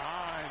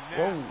behind.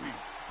 Whoa. Nasty.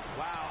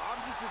 Wow, I'm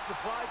just as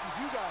surprised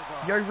as you guys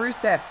are. Yo,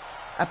 Rusev.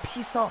 A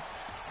piece off.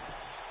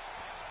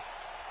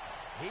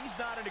 He's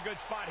not in a good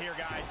spot here,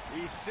 guys.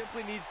 He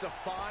simply needs to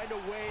find a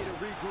way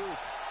to regroup.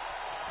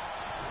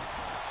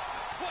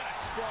 What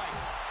a strike.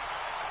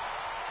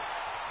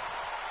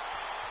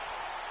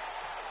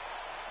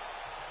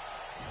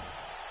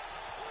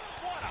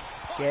 What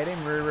a punch. Get him,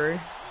 Ruru.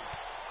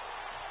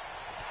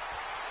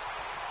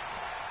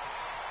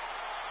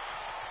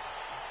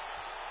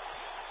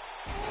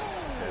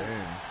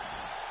 Boom.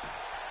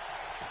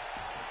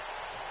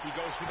 He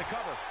goes for the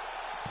cover.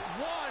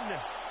 1,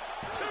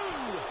 2.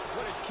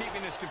 What is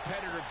keeping this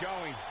competitor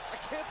going? I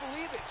can't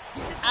believe it.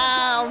 He just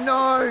Oh,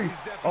 no. He's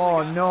definitely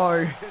Oh, got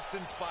no.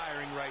 Pistons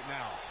firing right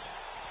now.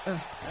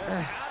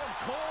 That's Adam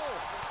Cole.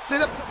 See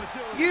the...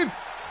 You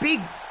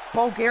big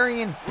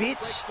Bulgarian bitch.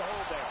 Breaks the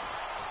hold there.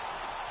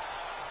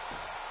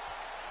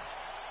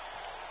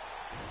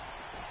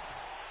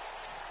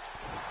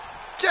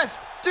 Just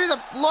do the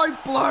low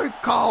blow,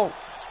 Cole.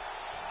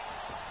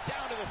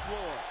 Down to the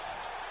floor.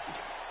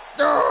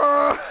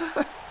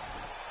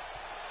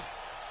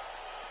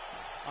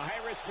 A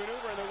high-risk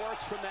maneuver in the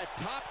works from that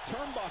top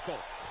turnbuckle.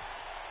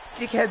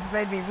 Dickheads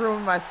made me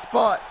ruin my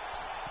spot.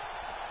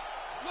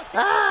 Look at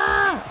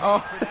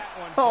Ah! for that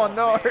one, Oh, Cole.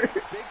 no. Man,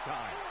 big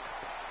time.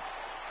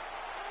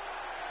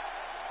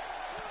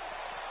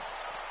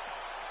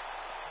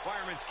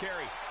 Fireman's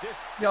carry. This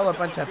Y'all a doesn't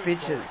bunch look of good,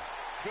 bitches. Corey.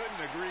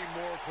 Couldn't agree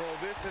more, Cole.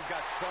 This has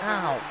got trouble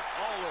Ow. written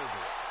all over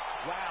it.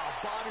 Wow,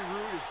 Bobby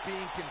Roode is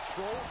being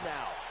controlled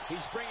now.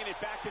 He's bringing it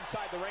back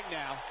inside the ring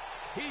now.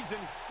 He's in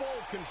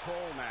full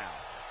control now.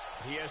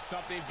 He has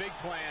something big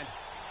planned.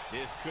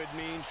 This could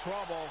mean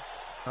trouble.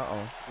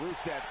 Uh-oh.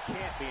 Rusev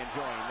can't be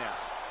enjoying this.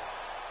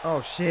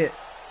 Oh, shit.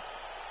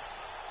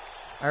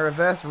 I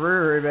reversed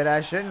Ruru, but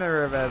I shouldn't have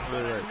reversed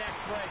But a Ruru. neck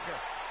breaker.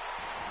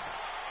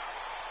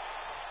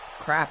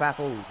 Crap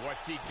apples.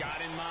 What's he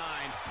got in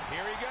mind?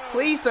 Here he goes.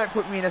 Please don't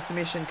put me in a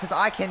submission, because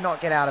I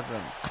cannot get out of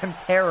them. I'm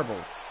terrible.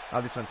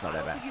 Oh, this one's not I that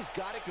don't bad. think he's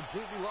got it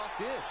completely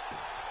locked in.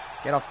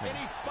 Get off me. And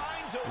he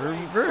finds a way.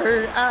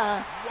 Ruru,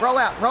 ah. Roll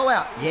out, roll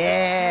out.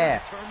 Yeah.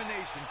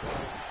 Determination, Cole.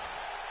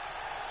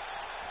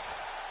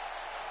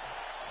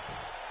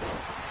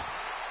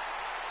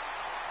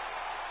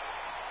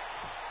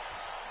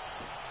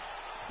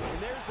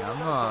 And there's the Come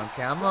reversal on,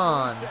 come from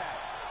on. Rusev.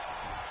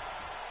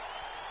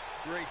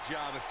 Great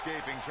job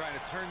escaping, trying to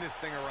turn this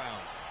thing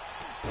around.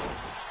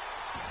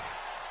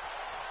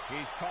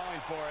 He's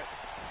calling for it.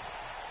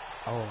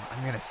 Oh,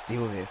 I'm going to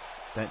steal this.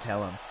 Don't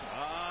tell him.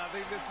 I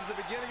think this is the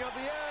beginning of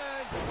the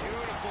end.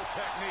 Beautiful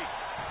technique.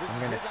 This I'm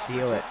is gonna his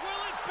steal it. opportunity.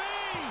 Will it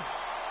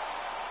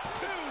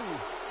be? 2,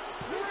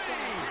 3. Has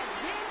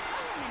been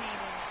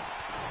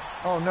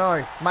eliminated. Oh,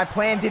 no. My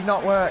plan did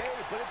not work. Hey,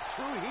 but it's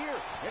true here.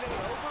 It ain't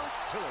over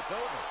till it's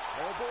over.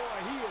 Oh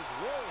boy, he is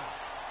rolling.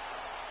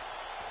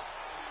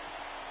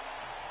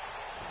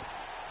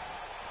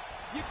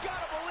 You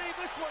gotta believe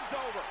this one's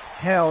over.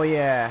 Hell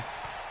yeah.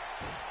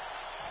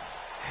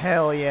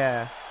 Hell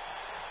yeah.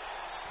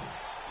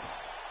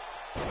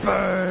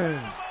 Boom.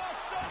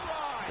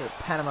 Sunrise.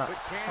 Panama But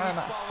can he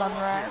follow up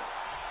Sunrise.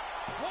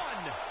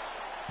 1,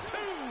 2.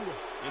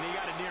 And he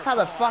got a near How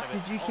the fall out fuck of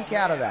it. did you kick Oh,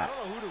 out of man, that? I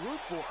don't know who to root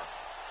for.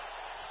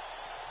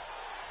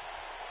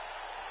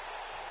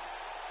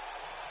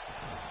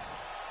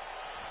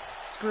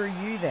 Screw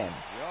you then.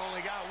 You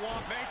only got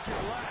one. Make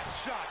your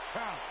last shot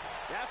count.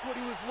 That's what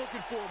he was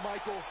looking for,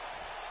 Michael.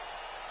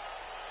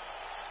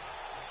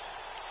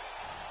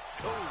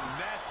 Oh,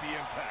 nasty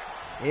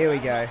impact. Here we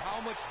go.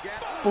 How much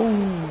gap?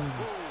 Boom.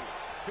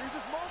 Here's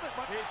his moment,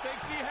 Michael. He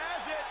thinks he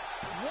has it.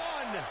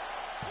 1,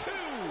 2.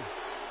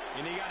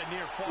 And he got a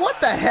near fall. What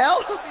out the of it.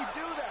 hell? How did he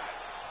do that?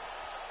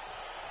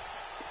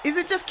 Is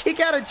it just kick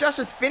out of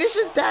Josh's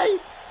finishes day?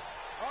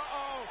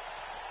 Uh-oh.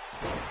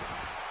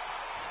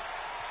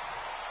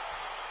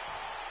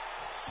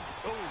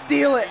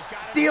 Steal it.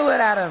 Steal it,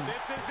 Adam.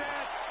 This is it.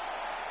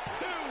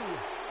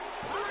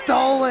 2.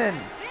 Stolen.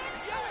 Been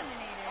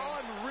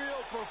eliminated.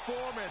 Unreal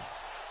performance.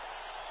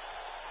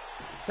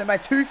 So my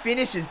 2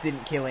 finishes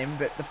didn't kill him,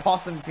 but the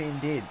possum pin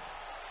did.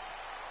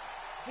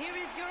 Here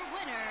is your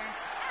winner,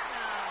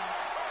 Adam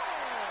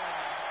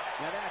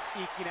Cole. Now that's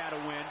eking out a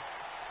win.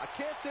 I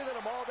can't say that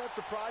I'm all that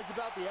surprised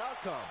about the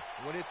outcome.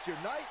 When it's your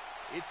night,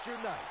 it's your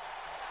night.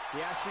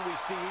 The action we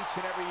see each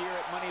and every year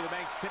at Money in the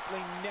Bank simply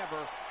never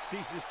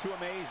ceases to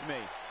amaze me.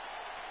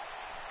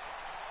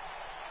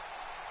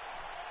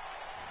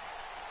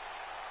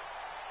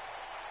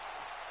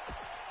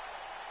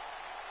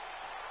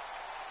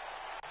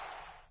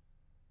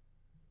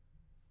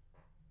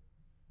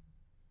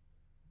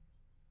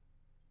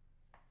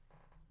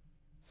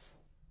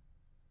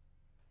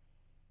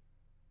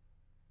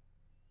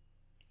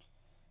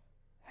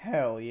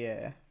 Hell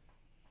yeah.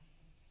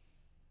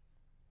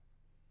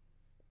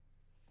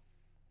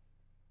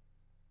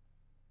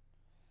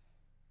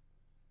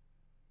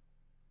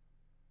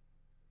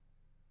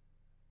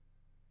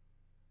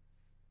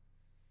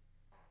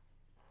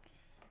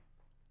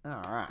 All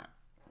right.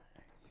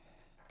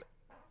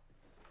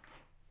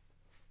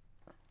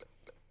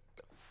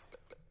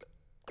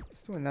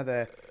 Let's do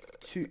another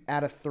 2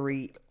 out of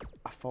 3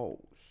 falls.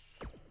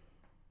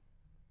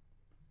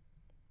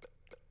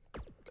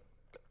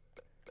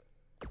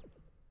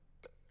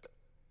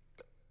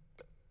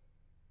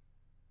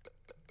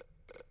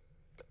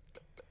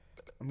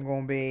 I'm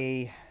going to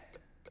be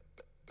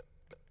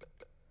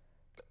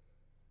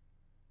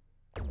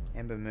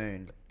Ember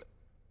Moon.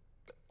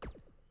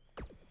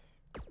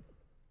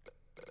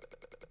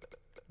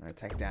 I'm going to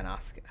take down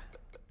Asuka.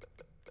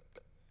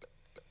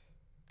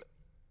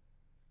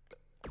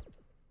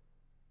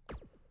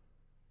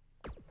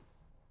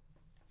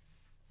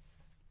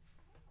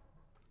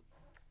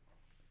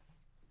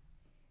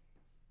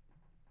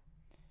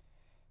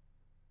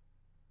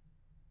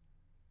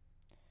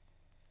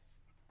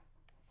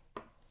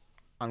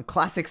 On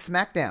Classic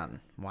SmackDown.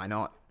 Why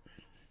not?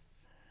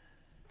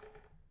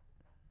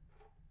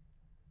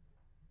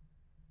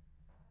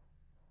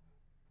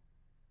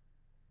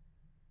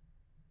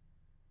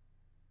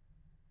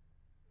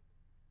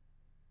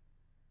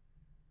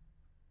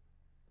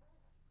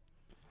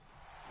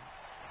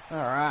 All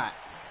right.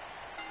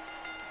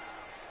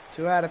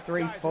 2 out of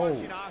 3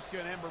 falls. Watching Asuka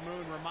and Ember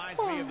Moon reminds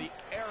me of the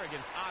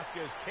arrogance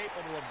Asuka is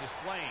capable of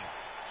displaying.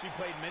 She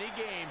played many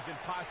games and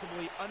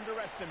possibly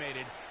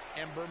underestimated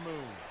Ember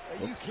Moon.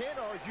 You can't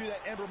argue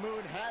that Ember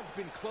Moon has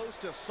been close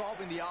to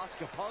solving the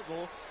Asuka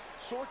puzzle.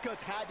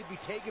 Shortcuts had to be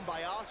taken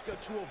by Asuka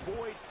to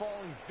avoid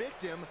falling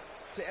victim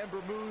to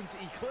Ember Moon's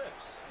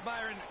eclipse.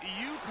 Byron,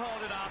 you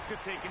called it Asuka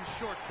taking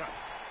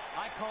shortcuts.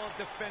 I call it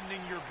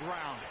defending your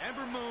ground.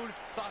 Ember Moon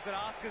thought that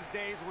Asuka's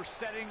days were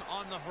setting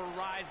on the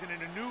horizon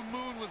and a new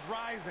moon was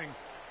rising,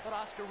 but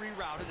Asuka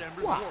rerouted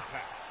Ember's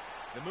warpath.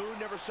 The moon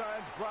never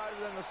shines brighter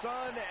than the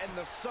sun, and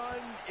the sun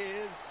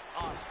is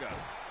Asuka.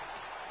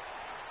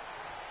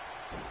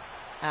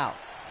 Ow.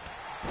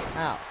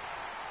 Ow.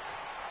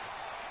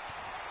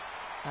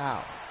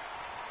 Ow.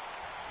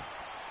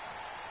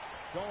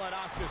 Don't let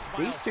Asuka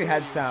smile. These two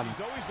had some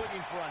She's always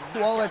looking for a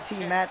quality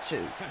knockout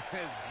matches.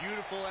 As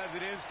beautiful as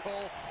it is,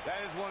 Cole, that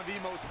is one of the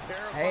most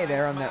terrifying. Hey,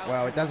 they're on the...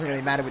 Well, it doesn't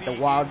really matter with the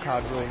wild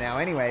card rule now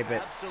anyway,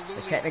 but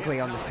they're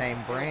technically on the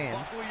same brand.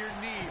 Buckle your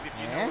knees if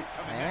you know Yeah? what's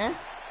coming Yeah? next.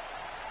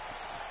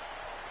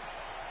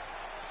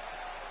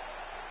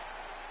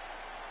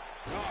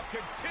 Oh,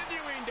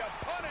 continuing to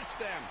punish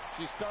them.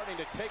 She's starting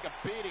to take a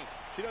beating.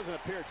 She doesn't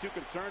appear too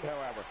concerned,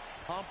 however.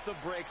 Pump the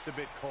brakes a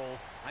bit, Cole.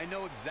 I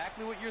know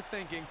exactly what you're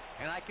thinking,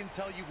 and I can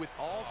tell you with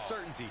all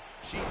certainty,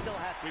 she still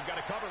has... We've got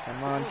to cover.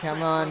 Come on,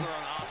 come on.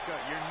 Asuka,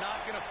 you're not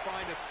going to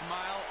find a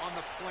smile on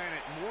the planet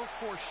more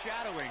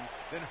foreshadowing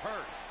than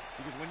hurt.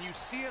 Because when you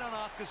see it on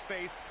Asuka's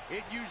face,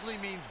 it usually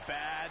means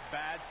bad,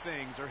 bad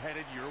things are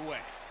headed your way.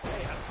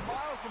 Hey, a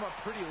smile from a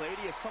pretty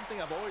lady is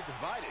something I've always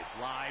invited.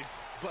 Lies.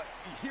 But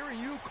hearing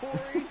you,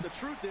 Corey, the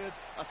truth is,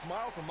 a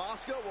smile from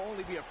Asuka will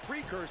only be a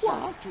precursor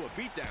to a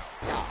beatdown.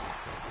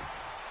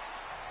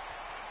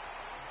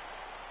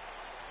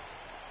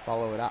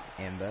 Follow it up,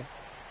 Ember.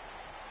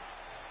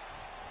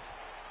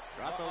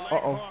 Got the leg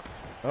Uh-oh.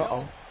 hooked.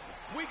 Uh-oh.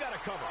 We got to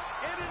cover.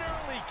 And an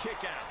early kick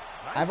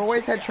out. Nice I've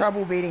always had kick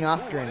trouble beating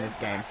Asuka in this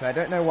game, so I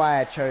don't know why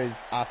I chose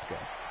Asuka.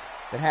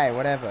 But hey,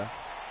 whatever.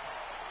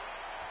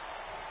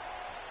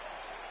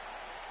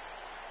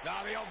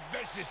 Now the old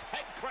vicious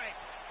head crank.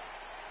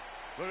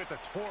 Look at the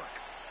torque.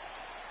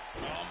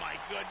 Oh my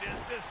goodness,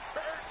 this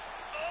hurts.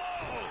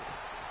 Oh!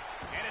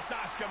 And it's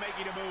Asuka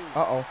making a move.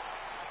 Uh-oh.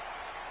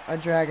 A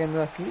dragon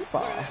the sleeper.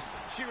 Look at this.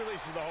 She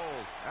releases the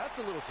hold. That's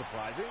a little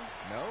surprising,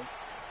 no?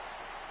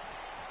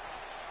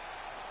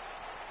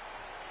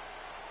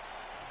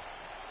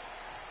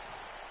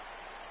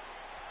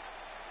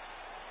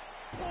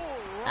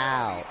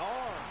 Ow.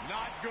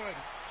 Not good.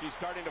 She's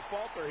starting to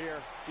falter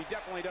here. She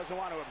definitely doesn't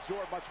want to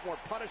absorb much more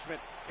punishment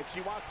if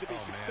she wants to be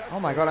successful. Oh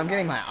my god, I'm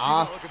getting my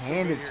ass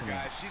handed to me.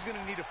 Guys. She's going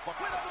to need a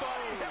fucking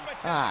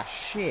Ah,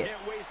 shit.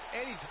 Can't waste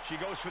any. She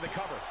goes for the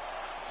cover.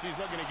 She's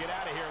looking to get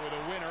out of here with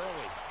a win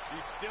early.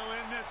 She's still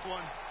in this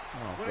one.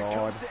 Oh When it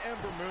god. comes to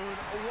Ember Moon,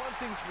 one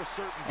thing's for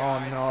certain,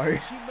 Oh guys. no.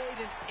 She made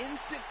an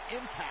instant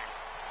impact,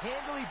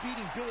 handily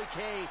beating Billie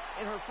Kay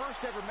in her first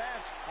ever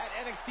match at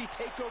NXT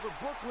TakeOver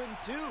Brooklyn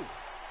 2.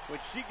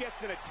 When she gets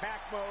in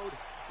attack mode,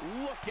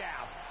 look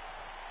out.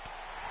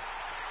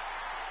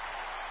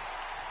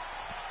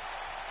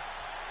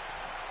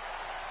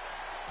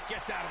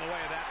 Gets out of the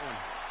way of that one.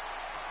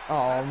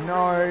 Oh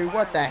no,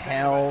 what the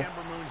hell?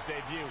 Ember Moon's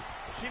debut.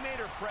 She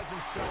made her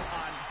presence felt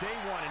on day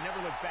one and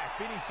never looked back,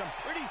 beating some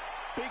pretty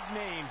big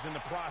names in the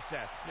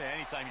process. Yeah,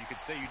 anytime you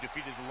could say you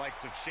defeated the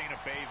likes of Shayna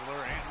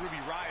Baszler and Ruby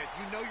Riott,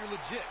 you know you're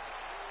legit.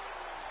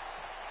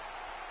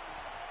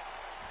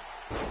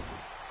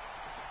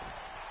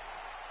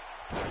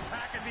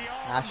 Attacking the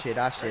arm. Ah shit,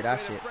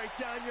 Break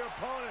down your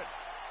opponent.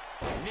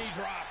 Knee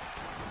drop.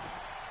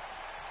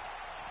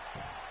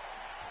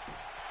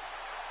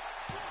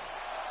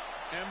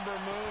 Ember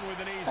Moon with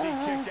an easy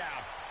kick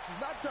out. She's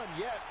not done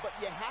yet, but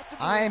you have to.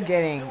 I am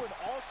getting still in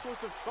all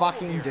sorts of trouble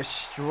fucking here.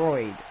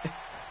 destroyed.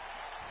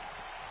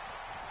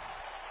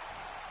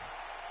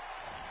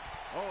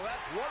 Oh,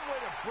 that's one way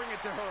to bring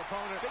it to her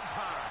opponent. Big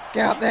time.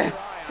 Get out there.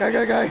 Go,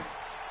 go, go.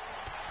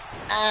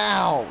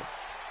 Ow.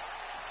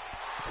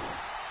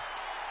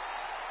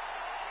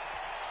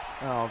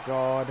 Oh,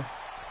 God.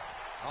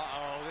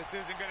 Uh-oh, this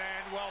isn't going to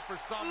end well for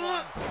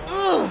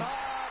someone.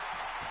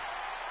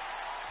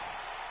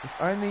 If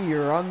only you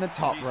were on the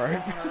top She's rope.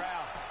 calling her out.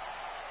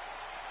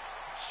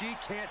 She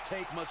can't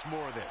take much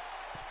more of this.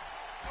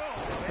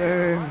 Oh,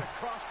 Boom. right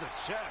across the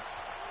chest.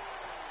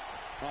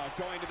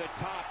 Going to the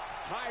top.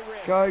 High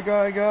risk. Go,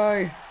 go,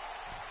 go.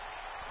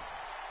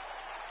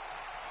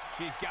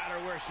 She's got her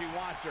where she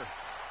wants her.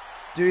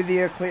 Do the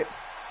eclipse.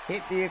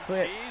 Hit the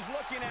eclipse. She's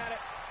looking at it.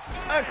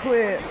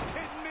 Eclipse. Are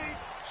you kidding me?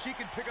 She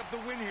can pick up the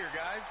win here,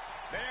 guys.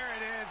 There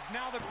it is.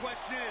 Now the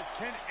question is,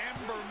 can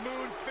Ember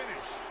Moon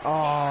finish?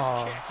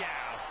 Oh. Kick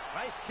out.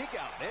 Nice kick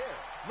out there.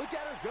 Look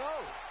at her go.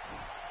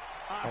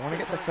 I want to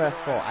get the first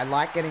fall. I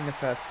like getting the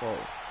first fall.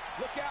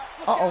 Look out.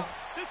 Look Uh-oh. out.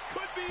 This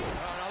could be.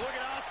 Oh, no, look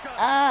at Asuka.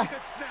 Ah. She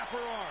could snap her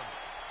arm.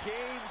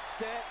 Game,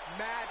 set,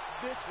 match.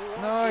 This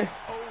one No. is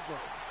over.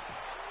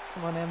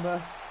 Come on,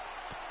 Ember.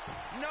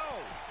 No.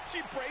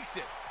 She breaks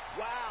it.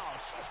 Wow,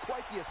 she's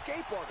quite the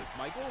escape artist,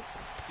 Michael.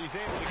 She's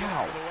able to get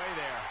Ow. out of the way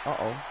there.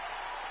 Uh-oh.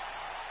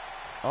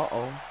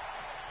 Uh-oh.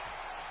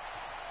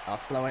 Oh,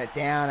 slowing it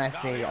down, I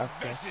Now see. the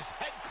Okay. vicious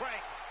head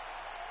crank.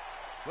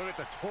 Look at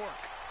the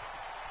torque.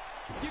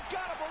 You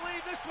gotta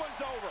believe this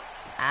one's over.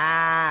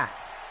 Ah.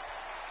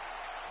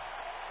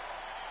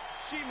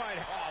 She might.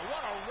 Oh,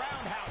 what a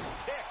roundhouse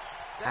kick.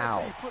 That's Ow.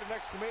 how you put an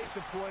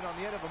exclamation point on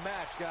the end of a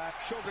match, guy.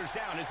 Shoulders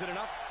down. Is it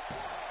enough?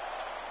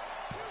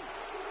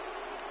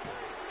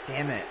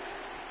 Damn it.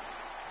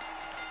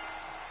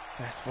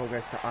 First fall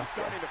goes to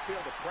Asuka. Starting to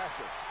feel the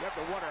pressure. You have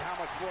to wonder how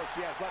much more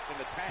she has left in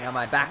the tank. Now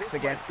my back's This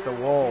against might the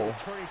very wall. well be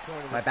the turning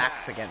point of My this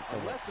back's match. against the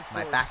wall. Unless, of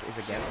My course, back is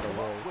she against the can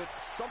come wall. up with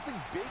something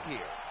big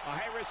here. A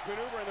high-risk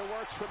maneuver in the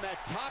works from that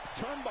top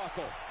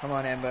turnbuckle. Come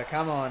on, Ember.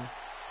 Come on.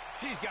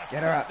 She's got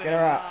Get her up, something get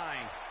her in up.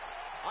 mind.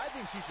 I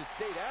think she should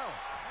stay down.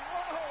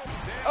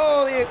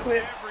 Oh, the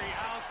eclipse. Every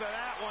ounce of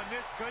that one,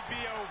 this could be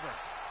over.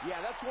 Yeah,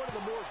 that's one of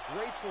the more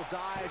graceful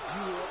dives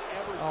you will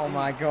ever see. Oh,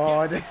 my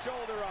God. Gets the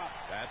shoulder up.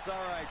 That's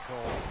all right,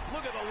 Cole.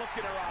 Look at the look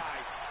in her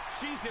eyes.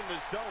 She's in the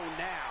zone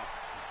now.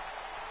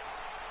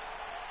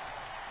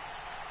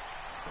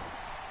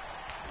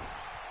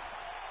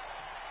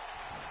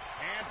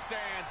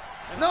 Handstand.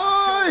 And No!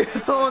 Asuka is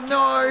able to Oh, get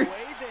no. away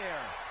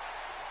there.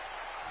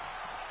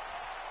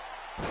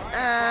 Right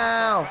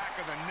Ow. across the back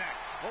of the neck.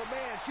 Oh,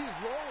 man, she's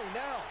rolling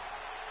now.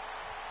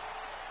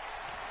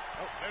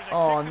 Oh, there's a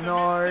Oh, kick to the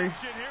no.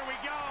 midsection. Here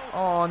we go.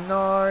 Oh,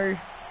 no.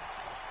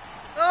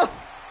 Oh,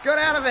 got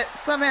out of it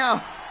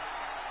somehow.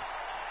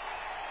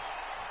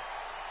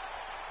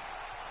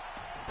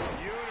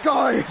 Beautiful.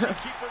 Go. Keep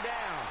her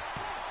down.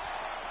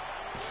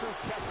 True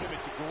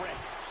testament to grit.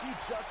 She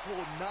just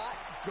will not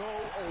go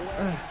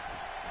away.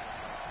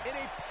 In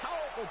a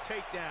powerful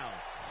takedown.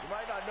 She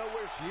might not know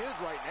where she is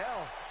right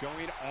now.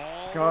 Going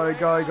all Go, the way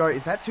go, up. go.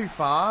 Is that too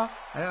far?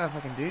 I don't know if I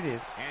can do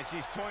this. And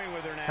she's toying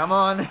with her now. Come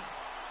on.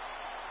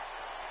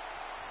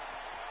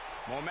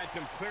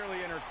 Momentum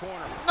clearly in her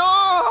corner.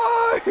 No!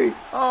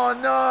 Oh,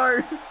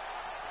 no.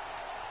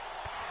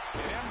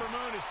 And Ember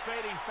Moon is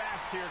fading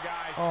fast here,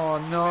 guys. Oh,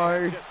 She no.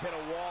 may have just hit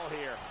a wall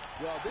here.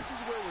 Well, this is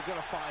where we're going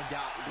to find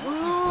out what Ooh.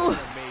 these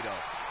women are made of.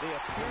 They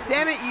appear to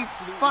Damn be it, you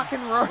absolutely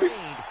fucking ropes.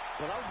 trained,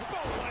 but Oh,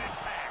 what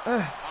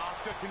impact.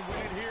 Asuka can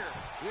win it here.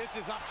 This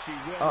is up. She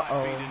will Uh-oh.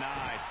 not be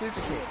denied. Super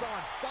she kick. is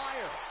on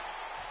fire.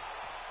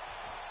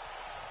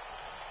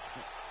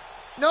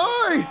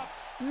 No!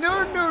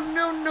 No, no,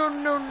 no, no,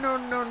 no, no,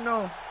 no,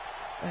 no.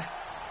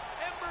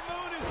 Ember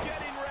Moon is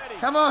getting ready.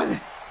 Come on.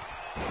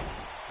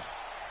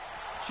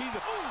 She's a...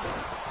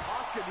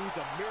 Asuka needs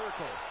a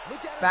miracle.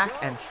 Look at her Back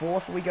go. and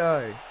forth we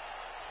go.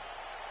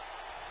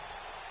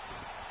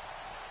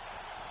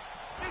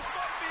 This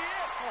might be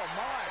it. Oh,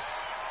 my.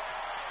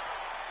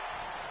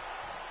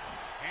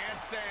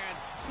 Handstand.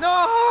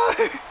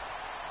 No!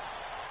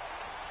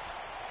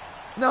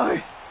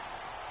 No.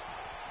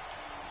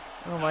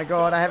 Oh my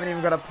god, I haven't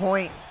even got a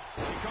point.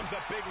 She comes up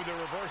big with a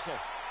reversal.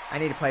 I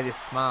need to play this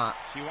smart.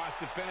 She wants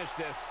to finish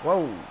this.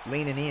 Whoa,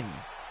 leaning in.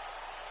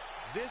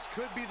 This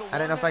could be the one I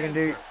don't know if that I can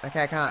ends do... her. Okay,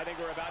 I I can't. think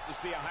we're about to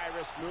see a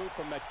high-risk move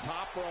from the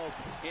top rope.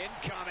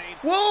 Incoming.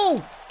 Whoa!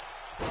 Was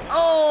able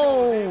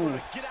Oh!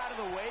 to get out of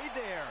the way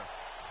there.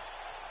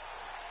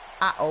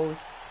 Uh-oh.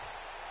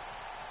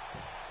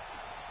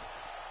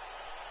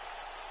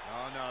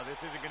 Oh, no, this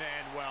isn't going to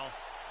end well.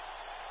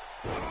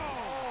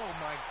 Oh,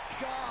 my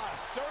God.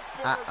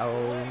 Surfboard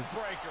Uh-oh. leg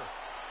breaker.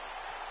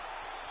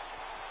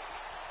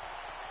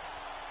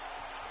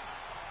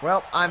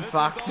 Well, I'm This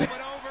one's fucked. all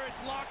but over.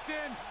 It's locked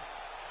in.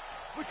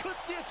 We could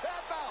see a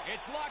tap out.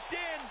 It's locked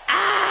in.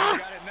 Ah!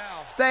 Got it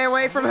now. Stay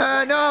away from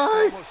her,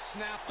 no! Almost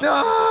snap a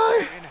No!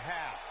 superstar in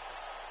half.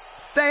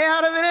 Stay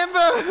out of it,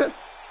 Ember!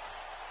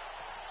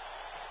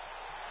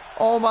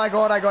 Oh my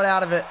God, I got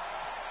out of it.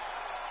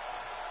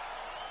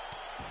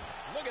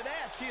 Look at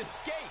that, she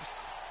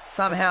escapes.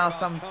 Somehow,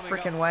 some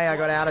freaking way I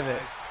got out of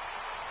it.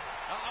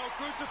 Uh-oh,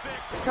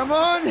 crucifix. Come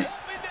on. Hoping to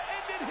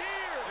end it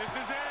here. This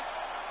is it.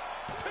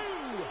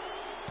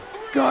 2,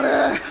 3. Got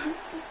her.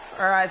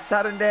 All right,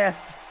 sudden death.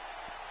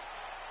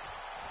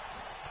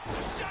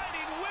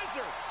 Shining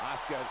wizard.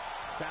 Asuka's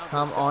found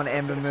Come herself on, in a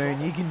Ember bit of Moon.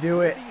 trouble. You can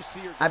do it. Where do you see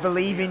her I going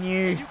believe from in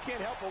here? you. You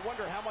can't help but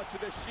wonder how much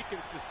of this she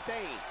can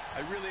sustain.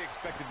 I really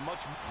expected much.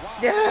 Wow.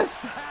 Yes.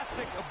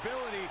 Fantastic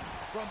ability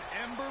from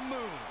Ember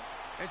Moon.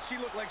 And she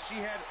looked like she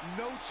had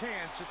no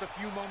chance just a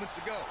few moments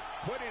ago.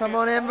 Come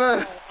on,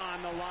 Ember.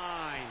 On the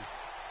line.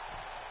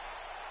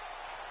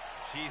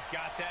 She's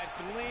got that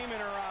gleam in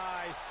her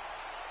eyes.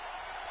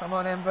 Come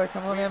on, Ember.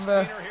 Come on, We've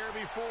Ember. seen her here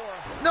before.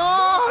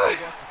 No.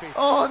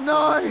 Oh,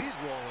 no. She's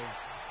rolling.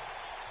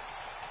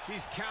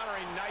 She's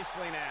countering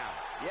nicely now.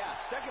 Yeah, a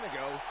second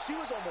ago, she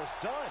was almost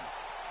done.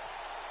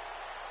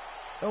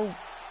 Oh,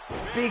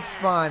 big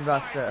spine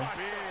buster.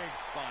 Big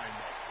spine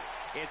buster.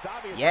 It's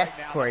obvious Yes,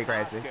 right now Corey that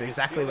Graves, it's Asuka is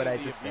exactly what I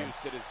feeling the just said. abuse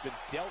that has been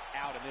dealt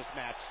out in this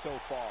match so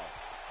far.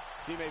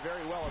 She may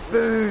very well have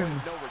Boom.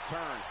 reached the point of no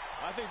return.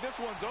 I think this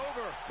one's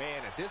over.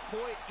 Man, at this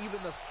point, even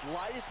the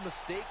slightest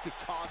mistake could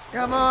cost.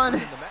 Come her on.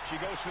 in the match. She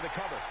goes for the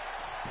cover.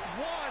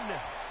 1,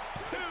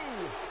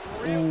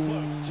 2. Real Ooh.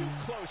 close. Too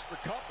close for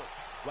comfort.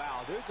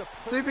 Wow, there's a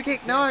Super kick,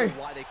 example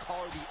no. why they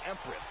call her the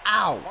Empress.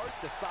 Ow. A heart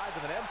the size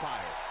of an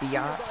empire. She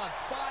Biatch. is on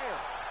fire.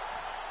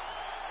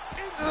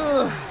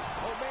 Ugh.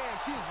 Oh man,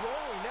 she's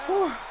rolling now.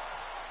 Whew.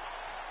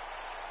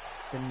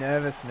 The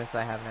nervousness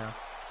I have now.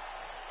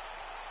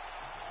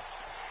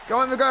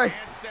 Go, Ember, go.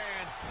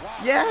 Handstand. Wow.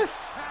 Yes.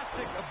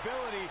 Fantastic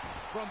ability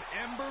from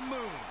Ember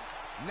Moon.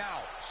 Now,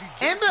 she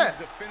just Ember. needs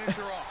to finish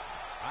her off.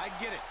 I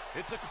get it.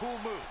 It's a cool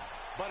move.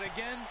 But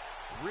again,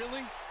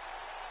 really?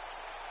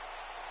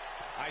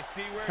 I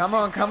see where Come she's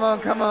on, come going on,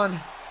 with come this. on.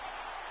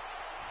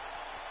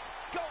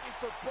 Going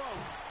for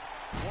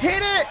broke.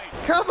 Hit it.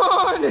 Come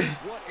on.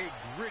 What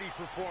a gritty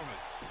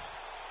performance.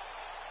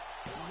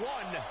 1,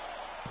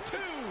 2.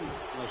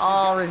 Well, she's Oh,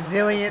 got a tremendous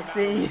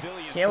resiliency. amount of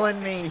resilience. Killing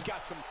I think me. She's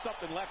got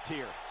something left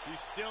here. She's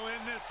still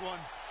in this one.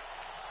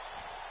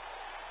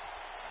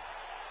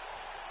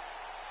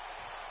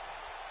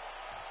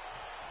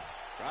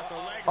 Got the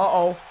leg.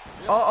 Uh-oh.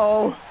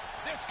 Uh-oh.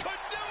 This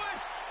could do it.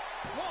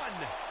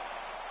 1,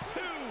 2.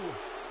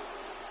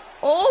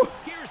 Oh.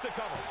 Here's the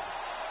cover.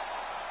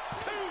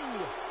 2.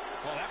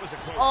 Oh, that was a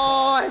close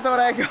Oh, I thought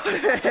I got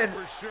it.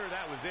 For sure,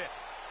 that was it.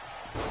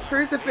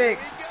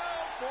 Crucifix. Here we go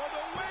for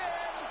the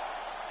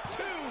win.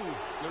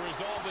 2. The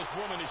resolve this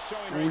woman is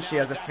showing right Ooh, now she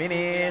has is a absolutely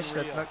finish.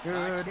 unreal. That's not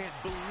I good.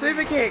 can't believe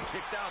Super she kick.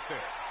 kicked out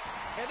there.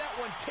 And that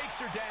one takes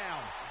her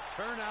down.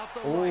 Turn out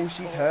the Oh, lights,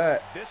 she's Cole.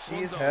 hurt. This She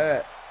one's is over.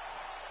 hurt.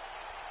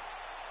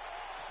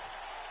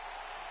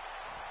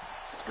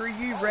 Screw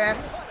you, ref.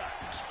 What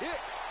a kick.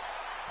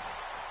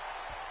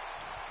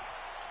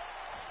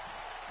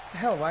 The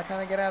hell, why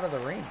can't I get out of the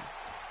ring?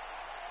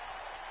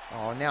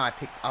 Oh, now I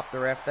picked up the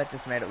ref. That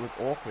just made it look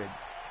awkward.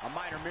 A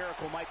minor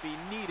miracle might be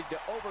needed to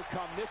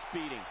overcome this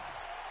beating.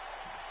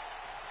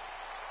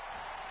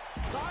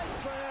 Side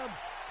slam.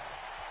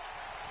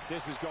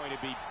 This is going to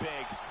be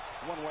big,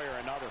 one way or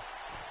another.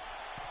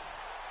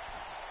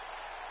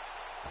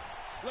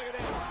 Look at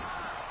this.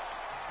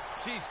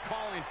 She's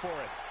calling for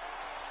it.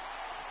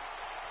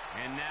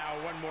 And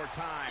now one more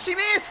time. She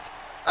missed!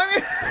 I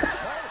mean,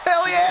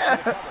 hell yeah!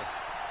 1,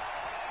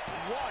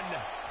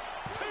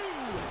 2.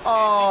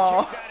 Oh.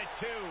 And she kicks out at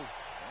 2.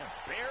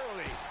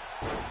 Barely.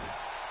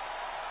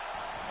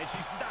 And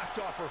she's knocked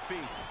off her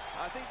feet.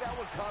 I think that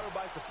one caught her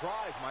by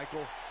surprise,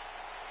 Michael.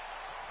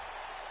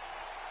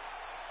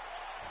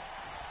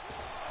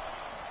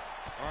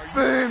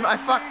 Boom! I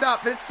fucked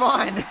up, but it's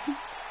fine.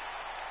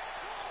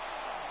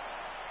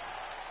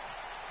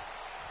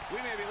 We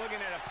may be looking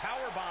at a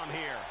power bomb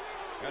here.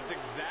 That's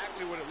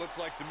exactly what it looks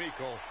like to me,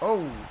 Cole.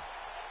 Oh.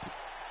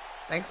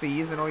 Thanks for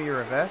using all your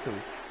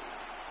reversals,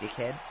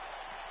 dickhead.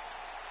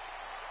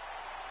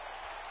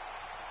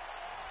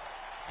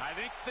 I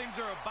think things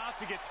are about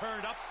to get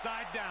turned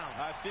upside down.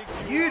 I think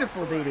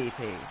Beautiful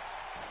DDT.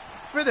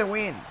 For the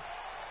win.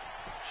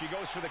 She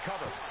goes for the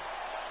cover.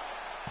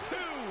 2.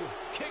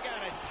 Kick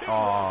out at 2.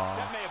 Aw.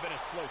 That may have been a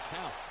slow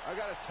count. I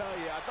gotta tell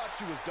you, I thought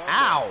she was done.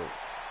 Ow!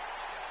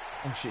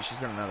 Oh shit, she's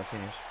got another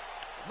finish.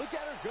 There. Look at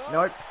her go.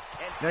 Nope.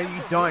 And No, you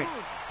Ember don't.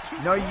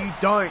 Moon, No, you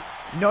don't.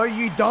 No,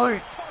 you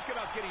don't. Talk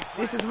about getting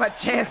This flat. is my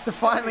chance to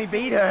finally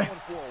beat her. going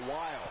for a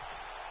while.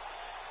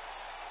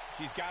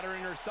 She's got her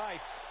in her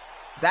sights.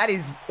 That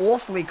is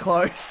awfully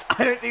close.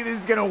 I don't think this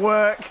is gonna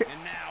work. And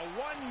now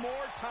one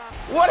more time.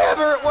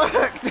 Whatever, it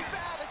worked.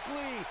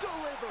 Emphatically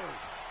delivered.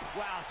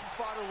 Wow, she's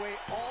fought her way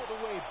all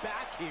the way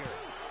back here.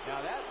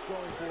 Now that's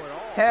going for it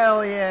all.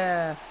 Hell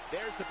yeah.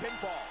 There's the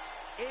pinfall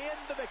and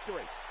the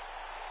victory.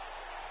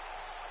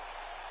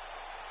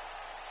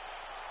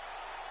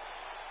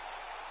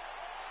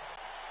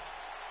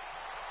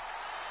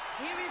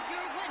 Here is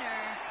your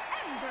winner,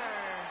 Ember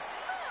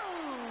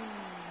Moon.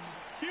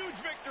 Huge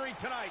victory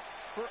tonight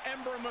for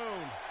Ember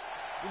Moon.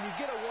 When you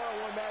get a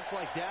one-on-one match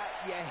like that,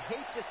 you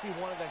hate to see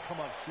one of them come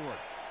up short.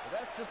 But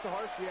that's just the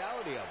harsh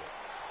reality of it.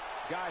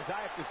 Guys,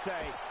 I have to say,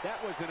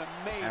 that was an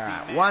amazing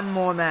match. One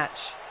more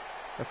match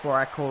before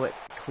I call it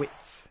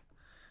quits.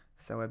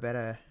 So I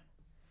better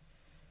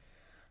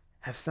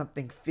have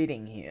something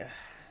fitting here.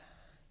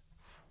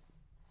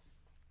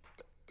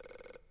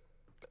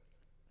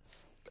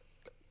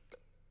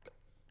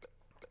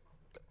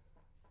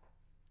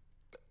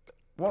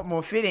 What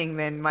more fitting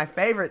than my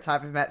favorite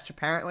type of match,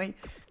 apparently?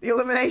 The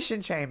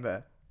Elimination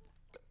Chamber.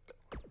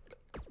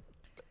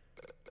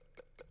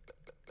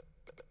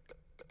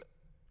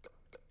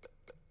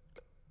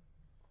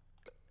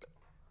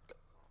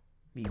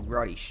 Be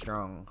Roddy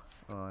Strong.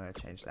 Oh, I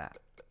gotta change that.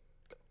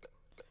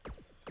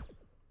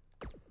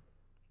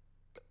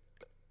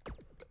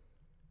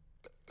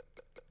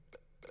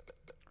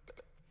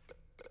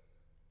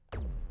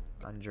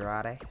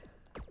 Andrade.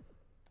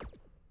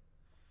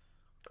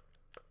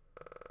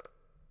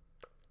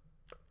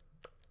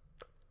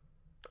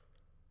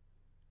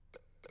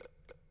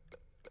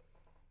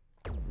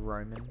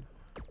 Roman.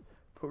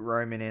 Put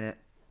Roman in it.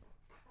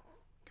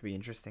 Could be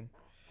interesting.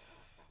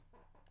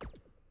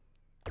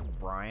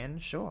 Bryan,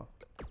 sure.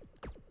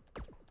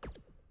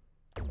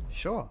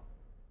 Sure.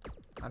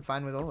 I'm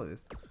fine with all of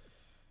this.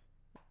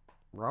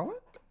 Rowan?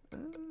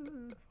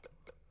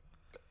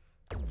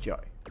 Joe.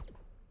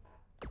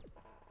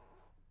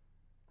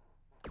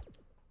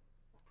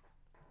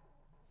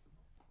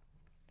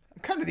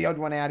 I'm kind of the odd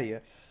one out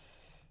here.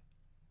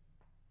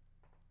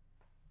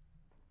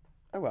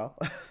 Oh well.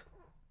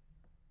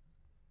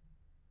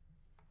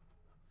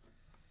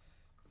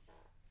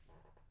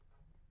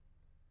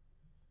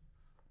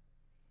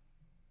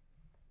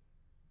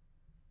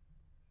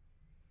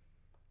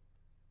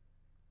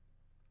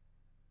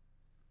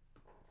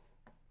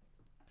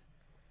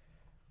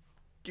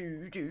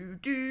 Do.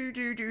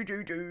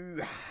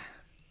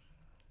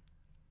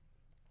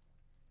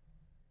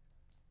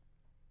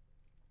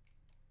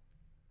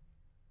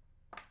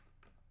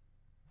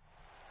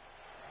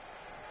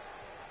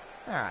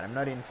 Alright, I'm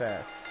not in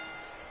first.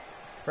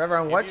 For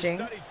everyone watching,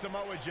 6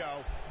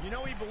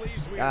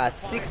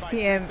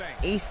 p.m.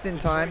 Eastern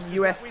Time,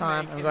 US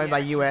time. I'm going by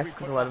US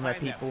because a lot of my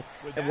people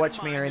that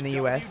watch me are in the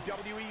US.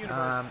 You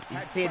can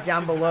see it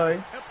down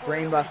below.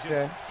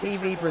 Brainbuster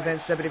TV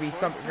presents WWE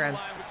SummerSlam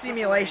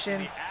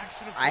Simulation.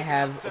 I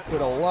have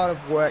put a lot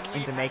of work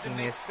into making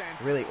this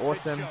really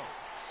awesome.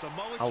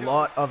 A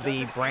lot of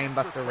the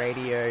Brainbuster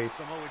Radio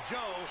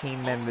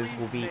team members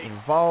will be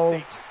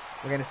involved.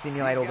 We're going to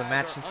simulate all the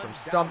matches from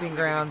Stomping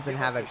Grounds and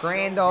have a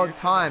grand old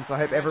time, so I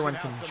hope everyone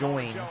can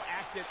join. Joe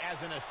acted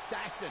as an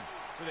assassin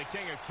for the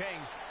King of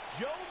Kings.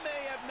 Joe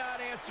may have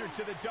not answered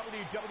to the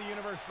WWE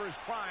Universe for his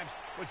crimes,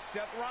 but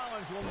Seth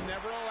Rollins will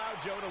never allow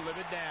Joe to live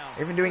it down.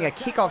 We're even doing a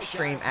kickoff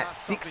stream at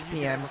 6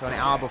 p.m., so an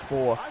hour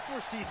before.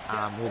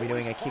 We'll be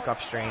doing a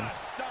kickoff stream.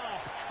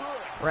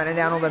 Running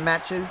down all the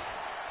matches.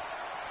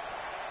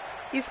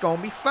 It's going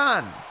to be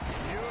fun.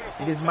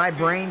 It is my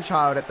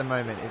brainchild at the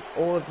moment. It's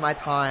all of my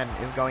time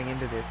is going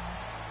into this.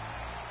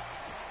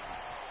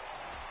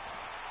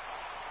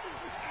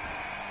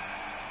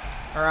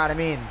 Alright, I'm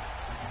in.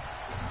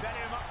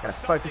 Gotta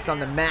focus on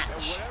the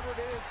match. Whatever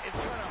it is, it's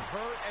going to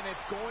hurt, and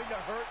it's going to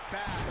hurt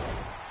bad.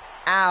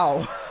 Ow.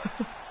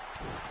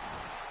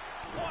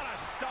 What a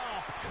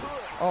stomp.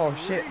 Good. Oh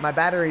shit, my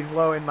battery's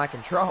low in my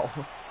control.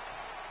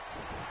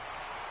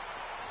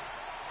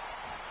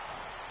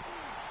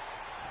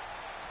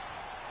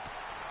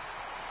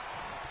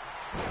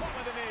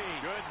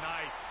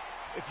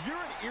 If you're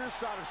an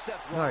earshot of Seth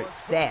No, Rollins,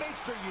 Seth. make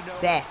sure you know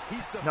Seth,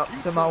 he's the not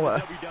future Samoa.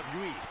 of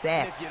WWE.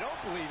 Seth. And if you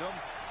don't believe him,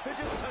 he'll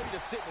just tell you to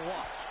sit and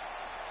watch.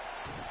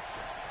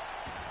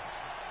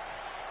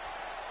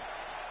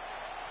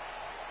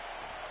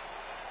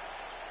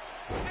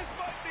 This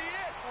might be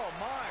it. Oh,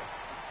 my.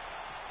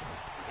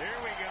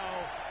 Here we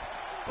go.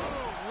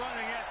 Boom,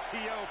 running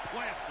STO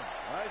plants him.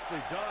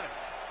 Nicely done.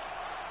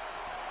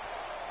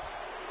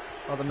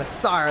 Oh, the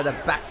Messiah, the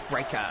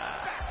backbreaker.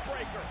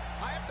 Backbreaker.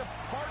 I have to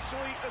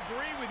partially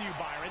agree with you,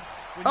 Byron.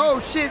 Oh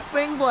shit,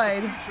 Sling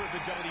Blade. Future of the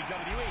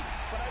WWE,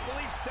 but I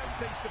believe Seth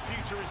thinks the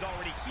future is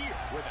already here.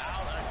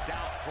 Without a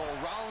doubt, Cole,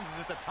 Rollins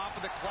is at the top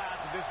of the class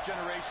of this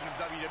generation of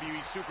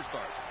WWE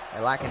superstars. I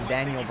like him, So I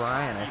Daniel think he's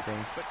Bryan, I cocky, see.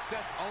 But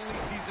Seth only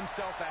sees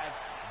himself as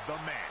the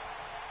man.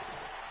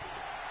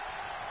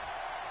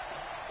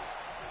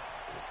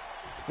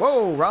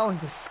 Whoa,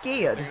 Rollins is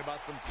scared. Thinking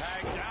about some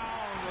tag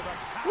down with a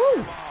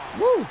Woo, powerbomb.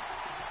 woo.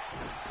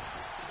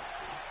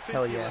 Since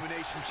Hell the yeah.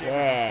 Elimination Chamber's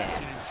Yeah.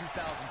 inception in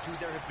 2002,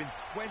 there have been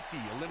 20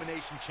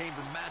 Elimination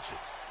Chamber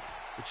matches.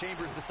 The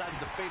Chambers decided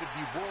the fate of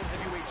the World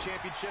Heavyweight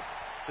Championship,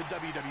 the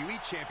WWE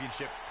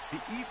Championship,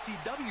 the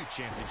ECW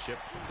Championship,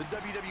 the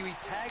WWE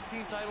Tag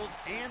Team titles,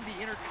 and the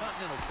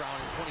Intercontinental Crown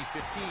in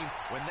 2015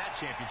 when that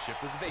championship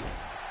was vacant.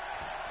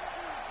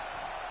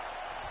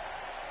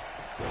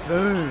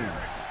 Boom.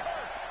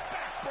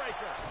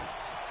 Backbreaker.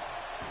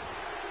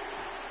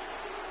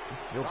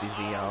 You're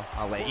busy,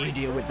 I'll let you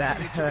deal with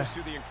that. Introduce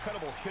you to the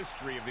incredible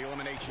history of the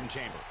Elimination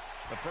Chamber.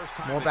 The first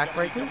time More the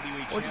backbreakers?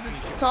 WWE Or just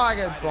Championship a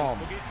Tiger decided Bomb?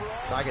 to get for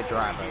all Tiger the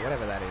Driver, here.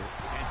 whatever that is.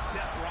 And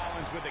Seth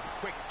Rollins with a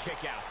quick kick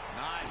out.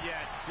 Not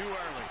yet. Too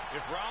early.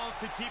 If Rollins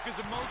can keep his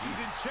emotions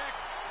in check,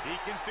 he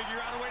can figure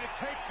out a way to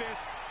take this.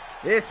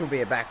 This will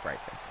be a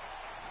backbreaker.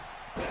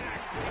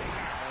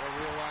 That'll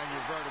realign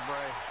your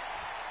vertebrae.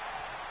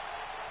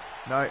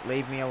 No,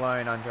 leave me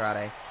alone,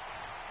 Andrade.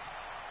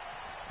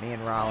 Me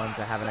and Rollins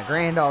are having a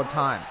grand old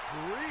time.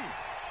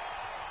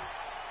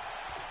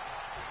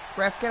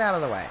 Ref, get out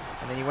of the way,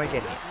 and then you won't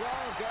get hit.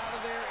 Rollins got out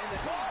of there in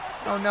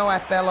the... Oh no, I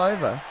fell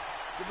over.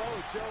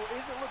 Samoa Joe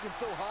isn't looking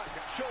so hot.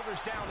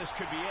 Shoulders down, this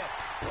could be it.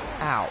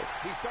 Ow.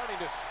 He's starting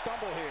to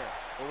stumble here,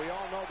 but we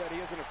all know that he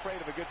isn't afraid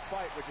of a good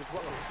fight, which is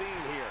what we're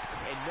seeing here.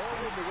 And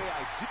knowing the way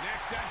I do...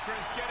 Next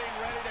entrance getting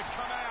ready to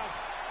come out.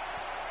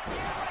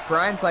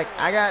 Brian's like,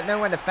 I got no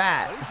one to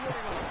fat.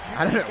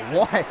 I don't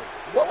know why.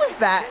 What was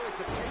that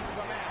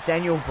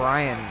Daniel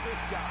Bryan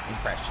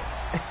impression?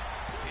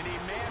 And he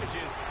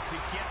manages to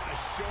get the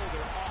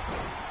shoulder up.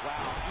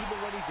 Wow, even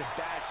when he's in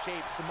bad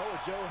shape, Samoa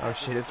Joe has Oh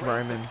shit, the it's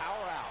strength to Roman.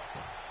 power out.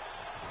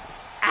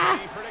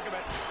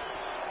 Predicament.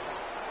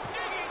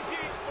 Digging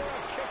deep for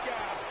a kick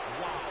out.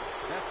 Wow.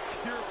 That's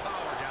pure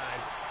power,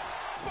 guys.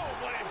 Boom,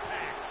 what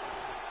impact.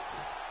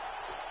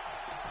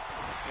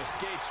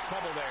 Escapes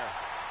trouble there.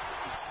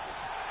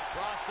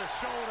 Across the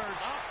shoulders,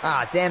 up.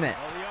 Ah, damn it.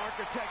 Oh, the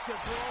architect is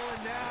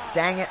rolling now.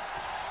 Dang it.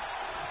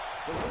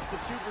 The list of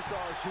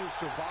superstars who have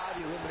survived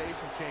the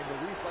Elimination Chamber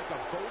reads like a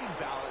voting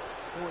ballot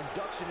for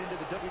induction into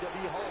the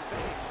WWE Hall of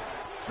Fame.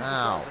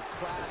 Superstars are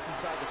classed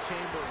inside the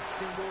chamber in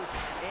singles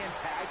and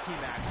tag team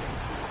action.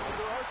 But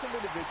there are some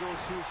individuals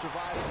who have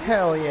survived the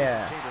Hell Elimination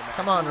yeah. Chamber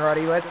Come on, matches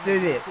Roddy, let's than do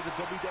the this. rest of the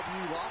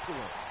WWE locker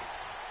room.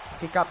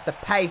 Pick up the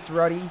pace,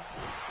 Roddy.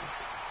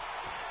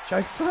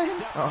 Choke slam?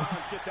 Seth Oh.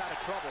 Rollins gets out of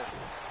trouble,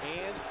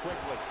 and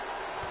quickly.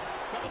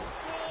 Coming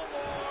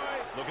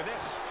schoolboy. Look at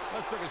this.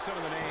 Let's look at some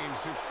of the names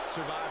who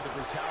survived the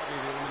brutality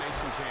of the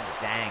Elimination Chamber.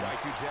 Dang.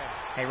 Y2J.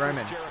 Hey,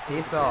 Roman, Chris Jericho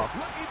piss was off.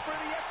 Looking for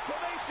the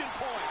exclamation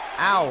point.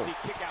 Ow. Easy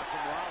kick out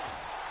from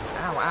Rollins.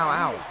 Ow, ow,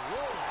 ow.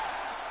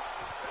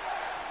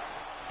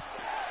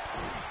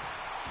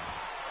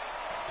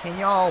 Can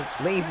y'all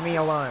leave me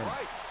alone?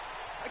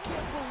 I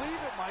can't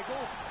believe it, Michael.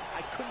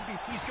 I couldn't be.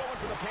 He's going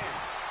for the pin.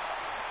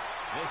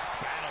 This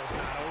battle's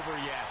not over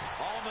yet.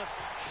 Almost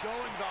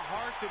showing the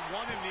heart that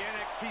won him the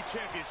NXT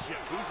Championship.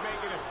 He's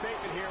making a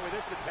statement here with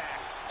this attack.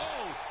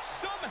 Oh,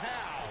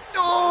 somehow.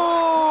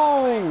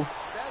 Oh!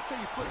 That's how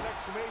you put an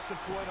exclamation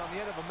point on the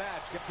end of a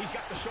match. He's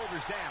got the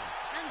shoulders down.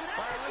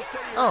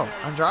 Oh,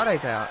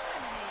 Andrade's out.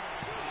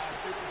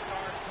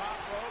 Superstar top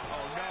rope.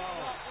 Oh, no.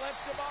 Lift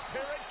him up.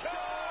 Here it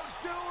comes.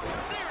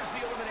 There's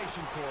the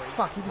elimination, Corey.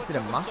 Fuck, he just did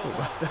a muscle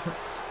buster. He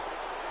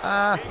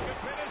could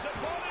pin his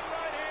opponent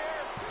right here.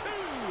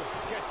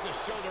 Two. Gets the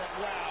shoulder up.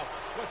 Wow.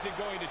 What's it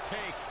going to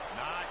take?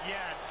 Not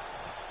yet.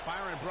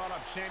 Byron brought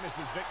up Sheamus'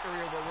 victory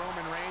over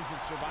Roman Reigns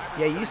at Survivor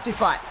Yeah, Series. used to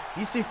fight.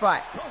 Used to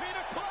fight.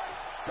 Kohina clutch.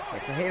 Yeah,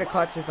 Fajita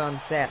clutch is on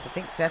Seth. I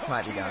think Seth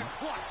might be done.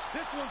 Clutch.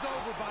 This one's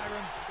over,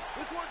 Byron.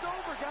 This one's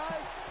over,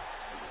 guys.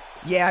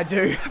 Yeah, I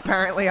do.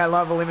 Apparently, I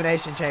love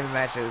Elimination Chamber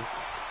matches.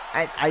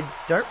 I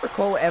don't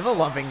recall ever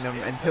loving them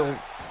until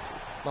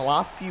the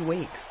last few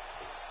weeks.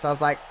 So I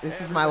was like,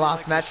 this is my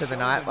last match of the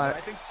night. Like,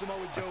 I think Samoa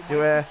Joe let's do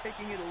might a be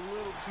taking it a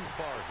little too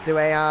far. do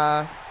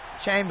a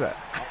chamber.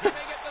 They get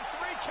the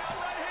 3 count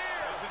right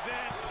here. This is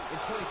it. In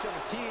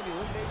 2017, the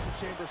Elimination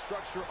Chamber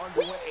structure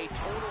underwent a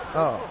total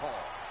Oh.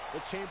 overhaul. The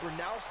chamber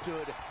now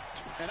stood,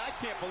 And I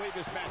can't believe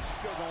this match is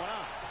still going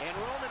on. And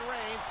Roman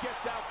Reigns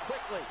gets out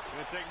quickly.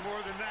 Gonna take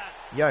more than that.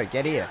 Yo,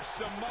 get here.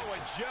 Samoa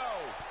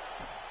Joe.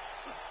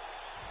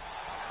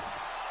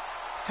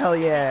 Hell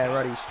yeah,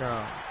 Roddy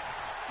Strong.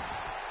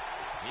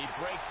 He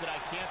breaks it. I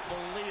can't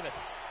believe it.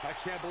 I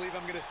can't believe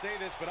I'm going to say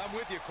this, but I'm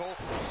with you, Cole.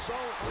 So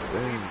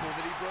unbelievable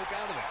that he broke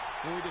out of that.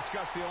 When we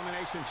discuss the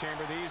Elimination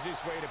Chamber, the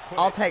easiest way to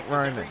put I'll it take is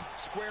Roman. every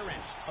square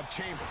inch of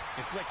chamber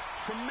inflicts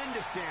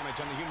tremendous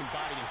damage on the human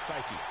body and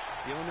psyche.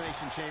 The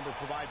Elimination Chamber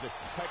provides a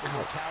type of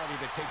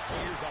mortality that takes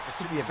years off a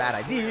Could be a bad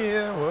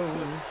idea. Whoa.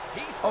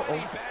 He's Uh-oh.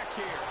 fighting back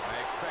here. I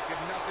expected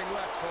nothing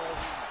less, Cole.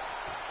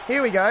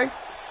 Here we go.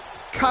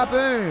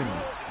 Kaboom.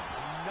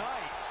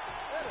 night.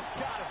 That has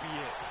got to be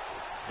it.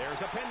 There's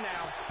a pin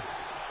now.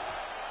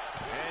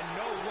 And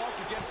no luck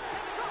against.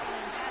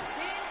 Rollins has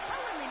been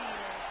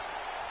eliminated.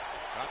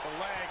 Got the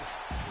leg.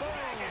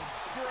 Bang and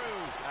screw.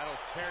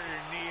 That'll tear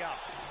your knee up.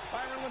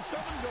 Byron, when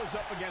someone goes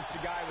up against a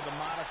guy with the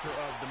moniker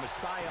of the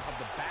Messiah of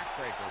the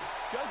Backbreaker,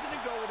 doesn't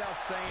it go without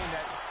saying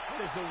that that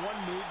is the one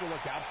move to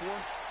look out for?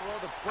 Well,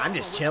 the I'm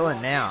just problem with chilling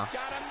Roman, now. he's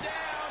got him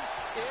down.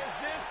 Is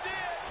this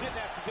it? Didn't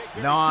have to take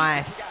very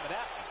Nice. deep to kick out of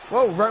that one.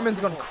 Whoa, Roman's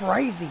gone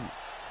crazy.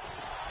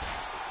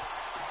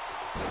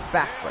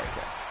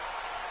 Backbreaker.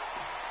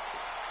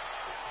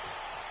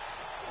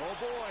 Oh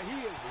boy,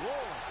 he is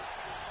rolling.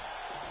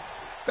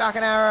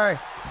 Falcon Arrow.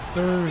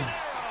 Boom.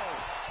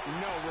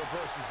 No,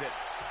 reverses it.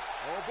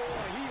 Oh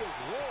boy, he is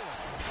rolling.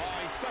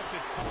 Oh, he's such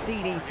a tough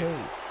DDT.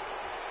 target.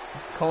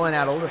 Just calling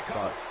out all the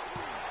spots.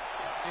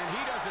 And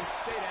he doesn't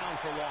stay down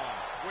for long.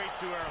 Way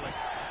too early.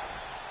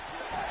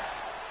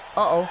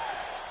 Uh-oh.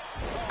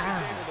 He's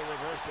able to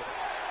reverse it.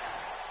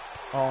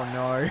 Oh,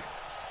 no.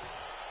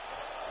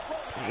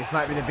 This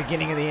might be the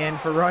beginning of the end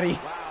for Roddy.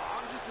 Wow,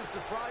 I'm just as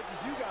surprised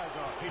as you guys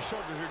are. His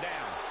shoulders are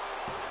down.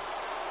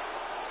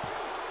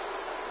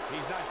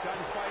 He's not done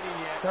fighting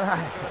yet. It's all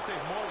right. It's going to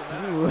take more than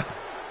that. Ooh.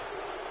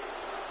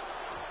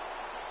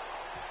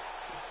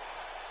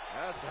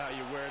 That's how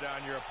you wear down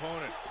your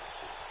opponent.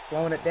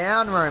 Slowing it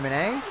down, Roman,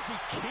 eh? How does he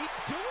keep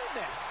doing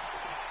this?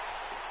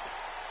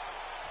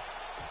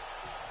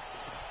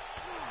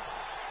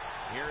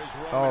 Here is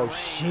Roman Oh, Reigns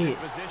shit. in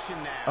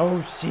position now.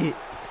 Oh, shit.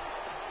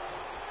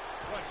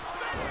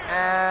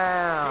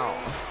 Ow.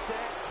 Game, set,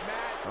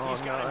 match. Oh,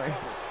 He's got him no.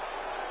 covered.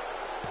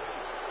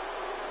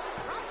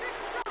 Roderick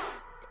Strong.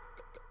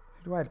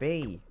 Who do I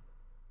be?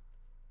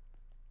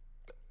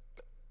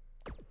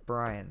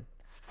 Brian.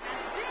 Has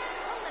been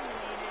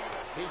eliminated.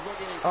 He's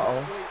looking Uh-oh.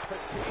 incredibly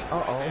fatigued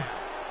Uh-oh. right now.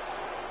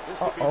 This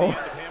could be the Uh-oh. end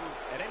of him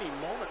at any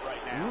moment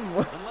right now.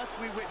 Ooh. Unless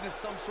we witness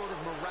some sort of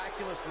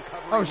miraculous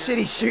recovery. Oh, here, shit,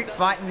 he's it shoot doesn't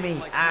fighting seem me.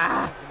 like Ah. he's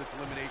going for this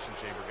elimination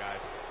chamber,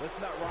 guys. Let's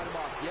not write him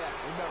off yet.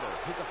 Remember,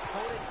 his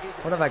opponent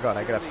isn't What have I got?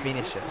 I gotta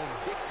necessarily finish it.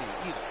 whistling Dixie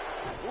either.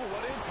 Ooh,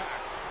 what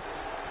impact.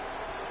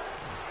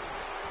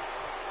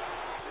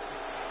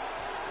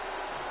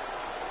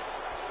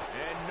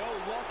 And no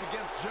luck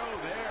against Joe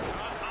there.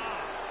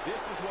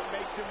 This is what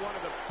makes him one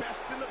of the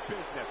best in the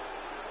business.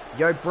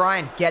 Yo,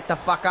 Brian, get the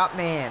fuck up,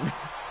 man.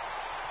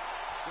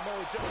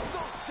 Samoa Joe,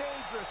 so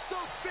dangerous, so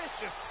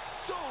vicious,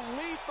 so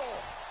lethal.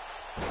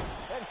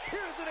 And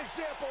here's an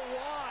example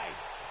why.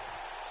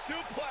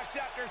 Suplex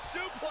after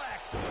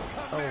suplex.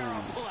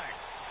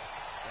 Cameraplex.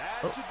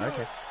 That Oh, should do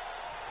okay. it.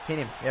 Pin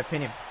him. Yeah,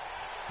 pin him.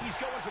 He's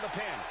going for the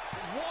pin.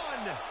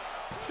 1,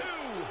 2.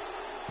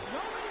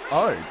 Roman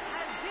Oh. Reigns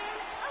has been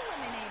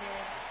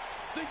eliminated.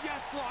 The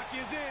yes lock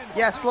is in.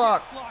 Yes The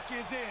lock. Yes lock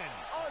is in.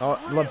 Oh,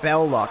 Unreal.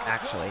 LaBelle lock,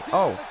 actually.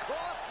 Oh. The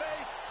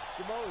crossface.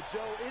 Samoa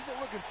Joe isn't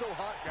looking so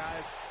hot,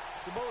 guys.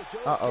 Samoa Joe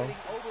Uh-oh. getting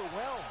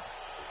overwhelmed.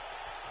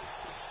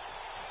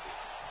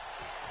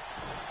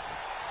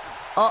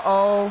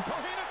 Uh-oh.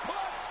 Coquina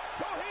clutch.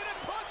 Coquina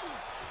clutch.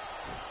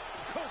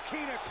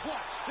 Coquina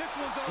clutch. This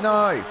one's over. No.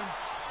 Byron.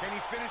 Can he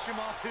finish him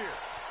off here?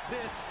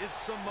 This is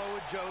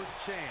Samoa Joe's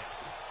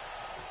chance.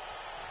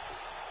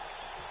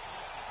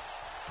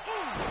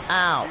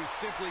 Ow. You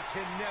simply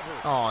can never.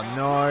 Oh, count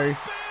no. me.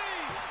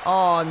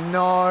 Oh,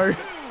 no. 2.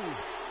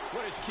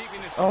 What is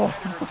keeping this Oh.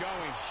 competitor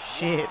going?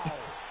 Shit. Wow.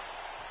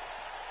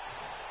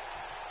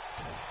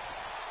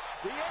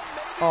 The end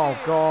may be Oh,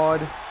 near.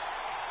 God.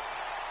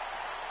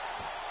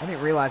 I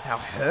didn't realize how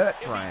hurt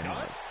Is he Brian done?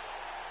 was.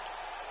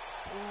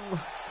 Ooh.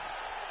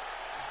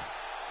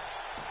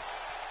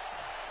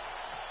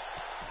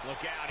 Look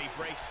out, he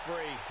breaks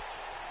free.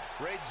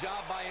 Great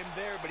job by him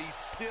there, but he's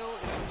still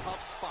in a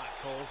tough spot,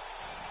 Cole.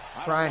 I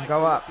don't Brian, like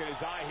go the up. look in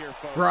his eye here,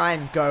 folks.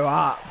 Brian, go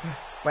up.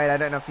 Wait, I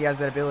don't know if he has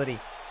that ability.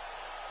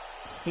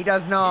 He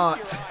does Keep not.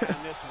 your eye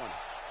on this one.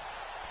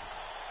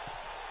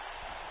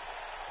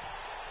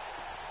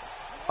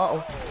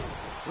 Uh-oh.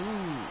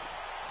 Ooh.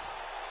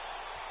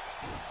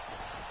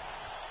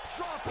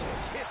 Drop kick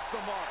hits the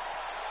mark.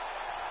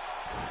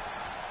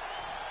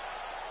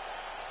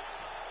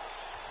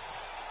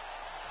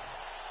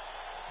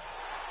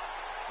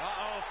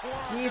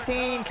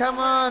 Guillotine, come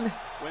on.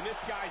 When this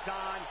guy's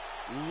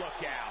on, look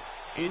out.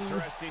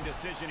 Interesting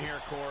decision here,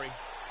 Corey.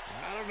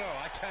 I don't know.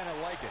 I kind of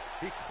like it.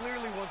 He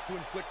clearly wants to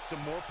inflict some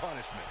more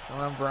punishment. Come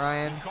on,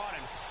 Brian. Caught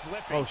him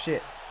slipping. Oh,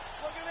 shit.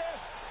 Look at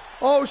this.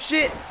 Oh,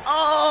 shit.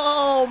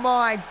 Oh,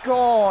 my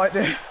God.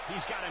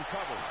 He's got him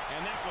covered.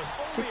 And that was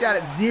only Kicked out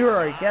at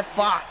 0. Get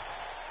fucked.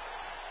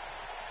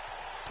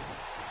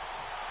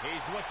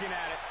 He's looking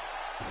at it.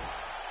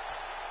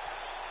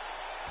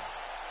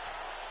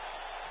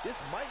 This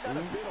might not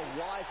have been a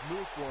wise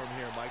move for him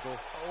here, Michael.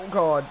 Oh,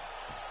 God.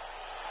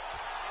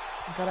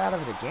 He got out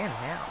of it again.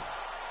 How?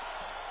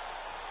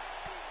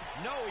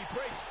 No, he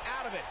breaks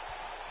out of it.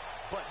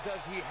 But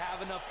does he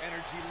have enough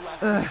energy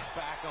left to get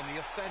back on the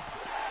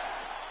offensive?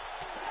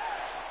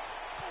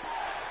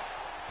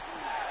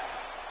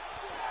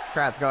 This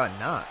crowd's going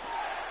nuts.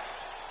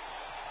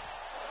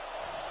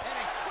 An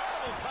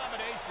incredible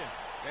combination.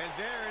 And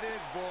there it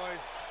is,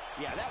 boys.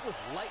 Yeah, that was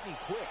lightning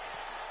quick.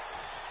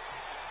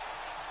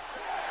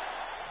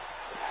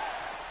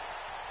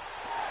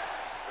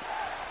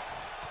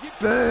 You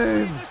Boom.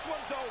 can't believe this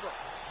one's over.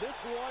 This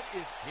one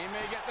is... He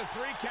may get the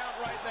 3 count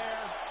right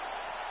there.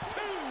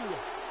 2,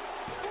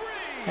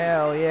 3.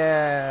 Hell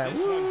yeah. This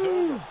Woo. one's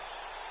over.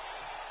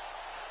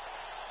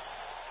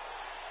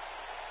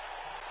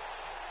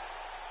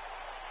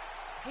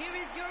 Here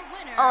is your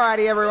winner.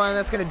 Alrighty, everyone.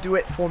 That's going to do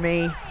it for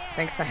me.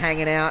 Thanks for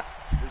hanging out.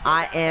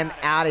 I am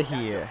out of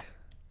here.